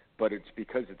quick. But it's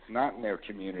because it's not in their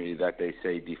community that they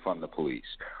say defund the police.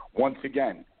 Once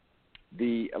again,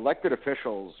 the elected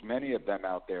officials, many of them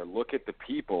out there, look at the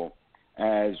people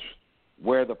as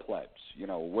we're the plebs,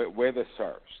 we're the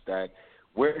serfs, that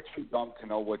we're too dumb to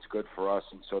know what's good for us,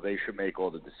 and so they should make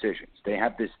all the decisions. They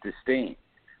have this disdain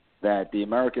that the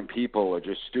American people are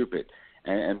just stupid,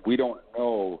 and we don't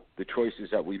know the choices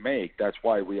that we make. That's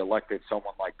why we elected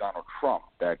someone like Donald Trump,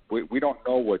 that we don't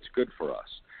know what's good for us.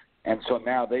 And so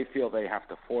now they feel they have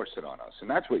to force it on us, and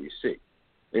that's what you see.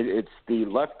 It's the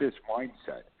leftist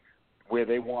mindset, where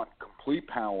they want complete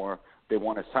power. They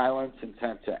want to silence and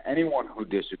censor anyone who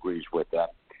disagrees with them.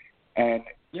 And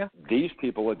these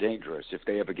people are dangerous if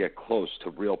they ever get close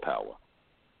to real power.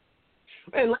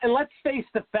 And let's face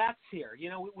the facts here.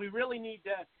 We really need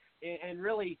to, and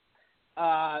really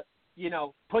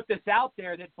put this out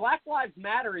there that Black Lives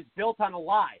Matter is built on a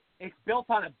lie. It's built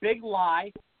on a big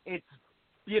lie. It's,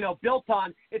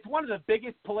 it's one of the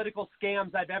biggest political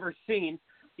scams I've ever seen.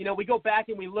 We go back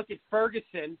and we look at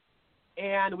Ferguson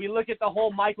and we look at the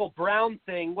whole Michael Brown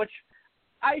thing, which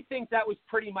I think that was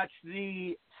pretty much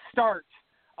the start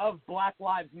of Black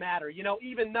Lives Matter.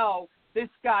 Even though this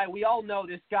guy, we all know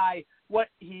this guy, what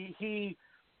he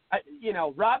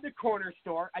robbed a corner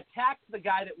store, attacked the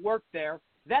guy that worked there,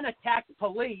 then attacked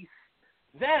police.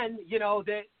 Then,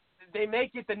 they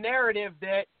make it the narrative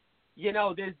that,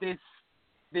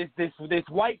 this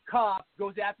white cop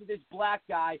goes after this black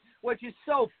guy, which is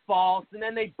so false. And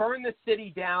then they burn the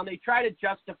city down. They try to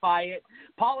justify it.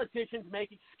 Politicians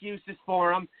make excuses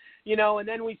for them, and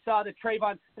then we saw the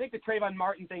Trayvon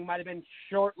Martin thing might've been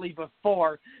shortly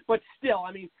before, but still,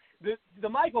 I mean, the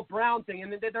Michael Brown thing,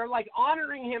 and they're like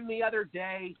honoring him the other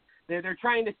day. They're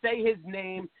trying to say his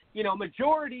name.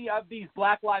 Majority of these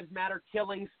Black Lives Matter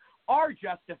killings are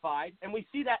justified, and we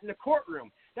see that in the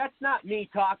courtroom. That's not me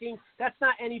talking. That's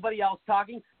not anybody else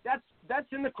talking. That's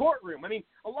in the courtroom. I mean,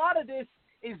 a lot of this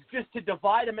is just to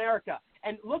divide America.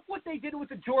 And look what they did with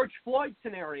the George Floyd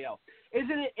scenario.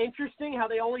 Isn't it interesting how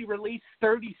they only released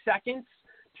 30 seconds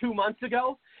 2 months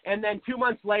ago, and then 2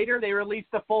 months later they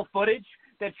released the full footage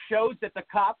that shows that the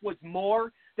cop was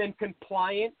more than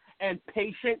compliant and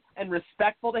patient and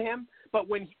respectful to him? But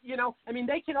when,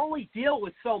 they can only deal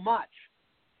with so much.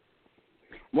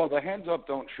 Well, the hands up,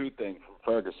 don't shoot thing from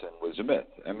Ferguson was a myth.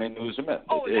 I mean, it was a myth.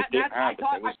 Oh, I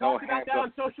talked about that up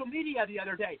on social media the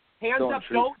other day. Hands up,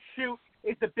 don't shoot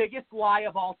is the biggest lie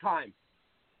of all time.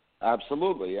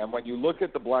 Absolutely. And when you look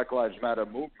at the Black Lives Matter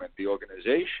movement, the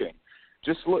organization,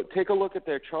 take a look at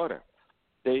their charter.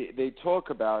 They talk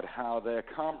about how they're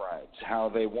comrades, how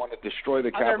they want to destroy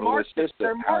the capitalist system.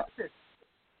 They're Marxists.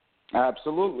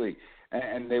 Absolutely.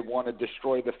 And they want to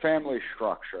destroy the family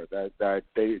structure, that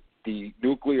the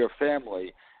nuclear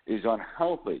family is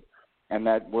unhealthy, and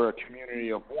that we're a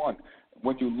community of one.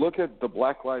 When you look at the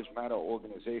Black Lives Matter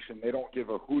organization, they don't give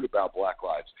a hoot about Black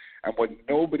lives. And what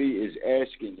nobody is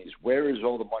asking is, where is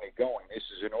all the money going? This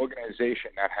is an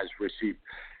organization that has received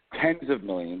tens of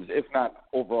millions, if not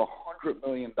over $100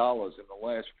 million in the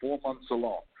last 4 months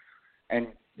alone. And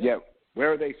yet,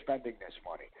 where are they spending this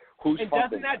money? Who's and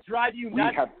funding doesn't that drive you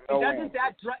nuts? We have no and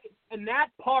and that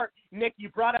part, Nick, you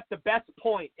brought up the best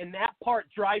point, and that part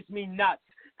drives me nuts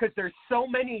because there's so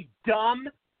many dumb,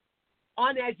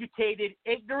 uneducated,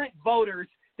 ignorant voters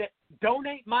that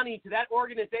donate money to that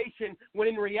organization when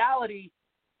in reality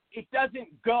it doesn't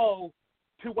go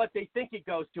to what they think it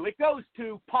goes to. It goes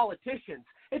to politicians.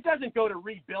 It doesn't go to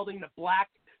rebuilding the black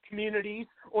communities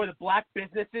or the black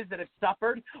businesses that have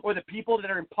suffered or the people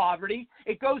that are in poverty.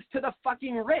 It goes to the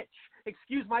fucking rich.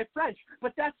 Excuse my French,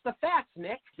 but that's the facts,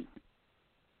 Nick.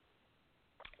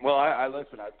 Well, I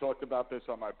listen, I've talked about this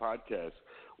on my podcast.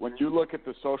 When you look at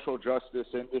the social justice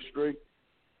industry,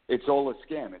 it's all a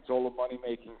scam. It's all a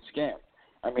money-making scam.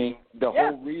 I mean, the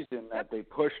whole reason that they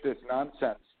push this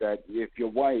nonsense that if you're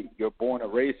white, you're born a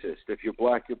racist. If you're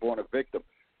black, you're born a victim.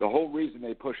 The whole reason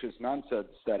they push this nonsense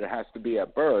that it has to be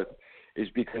at birth is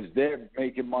because they're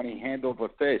making money hand over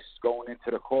fist, going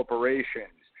into the corporations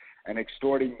and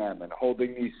extorting them and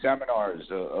holding these seminars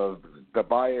of the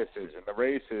biases and the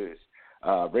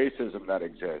racism that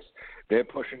exists. They're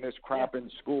pushing this crap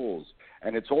in schools,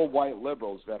 and it's all white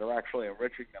liberals that are actually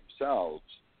enriching themselves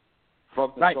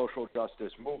from the social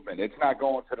justice movement. It's not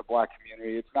going to the black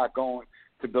community. It's not going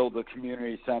to build a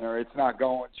community center. It's not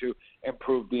going to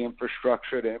improve the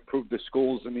infrastructure, to improve the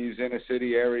schools in these inner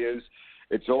city areas.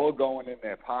 It's all going in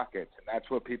their pockets, and that's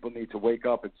what people need to wake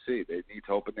up and see. They need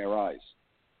to open their eyes.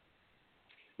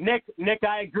 Nick,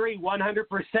 I agree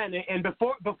 100%. And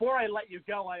before I let you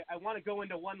go, I want to go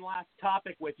into one last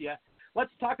topic with you.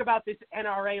 Let's talk about this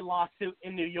NRA lawsuit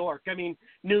in New York. I mean,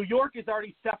 New York is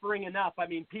already suffering enough. I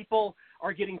mean, people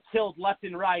are getting killed left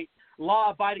and right.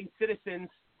 Law-abiding citizens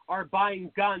are buying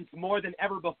guns more than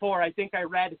ever before. I think I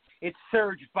read it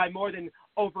surged by more than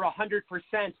over 100%.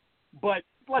 But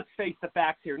let's face the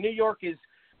facts here. New York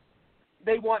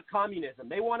they want communism.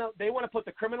 They want to put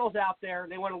the criminals out there.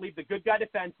 They want to leave the good guy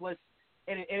defenseless,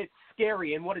 and it's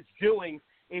scary. And what it's doing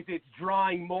is it's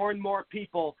drawing more and more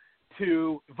people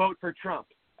to vote for Trump.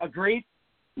 Agreed?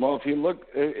 Well, if you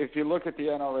look at the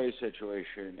NRA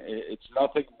situation, it's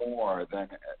nothing more than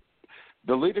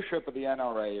the leadership of the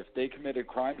NRA. If they committed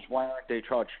crimes, why aren't they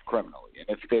charged criminally? And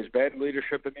if there's bad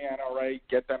leadership in the NRA,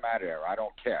 get them out of there. I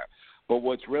don't care. But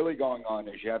what's really going on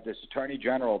is you have this attorney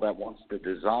general that wants to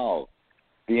dissolve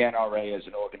the NRA as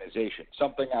an organization,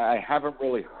 something I haven't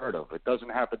really heard of. It doesn't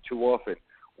happen too often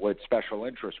with special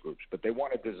interest groups, but they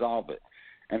want to dissolve it.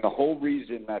 And the whole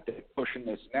reason that they're pushing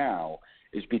this now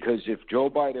is because if Joe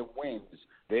Biden wins,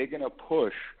 they're going to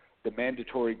push the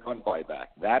mandatory gun buyback.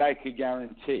 That I could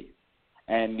guarantee.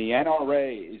 And the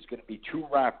NRA is going to be too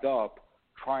wrapped up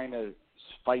trying to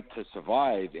fight to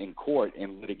survive in court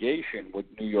in litigation with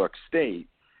New York State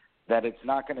that it's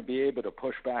not going to be able to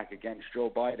push back against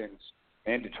Joe Biden's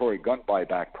mandatory gun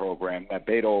buyback program that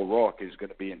Beto O'Rourke is going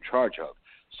to be in charge of.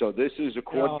 So this is a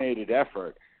coordinated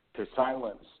effort to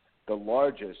silence the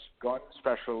largest gun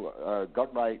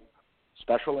right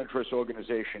special interest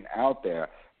organization out there.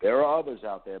 There are others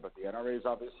out there, but the NRA is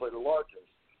obviously the largest.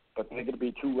 But they're going to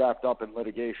be too wrapped up in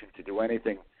litigation to do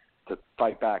anything to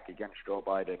fight back against Joe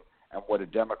Biden and what a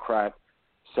Democrat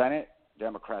Senate,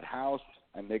 Democrat House,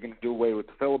 and they're going to do away with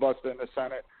the filibuster in the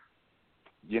Senate.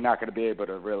 You're not going to be able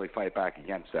to really fight back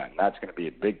against that, and that's going to be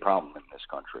a big problem in this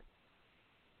country.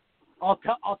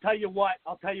 I'll tell you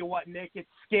what, Nick. It's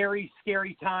scary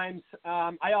times.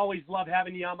 I always love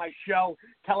having you on my show.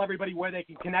 Tell everybody where they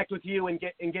can connect with you and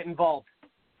get involved.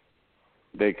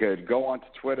 They could go onto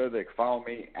Twitter. They can follow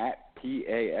me at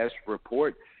PAS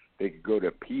Report. They could go to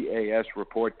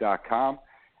PASreport.com,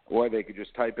 or they could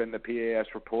just type in the PAS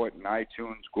Report in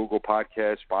iTunes, Google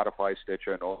Podcasts, Spotify,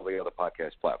 Stitcher, and all the other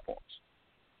podcast platforms.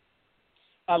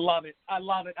 I love it.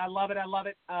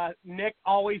 Nick,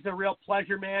 always a real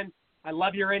pleasure, man. I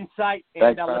love your insight, and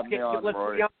Thanks for let's having me on, get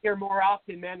Rory. you on here more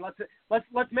often, man.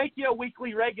 Let's make you a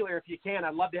weekly regular if you can.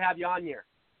 I'd love to have you on here.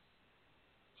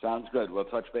 Sounds good. We'll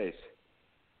touch base.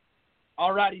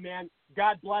 All righty, man.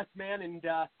 God bless, man, and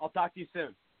I'll talk to you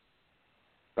soon.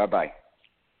 Bye-bye.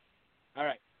 All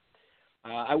right.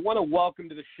 I want to welcome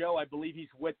to the show. I believe he's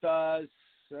with us.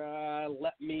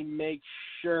 Let me make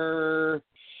sure.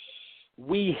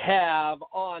 We have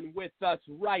on with us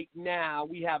right now,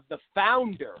 we have the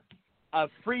founder of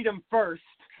Freedom First,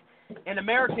 an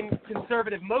American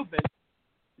conservative movement,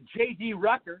 J.D.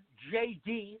 Rucker.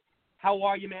 J.D., how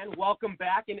are you, man? Welcome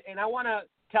back. And I want to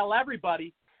tell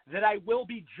everybody that I will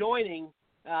be joining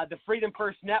the Freedom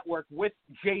First Network with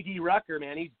J.D. Rucker,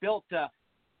 man. He's built a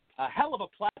hell of a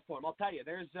platform. I'll tell you,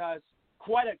 there's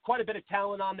quite a bit of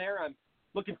talent on there. I'm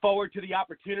looking forward to the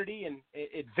opportunity and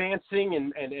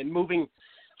advancing and moving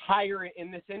higher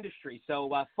in this industry.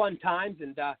 So fun times,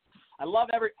 and I love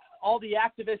all the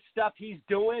activist stuff he's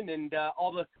doing, and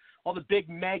all the big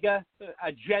mega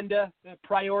agenda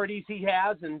priorities he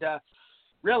has, and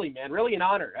really, man, really an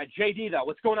honor. JD, though,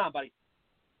 what's going on, buddy?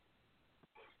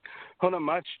 Oh, not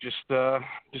much.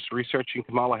 Just researching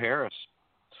Kamala Harris.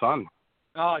 Fun.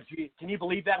 Oh, gee, can you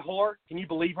believe that whore? Can you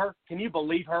believe her?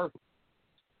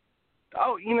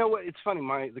 Oh, you know what? It's funny.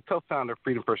 The co-founder of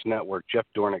Freedom First Network, Jeff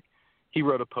Dornick, he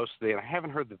wrote a post today, and I haven't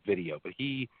heard the video, but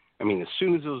as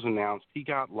soon as it was announced, he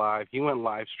got live. He went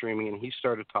live streaming, and he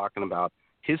started talking about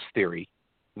his theory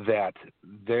that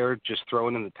they're just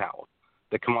throwing in the towel,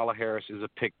 that Kamala Harris is a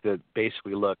pick that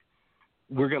basically, look,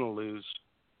 we're going to lose,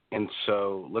 and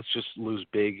so let's just lose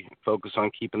big, focus on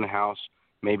keeping the House,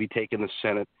 maybe taking the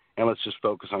Senate, and let's just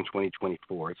focus on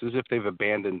 2024. It's as if they've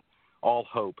abandoned all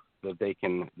hope that they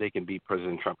can beat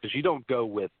President Trump, because you don't go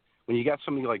with, when you got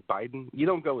somebody like Biden, you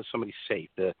don't go with somebody safe,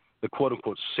 the quote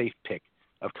unquote safe pick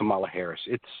of Kamala Harris.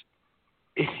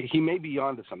 He may be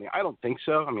onto something. I don't think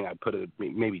so. I mean, I put it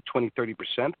maybe 20-30%,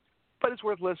 but it's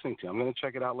worth listening to. I'm going to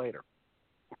check it out later.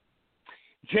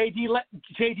 JD,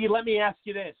 let me ask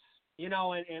you this. And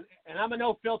I'm a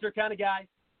no filter kind of guy,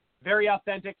 very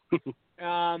authentic.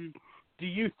 Do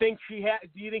you think she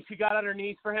got on her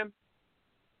knees for him?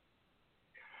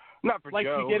 Not for like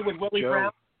Joe. She did with Willie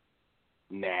Brown?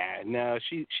 No,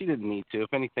 she didn't need to.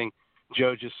 If anything,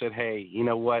 Joe just said, hey, you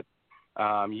know what?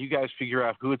 You guys figure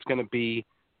out who it's going to be.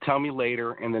 Tell me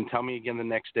later, and then tell me again the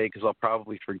next day, because I'll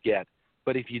probably forget.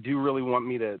 But if you do really want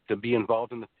me to be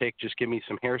involved in the pick, just give me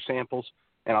some hair samples,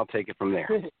 and I'll take it from there.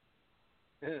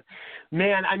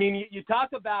 Man, I mean, you talk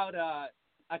about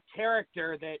a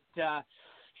character that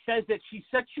says that she's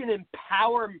such an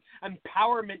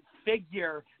empowerment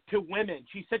figure to women.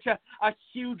 She's such a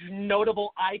huge,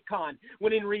 notable icon,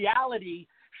 when in reality,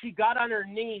 she got on her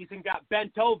knees and got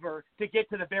bent over to get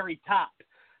to the very top.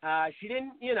 She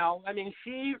didn't,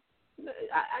 she's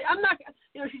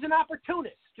an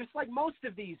opportunist, just like most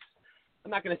of these.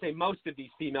 I'm not going to say most of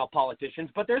these female politicians,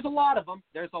 but there's a lot of them.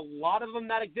 There's a lot of them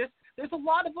that exist. There's a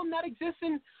lot of them that exist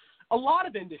in a lot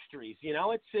of industries.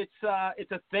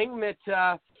 It's a thing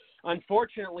that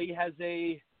unfortunately has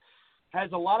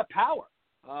a lot of power.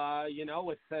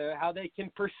 With how they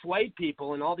can persuade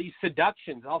people and all these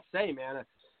seductions. I'll say, man,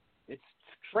 it's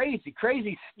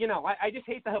crazy. I just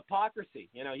hate the hypocrisy.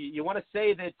 You want to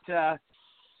say that,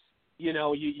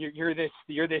 you're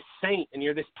this saint and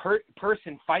you're this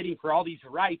person fighting for all these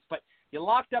rights, but you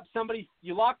locked up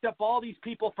all these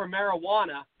people for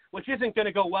marijuana, which isn't going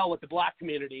to go well with the black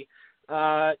community.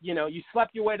 You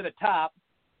slept your way to the top.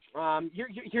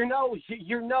 You're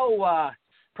no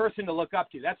person to look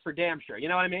up to. That's for damn sure. You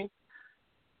know what I mean?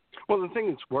 Well, the thing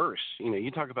that's worse,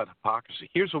 you talk about hypocrisy.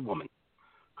 Here's a woman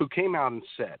who came out and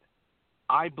said,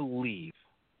 I believe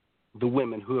the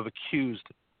women who have accused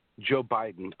Joe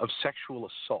Biden of sexual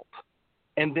assault.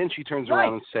 And then she turns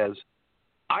around and says,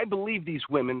 I believe these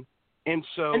women, and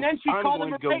so and then she I'm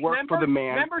going to go work for the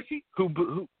man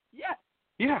who Yeah.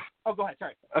 Yeah. Oh, go ahead.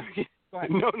 Sorry. Go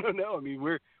ahead. No. I mean,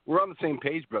 we're on the same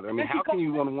page, brother. I mean, how can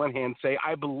you on one hand say,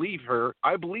 I believe her,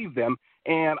 I believe them,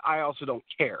 and I also don't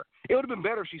care? It would have been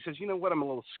better if she says, you know what, I'm a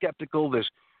little skeptical. There's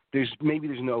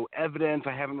no evidence.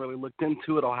 I haven't really looked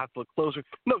into it. I'll have to look closer.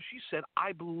 No, she said,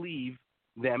 I believe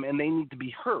them, and they need to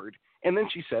be heard. And then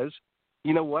she says,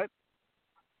 you know what?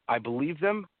 I believe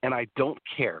them, and I don't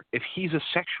care. If he's a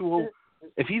sexual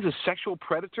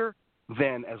predator,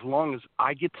 then as long as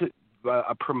I get to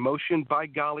a promotion, by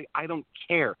golly, I don't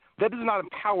care. That does not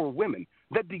empower women.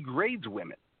 That degrades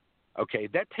women. Okay,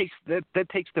 that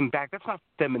takes them back. That's not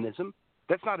feminism.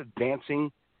 That's not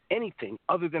advancing anything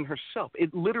other than herself.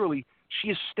 It literally, she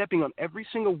is stepping on every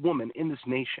single woman in this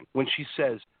nation when she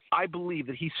says, I believe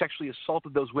that he sexually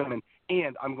assaulted those women,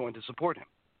 and I'm going to support him.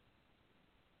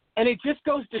 And it just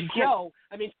goes to show,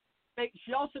 I mean,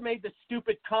 she also made the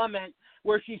stupid comment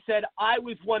where she said, I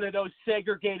was one of those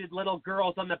segregated little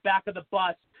girls on the back of the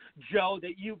bus, Joe,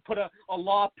 that you put a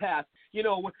law past,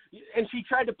 and she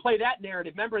tried to play that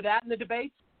narrative. Remember that in the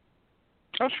debates?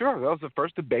 Oh, sure. That was the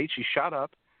first debate. She shot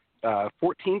up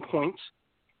 14 points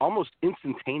almost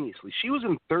instantaneously. She was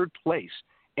in third place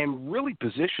and really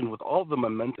positioned with all the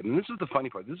momentum. And this is the funny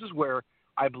part. This is where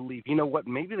I believe, you know what,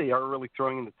 maybe they are really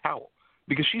throwing in the towel,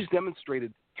 because she's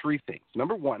demonstrated three things.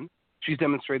 Number one, she's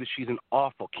demonstrated she's an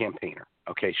awful campaigner.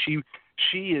 Okay, she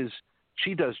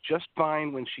does just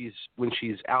fine when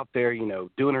she's out there,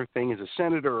 doing her thing as a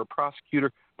senator or a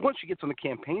prosecutor. But once she gets on the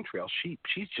campaign trail,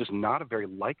 she's just not a very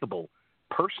likable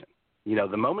person.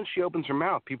 The moment she opens her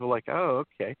mouth, people are like, oh,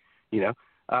 okay.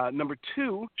 Number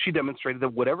two, she demonstrated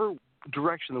that whatever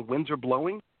direction the winds are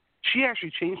blowing, she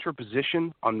actually changed her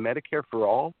position on Medicare for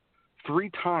All 3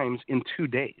 times in 2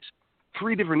 days.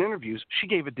 3 different interviews, she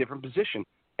gave a different position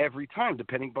every time,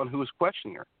 depending upon who was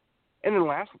questioning her. And then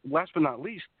last but not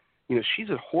least, she's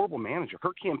a horrible manager.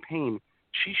 Her campaign,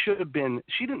 she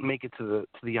didn't make it to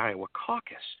the Iowa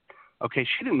caucus. Okay,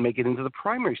 she didn't make it into the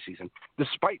primary season,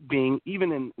 despite being,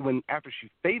 after she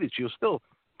faded, she was still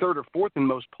 3rd or 4th in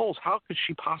most polls. How could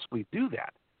she possibly do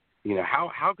that?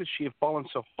 How could she have fallen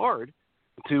so hard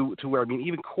to where,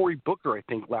 even Cory Booker, I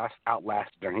think,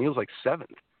 outlasted her, and he was like 7th.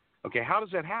 Okay, how does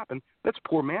that happen? That's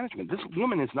poor management. This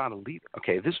woman is not a leader.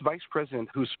 Okay, this vice president,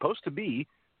 who's supposed to be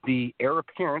the heir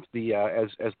apparent,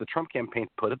 as the Trump campaign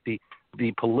put it,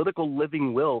 the political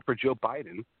living will for Joe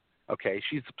Biden. Okay,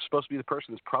 she's supposed to be the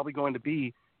person that's probably going to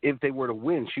be, if they were to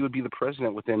win, she would be the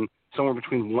president within somewhere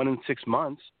between 1 and 6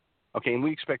 months. Okay, and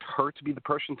we expect her to be the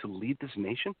person to lead this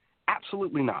nation?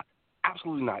 Absolutely not.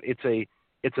 Absolutely not. It's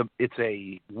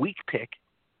a weak pick.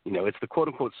 It's the quote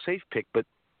unquote safe pick, but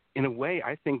in a way,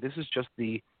 I think this is just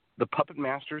the puppet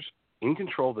masters in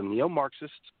control, the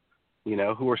neo-Marxists,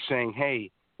 who are saying, hey,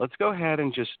 let's go ahead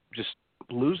and just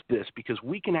lose this because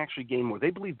we can actually gain more. They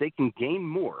believe they can gain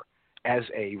more as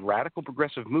a radical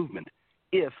progressive movement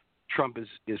if Trump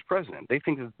is president. They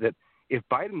think that if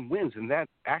Biden wins, then that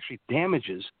actually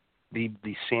damages the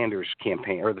Sanders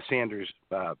campaign, or the Sanders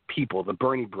people, the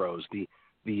Bernie bros, the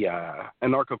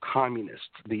anarcho-communists,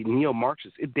 the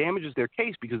neo-Marxists. It damages their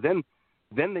case because then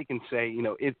they can say,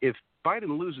 if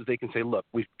Biden loses, they can say, look,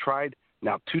 we've tried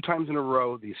now 2 times in a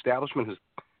row. The establishment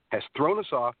has thrown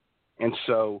us off, and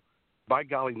so by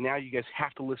golly, now you guys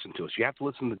have to listen to us. You have to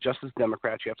listen to the Justice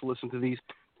Democrats. You have to listen to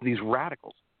these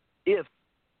radicals. If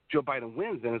Joe Biden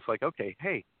wins, then it's like, okay,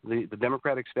 hey, the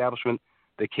Democratic establishment,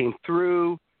 they came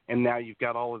through, and now you've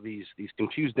got all of these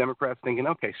confused Democrats thinking,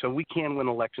 okay, so we can win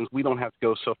elections. We don't have to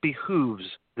go. So it behooves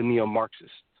the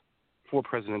neo-Marxists for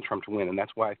President Trump to win, and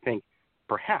that's why I think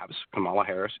perhaps Kamala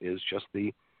Harris is just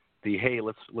the hey,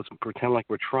 let's pretend like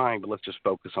we're trying, but let's just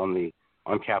focus on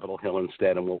Capitol Hill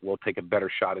instead, and we'll take a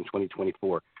better shot in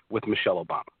 2024 with Michelle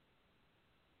Obama.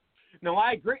 No,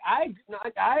 I agree. I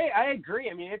agree.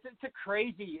 I mean, it's a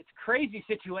crazy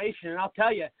situation, and I'll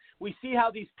tell you, we see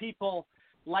how these people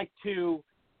like to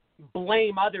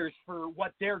blame others for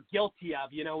what they're guilty of.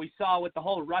 We saw with the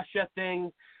whole Russia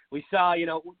thing, We saw,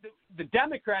 the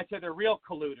Democrats are the real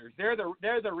colluders.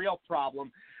 They're the real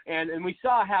problem. And we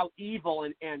saw how evil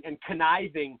and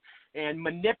conniving and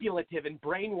manipulative and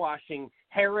brainwashing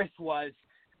Harris was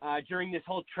during this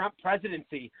whole Trump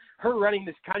presidency. Her running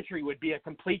this country would be a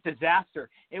complete disaster.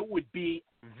 It would be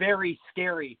very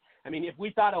scary. I mean, if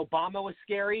we thought Obama was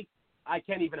scary, I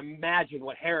can't even imagine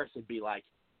what Harris would be like.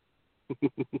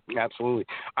 Absolutely.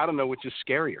 I don't know which is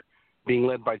scarier, being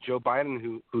led by Joe Biden,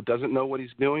 who doesn't know what he's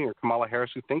doing, or Kamala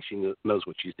Harris, who thinks she knows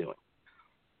what she's doing.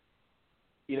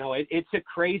 It's a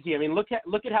crazy. I mean, look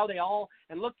at how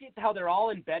they're all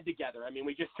in bed together. I mean,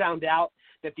 we just found out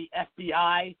that the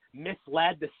FBI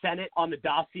misled the Senate on the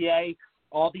dossier.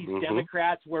 All these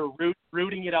Democrats were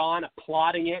rooting it on,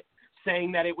 applauding it,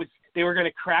 saying that they were going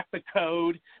to crack the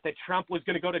code, that Trump was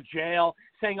going to go to jail,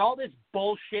 saying all this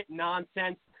bullshit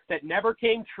nonsense that never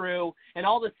came true, and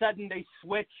all of a sudden they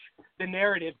switch the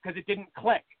narrative because it didn't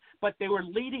click. But they were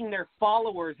leading their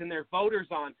followers and their voters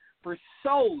on for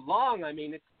so long. I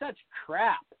mean, it's such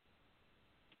crap.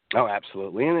 Oh,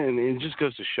 absolutely. And it just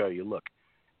goes to show you, look,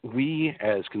 we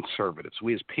as conservatives,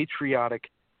 we as patriotic,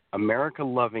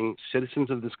 America-loving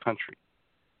citizens of this country,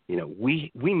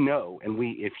 we know, and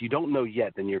if you don't know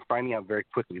yet, then you're finding out very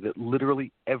quickly that literally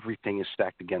everything is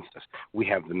stacked against us. We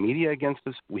have the media against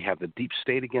us. We have the deep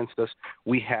state against us.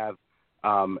 We have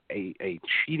a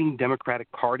cheating Democratic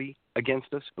Party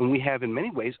against us, and we have, in many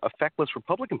ways, a feckless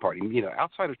Republican Party.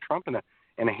 Outside of Trump and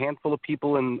a handful of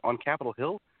people on Capitol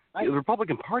Hill, right. The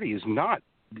Republican Party is not,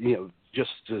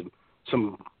 just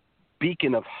some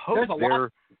beacon of hope. There's a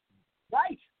lot.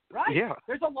 Right. Yeah.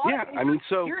 There's a lot. Yeah.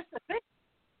 Here's the thing.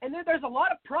 And then there's a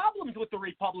lot of problems with the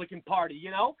Republican Party,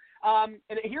 And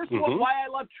here's why I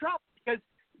love Trump, because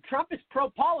Trump is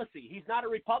pro-policy. He's not a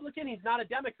Republican. He's not a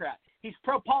Democrat. He's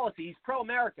pro-policy. He's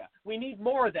pro-America. We need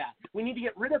more of that. We need to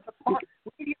get rid of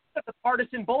the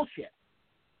partisan bullshit.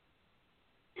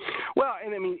 Well,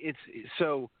 and I mean,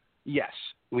 yes,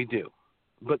 we do.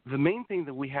 But the main thing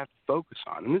that we have to focus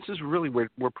on, and this is really where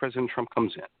President Trump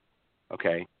comes in,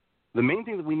 okay? The main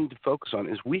thing that we need to focus on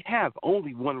is we have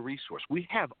only one resource. We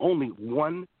have only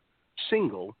one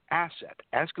single asset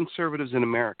as conservatives in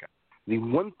America. The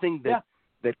one thing that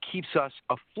keeps us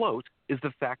afloat is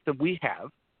the fact that we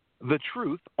have the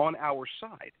truth on our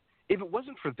side. If it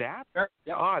wasn't for that,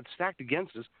 the odds stacked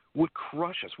against us would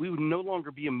crush us. We would no longer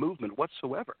be a movement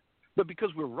whatsoever. But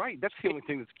because we're right, that's the only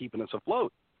thing that's keeping us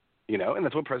afloat. And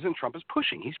that's what President Trump is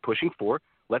pushing. He's pushing for,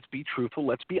 let's be truthful,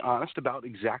 let's be honest about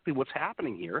exactly what's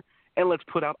happening here, and let's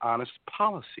put out honest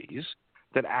policies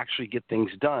that actually get things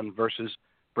done versus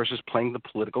playing the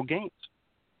political games.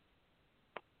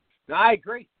 No, I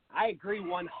agree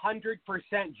 100%,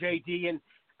 JD, and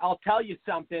I'll tell you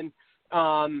something.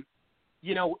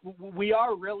 We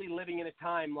are really living in a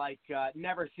time like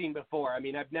never seen before. I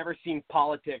mean, I've never seen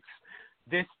politics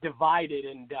this divided,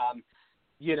 and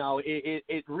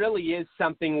it really is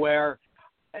something where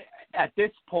at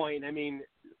this point, I mean,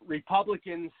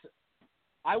 Republicans,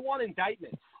 I want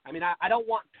indictments. I mean, I don't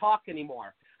want talk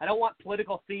anymore. I don't want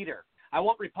political theater. I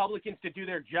want Republicans to do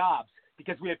their jobs,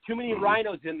 because we have too many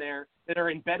rhinos in there that are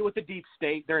in bed with the deep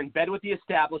state. They're in bed with the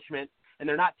establishment, and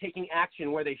they're not taking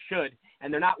action where they should,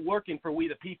 and they're not working for we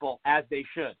the people as they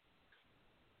should.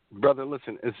 Brother,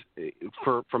 listen,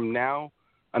 from now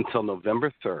until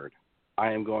November 3rd,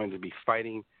 I am going to be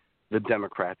fighting the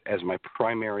Democrats as my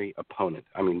primary opponent.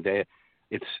 I mean, it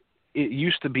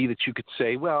used to be that you could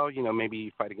say, well, maybe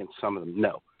you fight against some of them.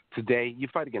 No. Today, you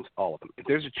fight against all of them. If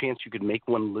there's a chance you could make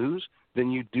one lose,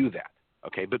 then you do that.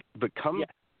 Okay? But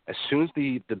as soon as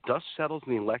the dust settles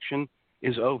and the election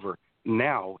is over,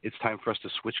 now it's time for us to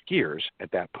switch gears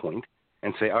at that point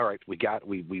and say, all right, we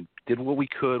did what we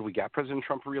could. We got President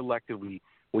Trump reelected. We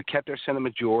kept our Senate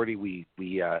majority. We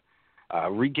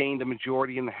regained a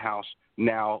majority in the House.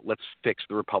 Now let's fix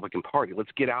the Republican Party.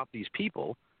 Let's get out these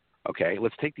people. Okay,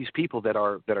 let's take these people that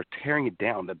are tearing it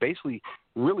down, that basically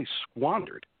really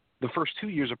squandered the first 2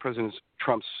 years of President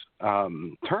Trump's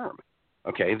term.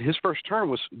 Okay, his first term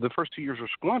was, the first 2 years were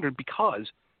squandered because,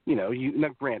 now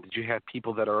granted, you had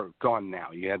people that are gone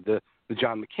now. You had the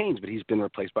John McCain's, but he's been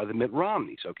replaced by the Mitt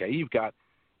Romneys. Okay,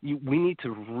 we need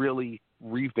to really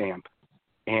revamp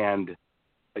and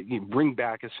bring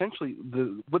back essentially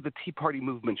what the Tea Party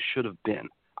movement should have been.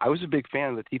 I was a big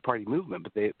fan of the Tea Party movement,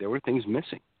 but there were things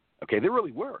missing. Okay, there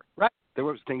really were. Right. There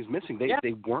was things missing.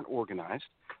 They weren't organized.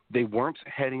 They weren't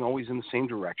heading always in the same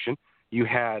direction. You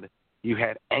had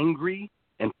angry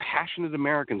and passionate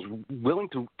Americans willing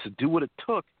to do what it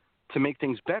took to make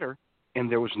things better,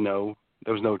 and there was no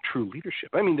true leadership.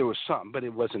 I mean, there was some, but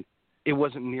it wasn't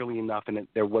nearly enough, and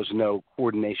there was no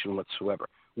coordination whatsoever.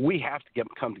 We have to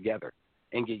come together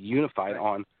and get unified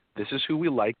on this is who we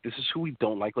like, this is who we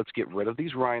don't like. Let's get rid of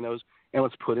these rhinos, and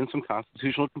let's put in some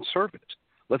constitutional conservatives.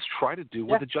 Let's try to do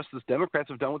what the Justice Democrats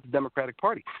have done with the Democratic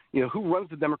Party. You know, who runs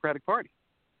the Democratic Party?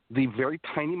 The very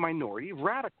tiny minority of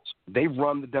radicals. They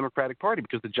run the Democratic Party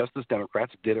because the Justice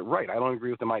Democrats did it right. I don't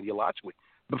agree with them ideologically.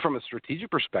 But from a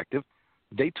strategic perspective,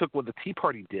 they took what the Tea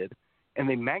Party did and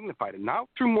they magnified it, not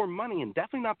through more money and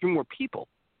definitely not through more people,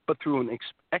 but through an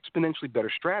exponentially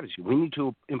better strategy. We need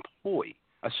to employ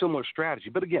a similar strategy.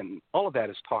 But again, all of that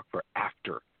is talk for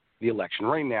after the election.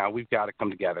 Right now, we've got to come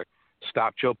together,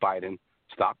 stop Joe Biden,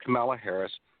 stop Kamala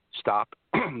Harris, stop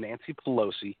Nancy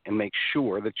Pelosi, and make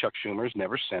sure that Chuck Schumer is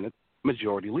never Senate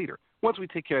Majority Leader. Once we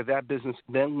take care of that business,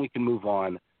 then we can move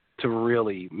on to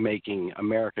really making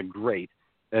America great,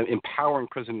 empowering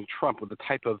President Trump with the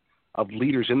type of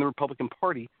leaders in the Republican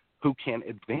Party who can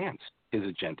advance his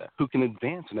agenda, who can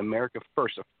advance an America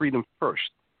first, a freedom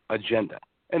first agenda.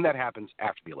 And that happens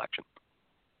after the election.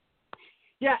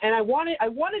 Yeah, and I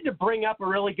wanted to bring up a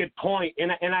really good point,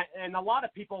 and a lot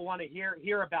of people want to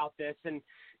hear about this, and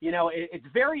you know it's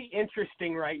very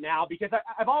interesting right now because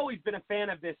I've always been a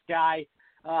fan of this guy.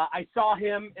 I saw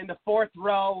him in the fourth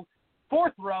row,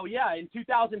 in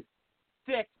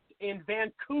 2006 in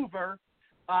Vancouver,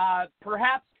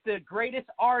 perhaps the greatest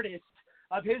artist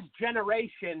of his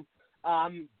generation.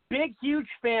 Big, huge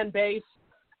fan base.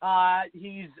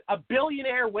 He's a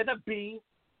billionaire with a B.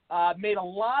 Made a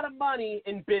lot of money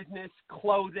in business,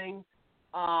 clothing,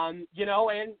 you know,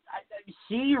 and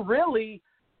he really,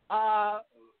 I'll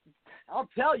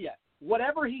tell you,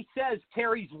 whatever he says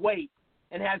carries weight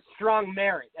and has strong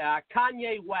merit.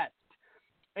 Kanye West.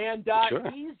 And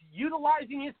he's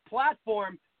utilizing his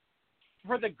platform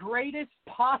for the greatest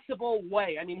possible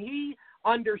way. I mean, he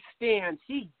understands.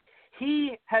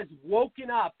 He has woken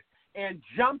up and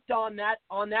jumped on that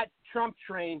Trump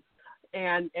train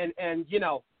and you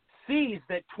know, sees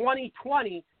that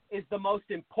 2020 is the most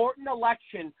important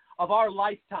election of our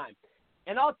lifetime.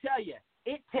 And I'll tell you,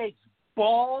 it takes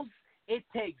balls, it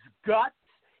takes guts,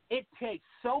 it takes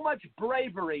so much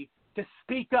bravery to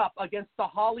speak up against the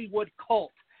Hollywood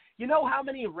cult. You know how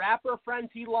many rapper friends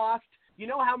he lost? You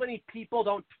know how many people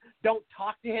don't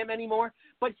talk to him anymore?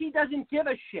 But he doesn't give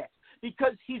a shit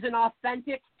because he's an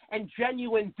authentic and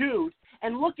genuine dude.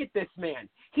 And look at this man.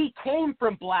 He came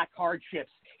from black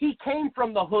hardships. He came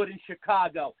from the hood in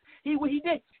Chicago. He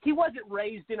wasn't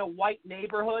raised in a white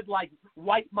neighborhood like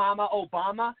white mama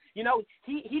Obama. You know,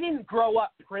 he didn't grow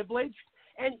up privileged.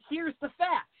 And here's the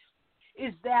fact,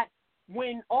 is that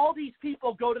when all these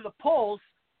people go to the polls,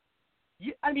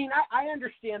 I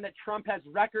understand that Trump has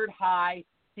record high.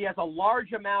 He has a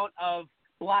large amount of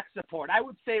black support. I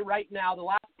would say right now, the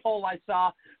last poll I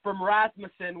saw from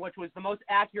Rasmussen, which was the most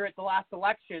accurate the last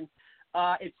election,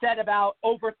 it said about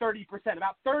over 30%,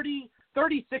 about 36%.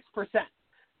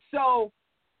 So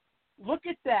look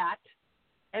at that.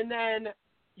 And then,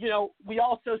 you know, we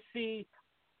also see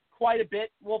quite a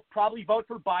bit will probably vote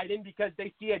for Biden because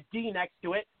they see a D next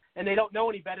to it and they don't know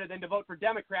any better than to vote for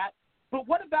Democrat. But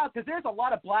what about, because there's a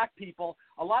lot of black people,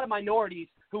 a lot of minorities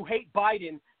who hate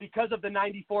Biden because of the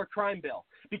 94 crime bill,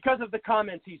 because of the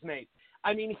comments he's made.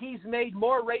 I mean, he's made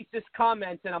more racist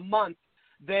comments in a month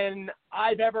than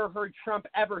I've ever heard Trump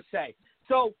ever say.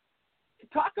 So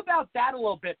talk about that a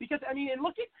little bit, because I mean, and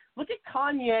look at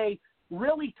Kanye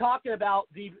really talking about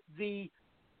the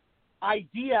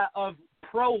idea of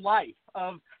pro-life,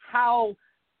 of how,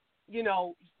 you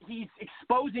know, he's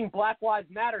exposing Black Lives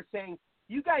Matter, saying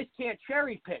you guys can't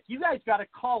cherry pick. You guys got to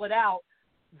call it out,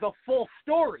 the full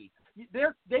story.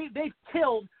 They've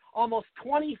killed almost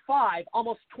 25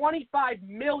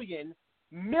 million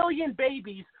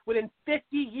babies within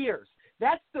 50 years.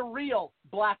 That's the real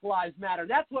Black Lives Matter.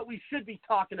 That's what we should be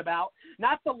talking about,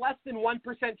 not the less than 1%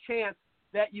 chance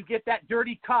that you get that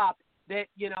dirty cop that,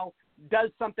 you know,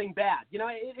 does something bad. You know,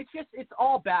 it's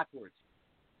all backwards.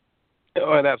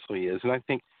 Oh, it absolutely is. And I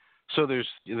think, so there's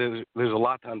a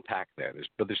lot to unpack there.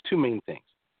 But there's two main things.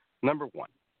 Number one,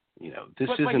 you know, this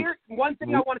isn't. But here, one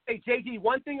thing I want to say, JD.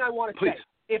 One thing I want to say.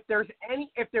 If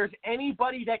there's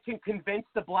anybody that can convince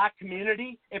the black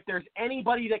community, if there's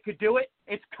anybody that could do it,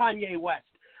 it's Kanye West.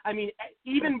 I mean,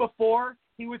 even before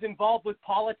he was involved with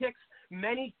politics,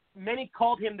 many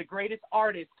called him the greatest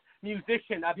artist,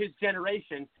 musician of his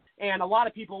generation, and a lot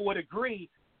of people would agree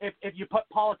if you put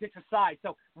politics aside.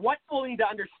 So what's willing to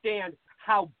understand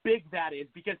how big that is,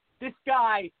 because this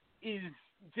guy is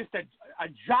just a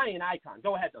giant icon.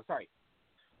 Go ahead, though. Sorry.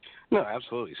 No,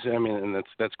 absolutely. So, I mean, and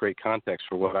that's great context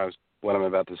for what I'm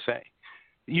about to say.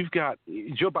 You've got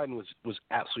Joe Biden was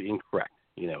absolutely incorrect.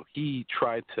 You know, he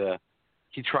tried to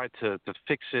he tried to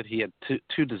fix it. He had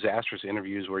two disastrous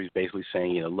interviews where he's basically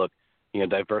saying, look,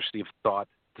 diversity of thought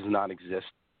does not exist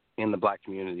in the black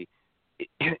community.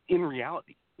 In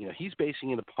reality, he's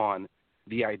basing it upon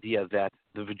the idea that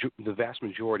the vast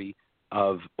majority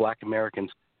of black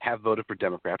Americans have voted for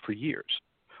Democrat for years.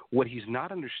 What he's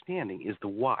not understanding is the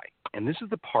why. And this is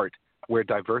the part where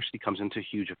diversity comes into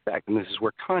huge effect, and this is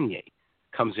where Kanye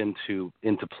comes into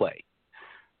play.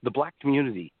 The black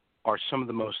community are some of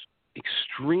the most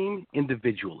extreme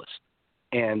individualists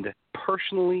and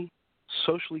personally,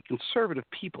 socially conservative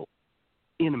people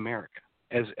in America.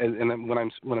 And when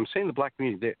I'm saying the black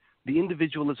community, the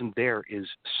individualism there is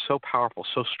so powerful,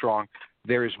 so strong.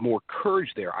 There is more courage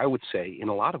there, I would say, in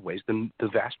a lot of ways, than the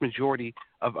vast majority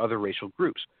of other racial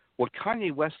groups. What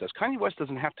Kanye West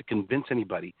doesn't have to convince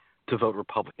anybody to vote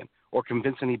Republican or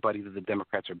convince anybody that the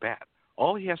Democrats are bad.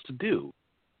 All he has to do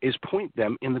is point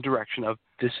them in the direction of,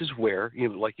 this is where,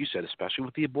 like you said, especially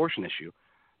with the abortion issue,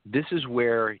 this is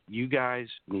where you guys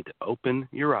need to open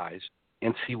your eyes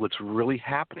and see what's really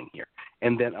happening here,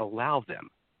 and then allow them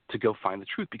to go find the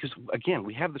truth. Because, again,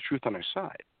 we have the truth on our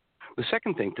side. The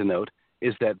second thing to note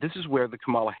is that this is where the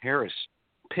Kamala Harris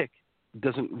pick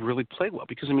doesn't really play well.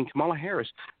 Because, Kamala Harris,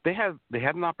 they had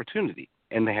an opportunity,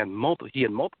 and he had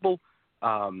multiple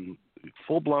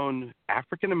full-blown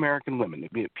African-American women.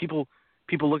 People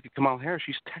look at Kamala Harris,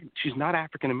 she's not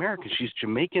African-American. She's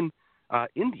Jamaican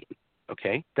Indian,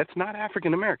 okay? That's not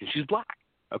African-American. She's black,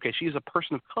 okay? She's a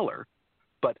person of color.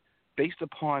 But based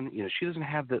upon, she doesn't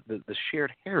have the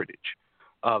shared heritage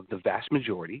of the vast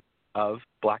majority of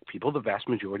black people, the vast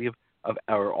majority of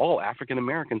all African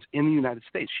Americans in the United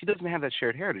States. She doesn't have that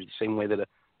shared heritage the same way that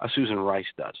a Susan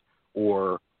Rice does,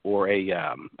 or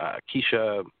a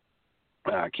Keisha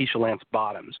Lance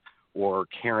Bottoms, or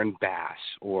Karen Bass,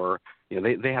 or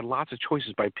they had lots of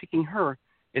choices. By picking her,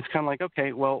 it's kind of like,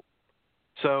 okay, well,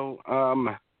 so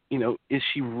does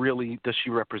she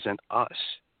represent us?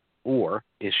 Or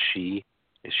is she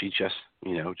just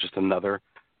just another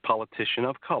politician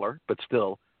of color, but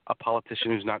still a politician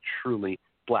who's not truly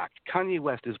black? Kanye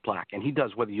West is black, and he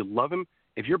does, whether you love him,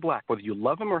 if you're black, whether you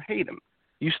love him or hate him,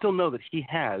 you still know that he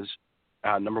has,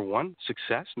 number one,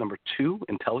 success, number two,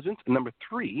 intelligence, and number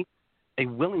three, a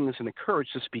willingness and a courage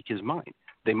to speak his mind.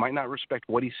 They might not respect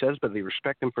what he says, but they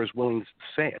respect him for his willingness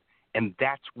to say it. And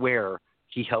that's where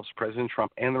he helps President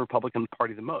Trump and the Republican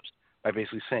Party the most, by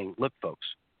basically saying, look, folks,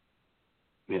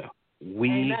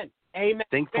 we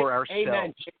think for ourselves.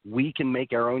 Amen. We can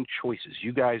make our own choices.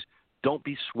 You guys don't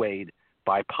be swayed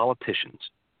by politicians.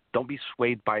 Don't be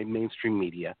swayed by mainstream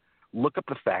media. Look up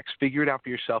the facts. Figure it out for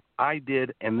yourself. I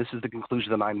did, and this is the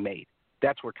conclusion that I made.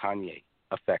 That's where Kanye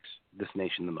affects this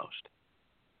nation the most.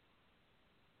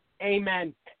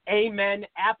 Amen.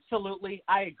 Absolutely.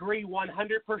 I agree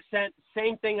 100%.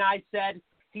 Same thing I said.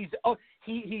 He's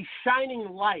shining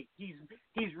light.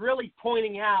 He's really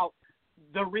pointing out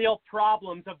the real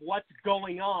problems of what's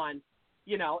going on.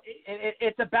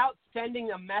 It's about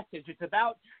sending a message. It's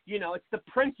about, it's the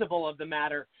principle of the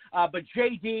matter. But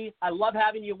JD, I love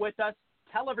having you with us.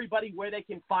 Tell everybody where they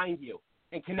can find you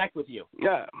and connect with you.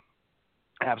 Yeah,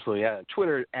 absolutely. Yeah.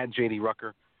 Twitter @JD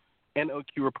Rucker, NOQ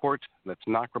Report. That's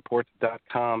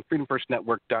knockreport.com,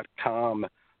 freedomfirstnetwork.com.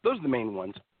 Those are the main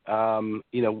ones.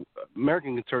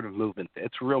 American Conservative Movement,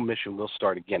 its real mission will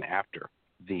start again after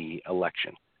the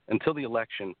election. Until the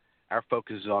election, our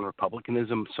focus is on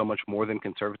republicanism so much more than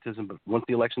conservatism. But once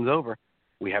the election's over,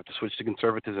 we have to switch to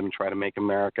conservatism and try to make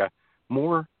America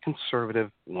more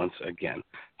conservative once again.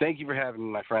 Thank you for having me,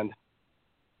 my friend.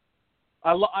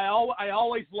 I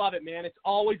always love it, man. It's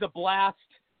always a blast.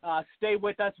 Stay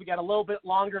with us. We got a little bit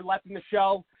longer left in the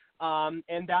show,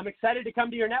 and I'm excited to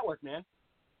come to your network, man.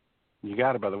 You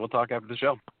got it, brother. We'll talk after the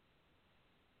show.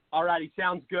 All righty.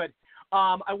 Sounds good.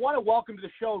 I want to welcome to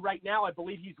the show right now, I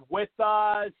believe he's with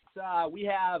us. We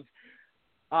have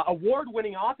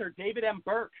award-winning author David M.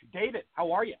 Burke. David,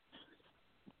 how are you?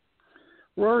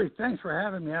 Rory, thanks for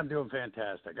having me. I'm doing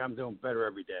fantastic. I'm doing better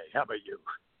every day. How about you?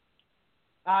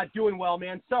 Doing well,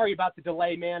 man. Sorry about the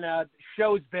delay, man. The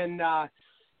show's been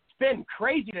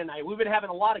crazy tonight. We've been having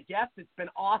a lot of guests. It's been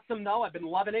awesome, though. I've been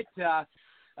loving it.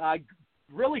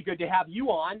 Really good to have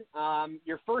you on.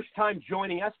 Your first time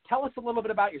joining us. Tell us a little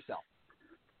bit about yourself.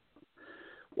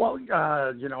 Well,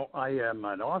 I am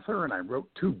an author, and I wrote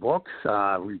 2 books,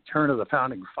 Return of the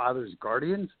Founding Fathers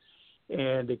Guardians,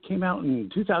 and it came out in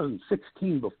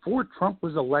 2016 before Trump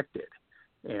was elected.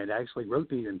 And I actually wrote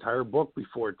the entire book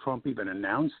before Trump even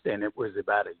announced, and it was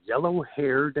about a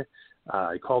yellow-haired,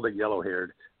 I called it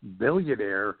yellow-haired,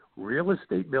 billionaire, real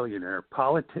estate billionaire,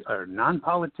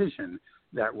 non-politician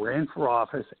that ran for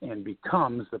office and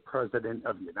becomes the president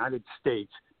of the United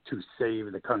States to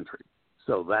save the country.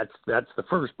 So that's the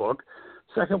first book.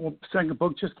 Second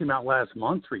book just came out last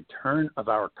month, Return of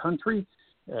Our Country,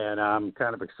 and I'm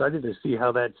kind of excited to see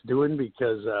how that's doing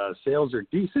because sales are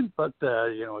decent, but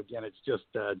again, it's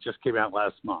just came out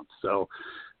last month. So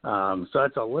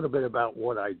that's a little bit about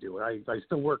what I do. I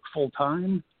still work full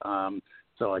time.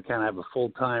 So I kind of have a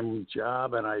full-time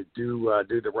job, and I do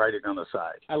the writing on the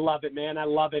side. I love it, man. I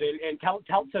love it. And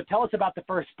tell us about the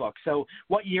first book. So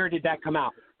what year did that come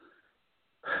out?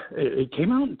 It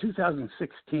came out in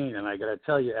 2016, and I got to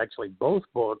tell you, actually, both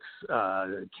books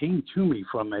came to me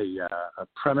from a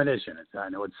premonition. I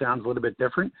know it sounds a little bit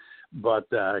different, but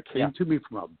it came to me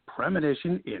from a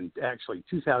premonition in actually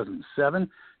 2007.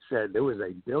 Said there was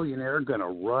a billionaire going to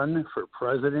run for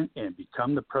president and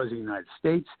become the president of the United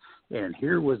States, and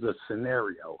here was the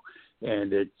scenario.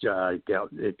 And it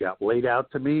got laid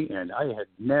out to me, and I had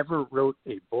never wrote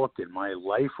a book in my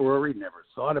life, Rory, never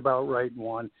thought about writing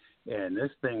one, and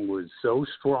this thing was so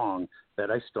strong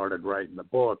that I started writing the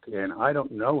book. And I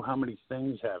don't know how many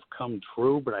things have come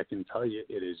true, but I can tell you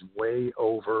it is way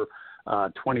over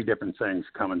 20 different things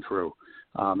coming true.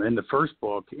 In the first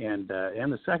book and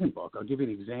the second book. I'll give you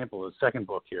an example of the second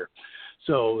book here.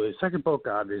 So the second book,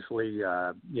 obviously,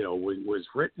 was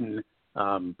written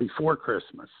before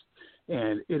Christmas,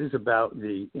 and it is about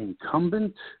the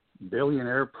incumbent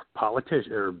billionaire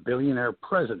politician or billionaire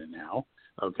president now,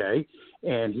 okay?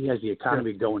 And he has the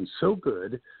economy going so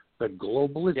good, the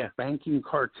globalist banking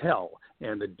cartel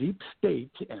and the deep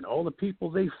state and all the people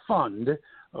they fund,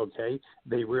 okay,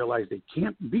 they realize they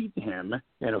can't beat him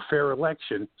in a fair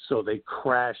election, so they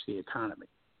crash the economy.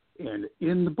 And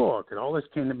in the book, and all this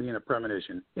came to me in a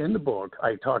premonition, in the book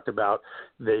I talked about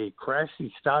they crashed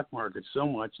the stock market so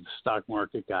much the stock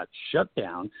market got shut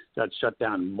down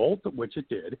which it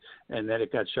did, and then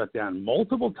it got shut down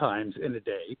multiple times in a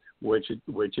day, which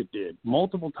it did,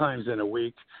 multiple times in a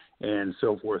week, and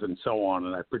so forth and so on.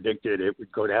 And I predicted it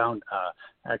would go down.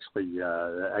 Actually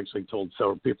told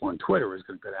several people on Twitter it was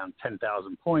going to go down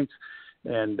 10,000 points.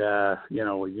 And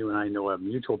you and I know a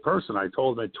mutual person. I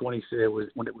told him when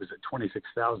it was at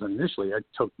 26,000 initially, I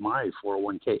took my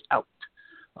 401k out,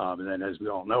 and then as we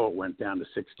all know, it went down to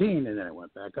 16, and then it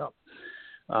went back up.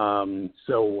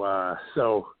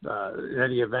 So in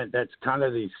any event, that's kind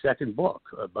of the second book.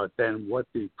 But then what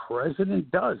the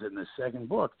president does in the second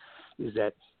book is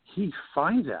that he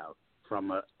finds out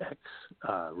from an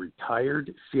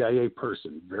ex-retired CIA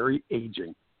person, very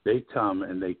aging. They come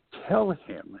and they tell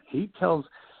him, he tells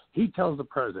the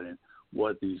president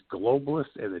what these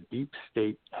globalists and the deep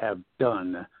state have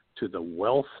done to the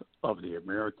wealth of the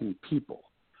American people,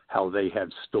 how they have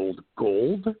stole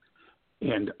gold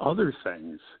and other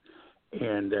things.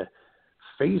 And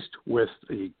faced with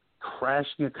the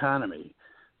crashing economy,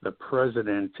 the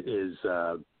president is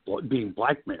being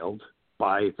blackmailed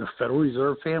by the Federal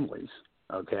Reserve families,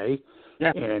 okay?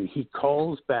 Yeah. And he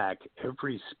calls back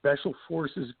every special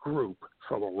forces group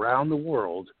from around the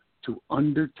world to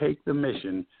undertake the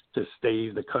mission to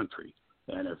save the country.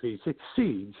 And if he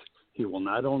succeeds, he will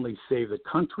not only save the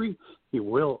country, he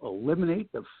will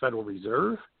eliminate the Federal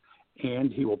Reserve,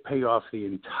 and he will pay off the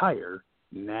entire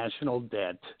national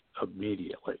debt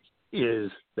immediately.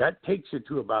 That takes you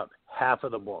to about half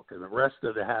of the book. And the rest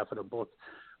of the half of the book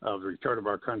of The Return of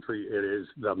Our Country, it is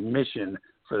the mission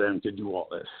for them to do all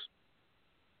this.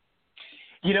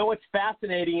 You know what's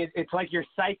fascinating is it's like you're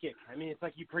psychic. I mean, it's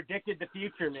like you predicted the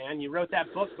future, man. You wrote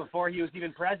that book before he was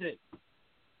even president.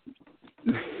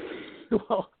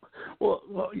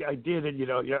 Well, yeah, I did,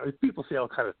 and people say all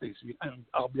kind of things.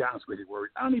 I'll be honest with you, Rory.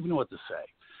 I don't even know what to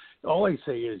say. All I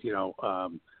say is,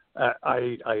 I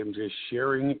am just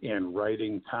sharing and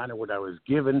writing kind of what I was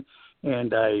given,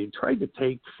 and I tried to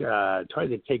take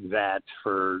that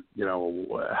for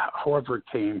however it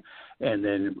came, and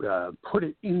then put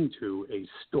it into a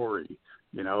story,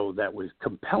 that was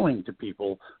compelling to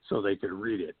people so they could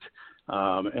read it.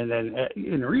 And then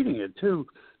in reading it too,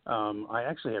 I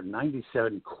actually have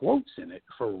 97 quotes in it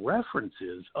for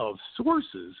references of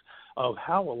sources of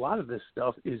how a lot of this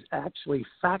stuff is actually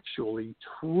factually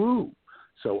true.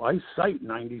 So I cite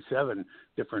 97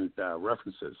 different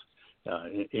references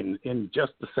in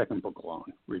just the second book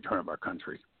alone, Return of Our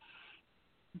Country.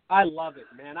 I love it,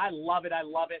 man. I love it.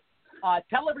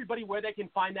 Tell everybody where they can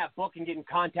find that book and get in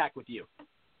contact with you.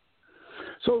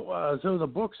 So the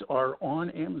books are on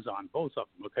Amazon, both of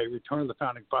them, okay? Return of the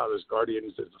Founding Fathers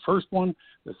Guardians is the first one.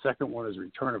 The second one is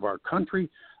Return of Our Country.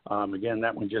 Again,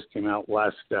 that one just came out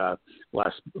last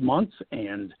month,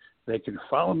 and They can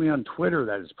follow me on Twitter.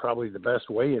 That is probably the best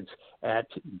way. It's at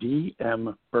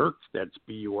DM Burke. That's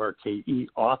BURKE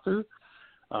author.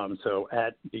 So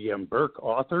at DM Burke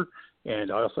author.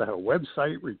 And I also have a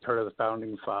website, Return of the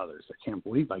Founding Fathers. I can't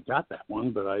believe I got that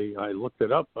one, but I looked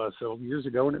it up several years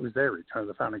ago, and it was there,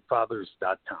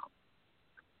 returnofthefoundingfathers.com.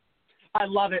 I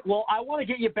love it. Well, I want to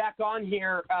get you back on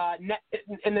here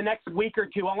in the next week or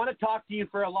two. I want to talk to you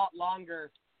for a lot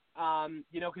longer,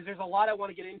 because there's a lot I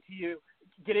want to get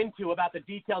into about the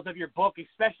details of your book,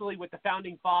 especially with the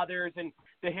Founding Fathers and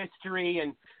the history,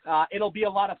 and it'll be a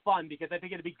lot of fun because I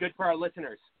think it'll be good for our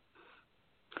listeners.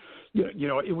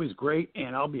 It was great,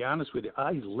 and I'll be honest with you.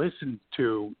 I listened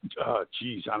to, I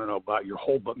don't know about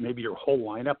but maybe your whole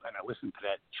lineup, and I listened to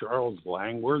that Charles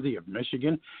Langworthy of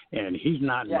Michigan, and he's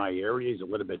not in my area. He's a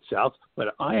little bit south,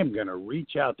 but I am going to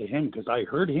reach out to him because I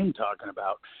heard him talking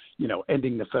about,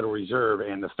 ending the Federal Reserve,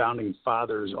 and the Founding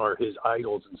Fathers are his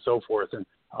idols and so forth, and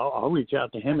I'll reach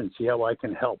out to him and see how I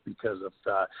can help because of,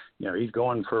 he's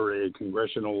going for a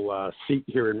congressional seat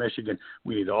here in Michigan.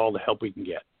 We need all the help we can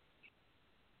get.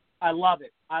 I love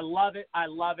it. I love it. I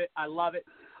love it. I love it.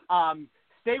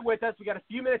 Stay with us. We got a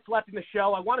few minutes left in the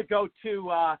show. I want to go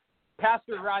to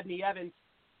Pastor Rodney Evans.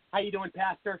 How you doing,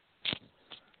 Pastor?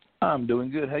 I'm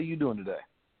doing good. How you doing today?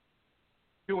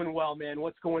 Doing well, man.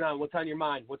 What's going on? What's on your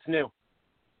mind? What's new?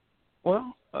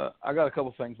 Well, I got a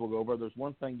couple things we'll go over. There's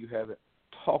one thing you haven't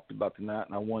talked about tonight,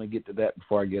 and I want to get to that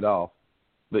before I get off.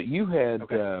 But you had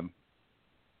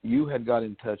you had got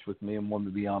in touch with me and wanted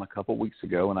to be on a couple weeks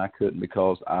ago, and I couldn't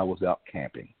because I was out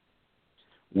camping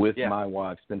with my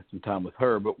wife, spending some time with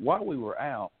her. But while we were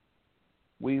out,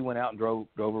 we went out and drove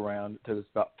around. It took us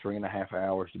about 3.5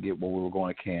 hours to get where we were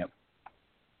going to camp.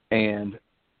 And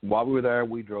while we were there,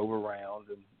 we drove around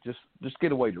and just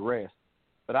get away to rest.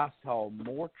 But I saw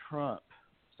more Trump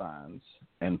signs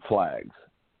and flags.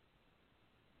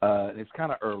 It's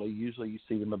kind of early. Usually you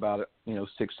see them about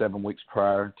 6-7 weeks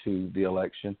prior to the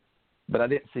election. But I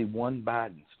didn't see one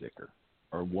Biden sticker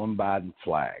or one Biden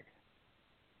flag.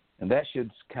 And that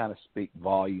should kind of speak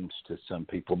volumes to some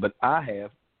people. But I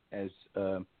have, as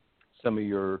some of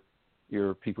your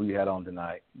people you had on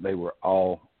tonight, they were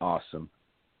all awesome.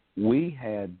 We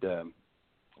had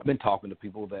I've been talking to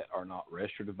people that are not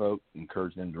registered to vote,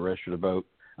 encouraging them to register to vote.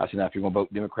 I said, now, if you're going to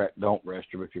vote Democrat, don't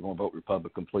register. But if you're going to vote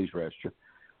Republican, please register.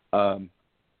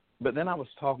 But then I was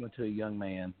talking to a young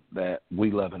man that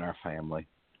we love in our family.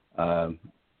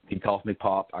 He calls me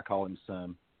Pop. I call him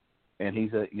Son. And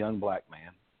he's a young black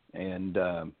man.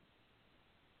 And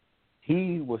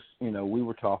he was, we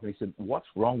were talking. He said, what's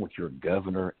wrong with your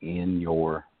governor in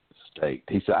your state?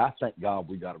 He said, I thank God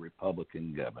we got a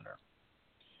Republican governor.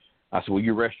 I said, will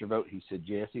you register to vote? He said,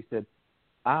 yes. He said,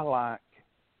 I like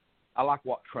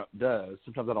what Trump does.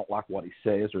 Sometimes I don't like what he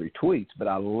says or he tweets, but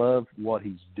I love what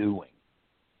he's doing.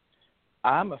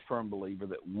 I'm a firm believer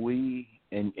that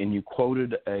and you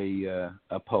quoted a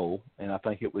poll, and I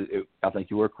think I think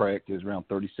you were correct. It was around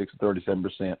 36 or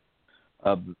 37%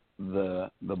 of the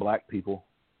black people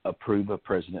approve of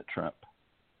President Trump.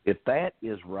 If that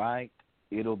is right,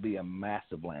 it'll be a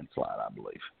massive landslide, I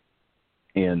believe,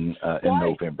 in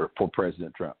November for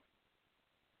President Trump.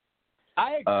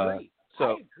 I agree.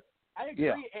 I agree,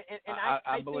 yeah, and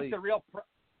I think the real.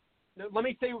 Let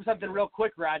me say something real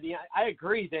quick, Rodney. I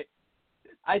agree that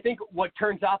I think what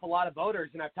turns off a lot of voters,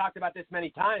 and I've talked about this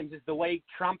many times, is the way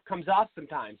Trump comes off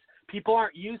sometimes. People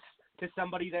aren't used to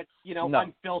somebody that's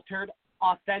unfiltered,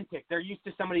 authentic. They're used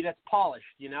to somebody that's polished.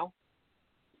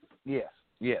 Yes.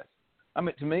 I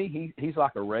mean, to me, he's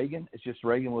like a Reagan. It's just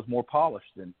Reagan was more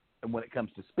polished than when it comes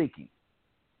to speaking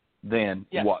than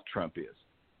what Trump is.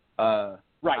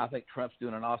 Right. I think Trump's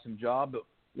doing an awesome job. But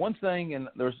one thing, and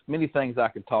there's many things I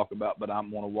could talk about, but I'm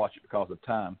going to watch it because of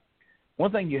time.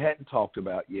 One thing you hadn't talked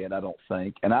about yet, I don't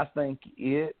think, and I think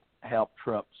it helped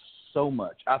Trump so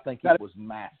much. I think it was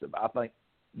massive. I think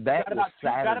that was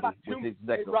Saturday with the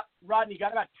executive. Rodney, you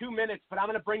got about 2 minutes, but I'm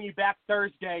going to bring you back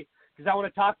Thursday because I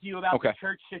want to talk to you about the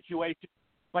church situation.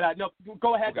 But no,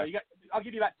 go ahead, though. I'll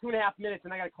give you about 2.5 minutes,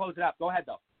 and I got to close it up. Go ahead,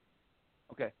 though.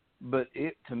 Okay. But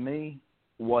to me,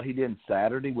 what he did on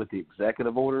Saturday with the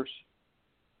executive orders,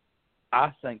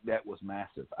 I think that was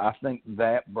massive. I think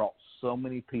that brought so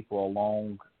many people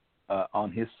along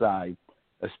on his side,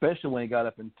 especially when he got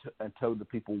up and told the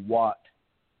people what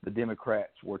the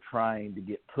Democrats were trying to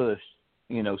get pushed,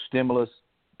 stimulus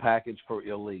package for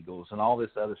illegals and all this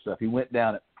other stuff. He went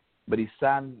down it, but he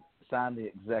signed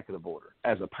the executive order.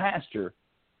 As a pastor,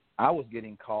 I was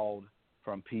getting called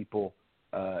from people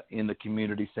in the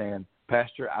community saying,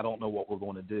 Pastor, I don't know what we're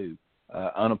going to do.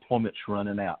 Unemployment's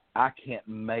running out. I can't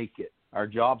make it. Our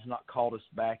job's not called us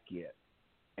back yet.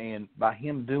 And by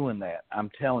him doing that, I'm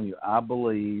telling you, I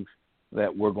believe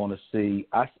that we're going to see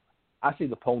 – I see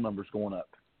the poll numbers going up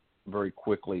very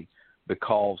quickly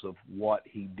because of what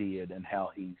he did and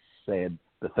how he said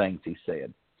the things he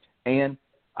said. And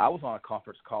I was on a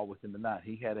conference call with him tonight.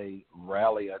 He had a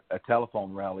rally, a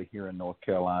telephone rally here in North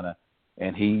Carolina,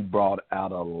 and he brought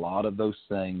out a lot of those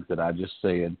things that I just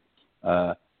said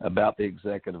about the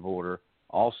executive order.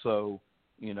 Also,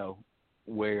 you know,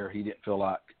 where he didn't feel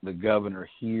like the governor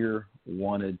here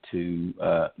wanted to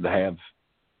have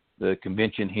the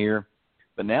convention here.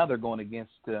 But now they're going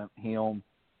against him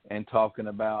and talking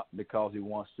about because he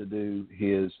wants to do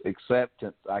his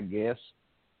acceptance, I guess,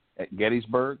 at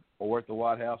Gettysburg or at the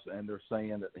White House, and they're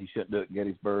saying that he shouldn't do it at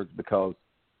Gettysburg because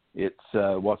it's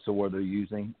what's the word they're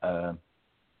using? Trying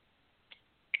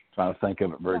to think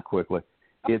of it very quickly.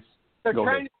 They're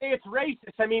trying to say it's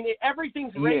racist. I mean,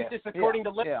 everything's racist according to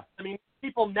liberals. Yeah. I mean,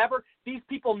 these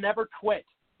people never quit.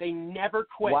 They never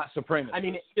quit. White supremacists. I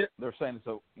mean, they're saying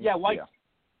so. Yeah, white.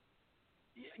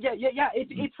 Yeah.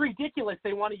 It's ridiculous.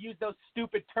 They want to use those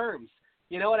stupid terms.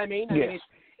 You know what I mean? I mean,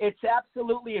 it's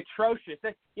absolutely atrocious.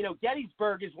 You know,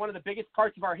 Gettysburg is one of the biggest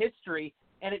parts of our history,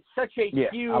 and it's such a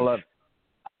huge. I love it.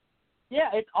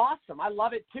 Yeah, it's awesome. I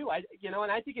love it too. And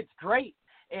I think it's great,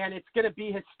 and it's going to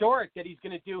be historic that he's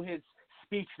going to do his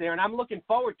speech there, and I'm looking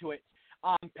forward to it.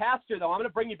 Pastor, though, I'm going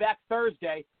to bring you back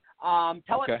Thursday.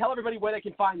 Tell everybody where they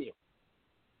can find you.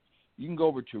 You can go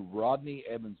over to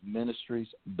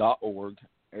RodneyEvansMinistries.org.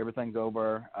 Everything's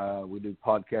over. We do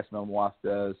podcasting on wife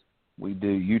does. We do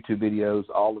YouTube videos.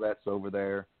 All of that's over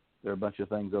there. There are a bunch of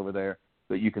things over there.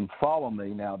 But you can follow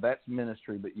me. Now, that's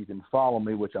ministry, but you can follow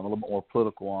me, which I'm a little bit more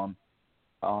political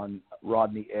on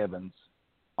Rodney Evans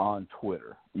on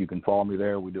Twitter. You can follow me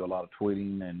there. We do a lot of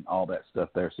tweeting and all that stuff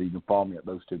there, so you can follow me at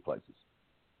those two places.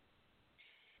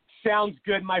 Sounds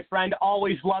good, my friend.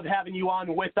 Always love having you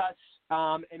on with us,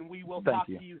 and we will talk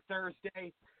to you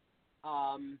Thursday.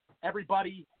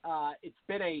 Everybody, it's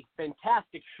been a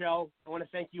fantastic show. I want to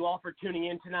thank you all for tuning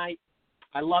in tonight.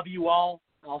 I love you all.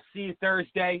 I'll see you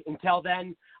Thursday. Until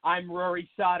then, I'm Rory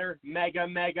Sauter. Mega,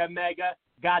 mega, mega.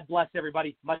 God bless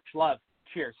everybody. Much love.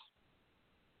 Cheers.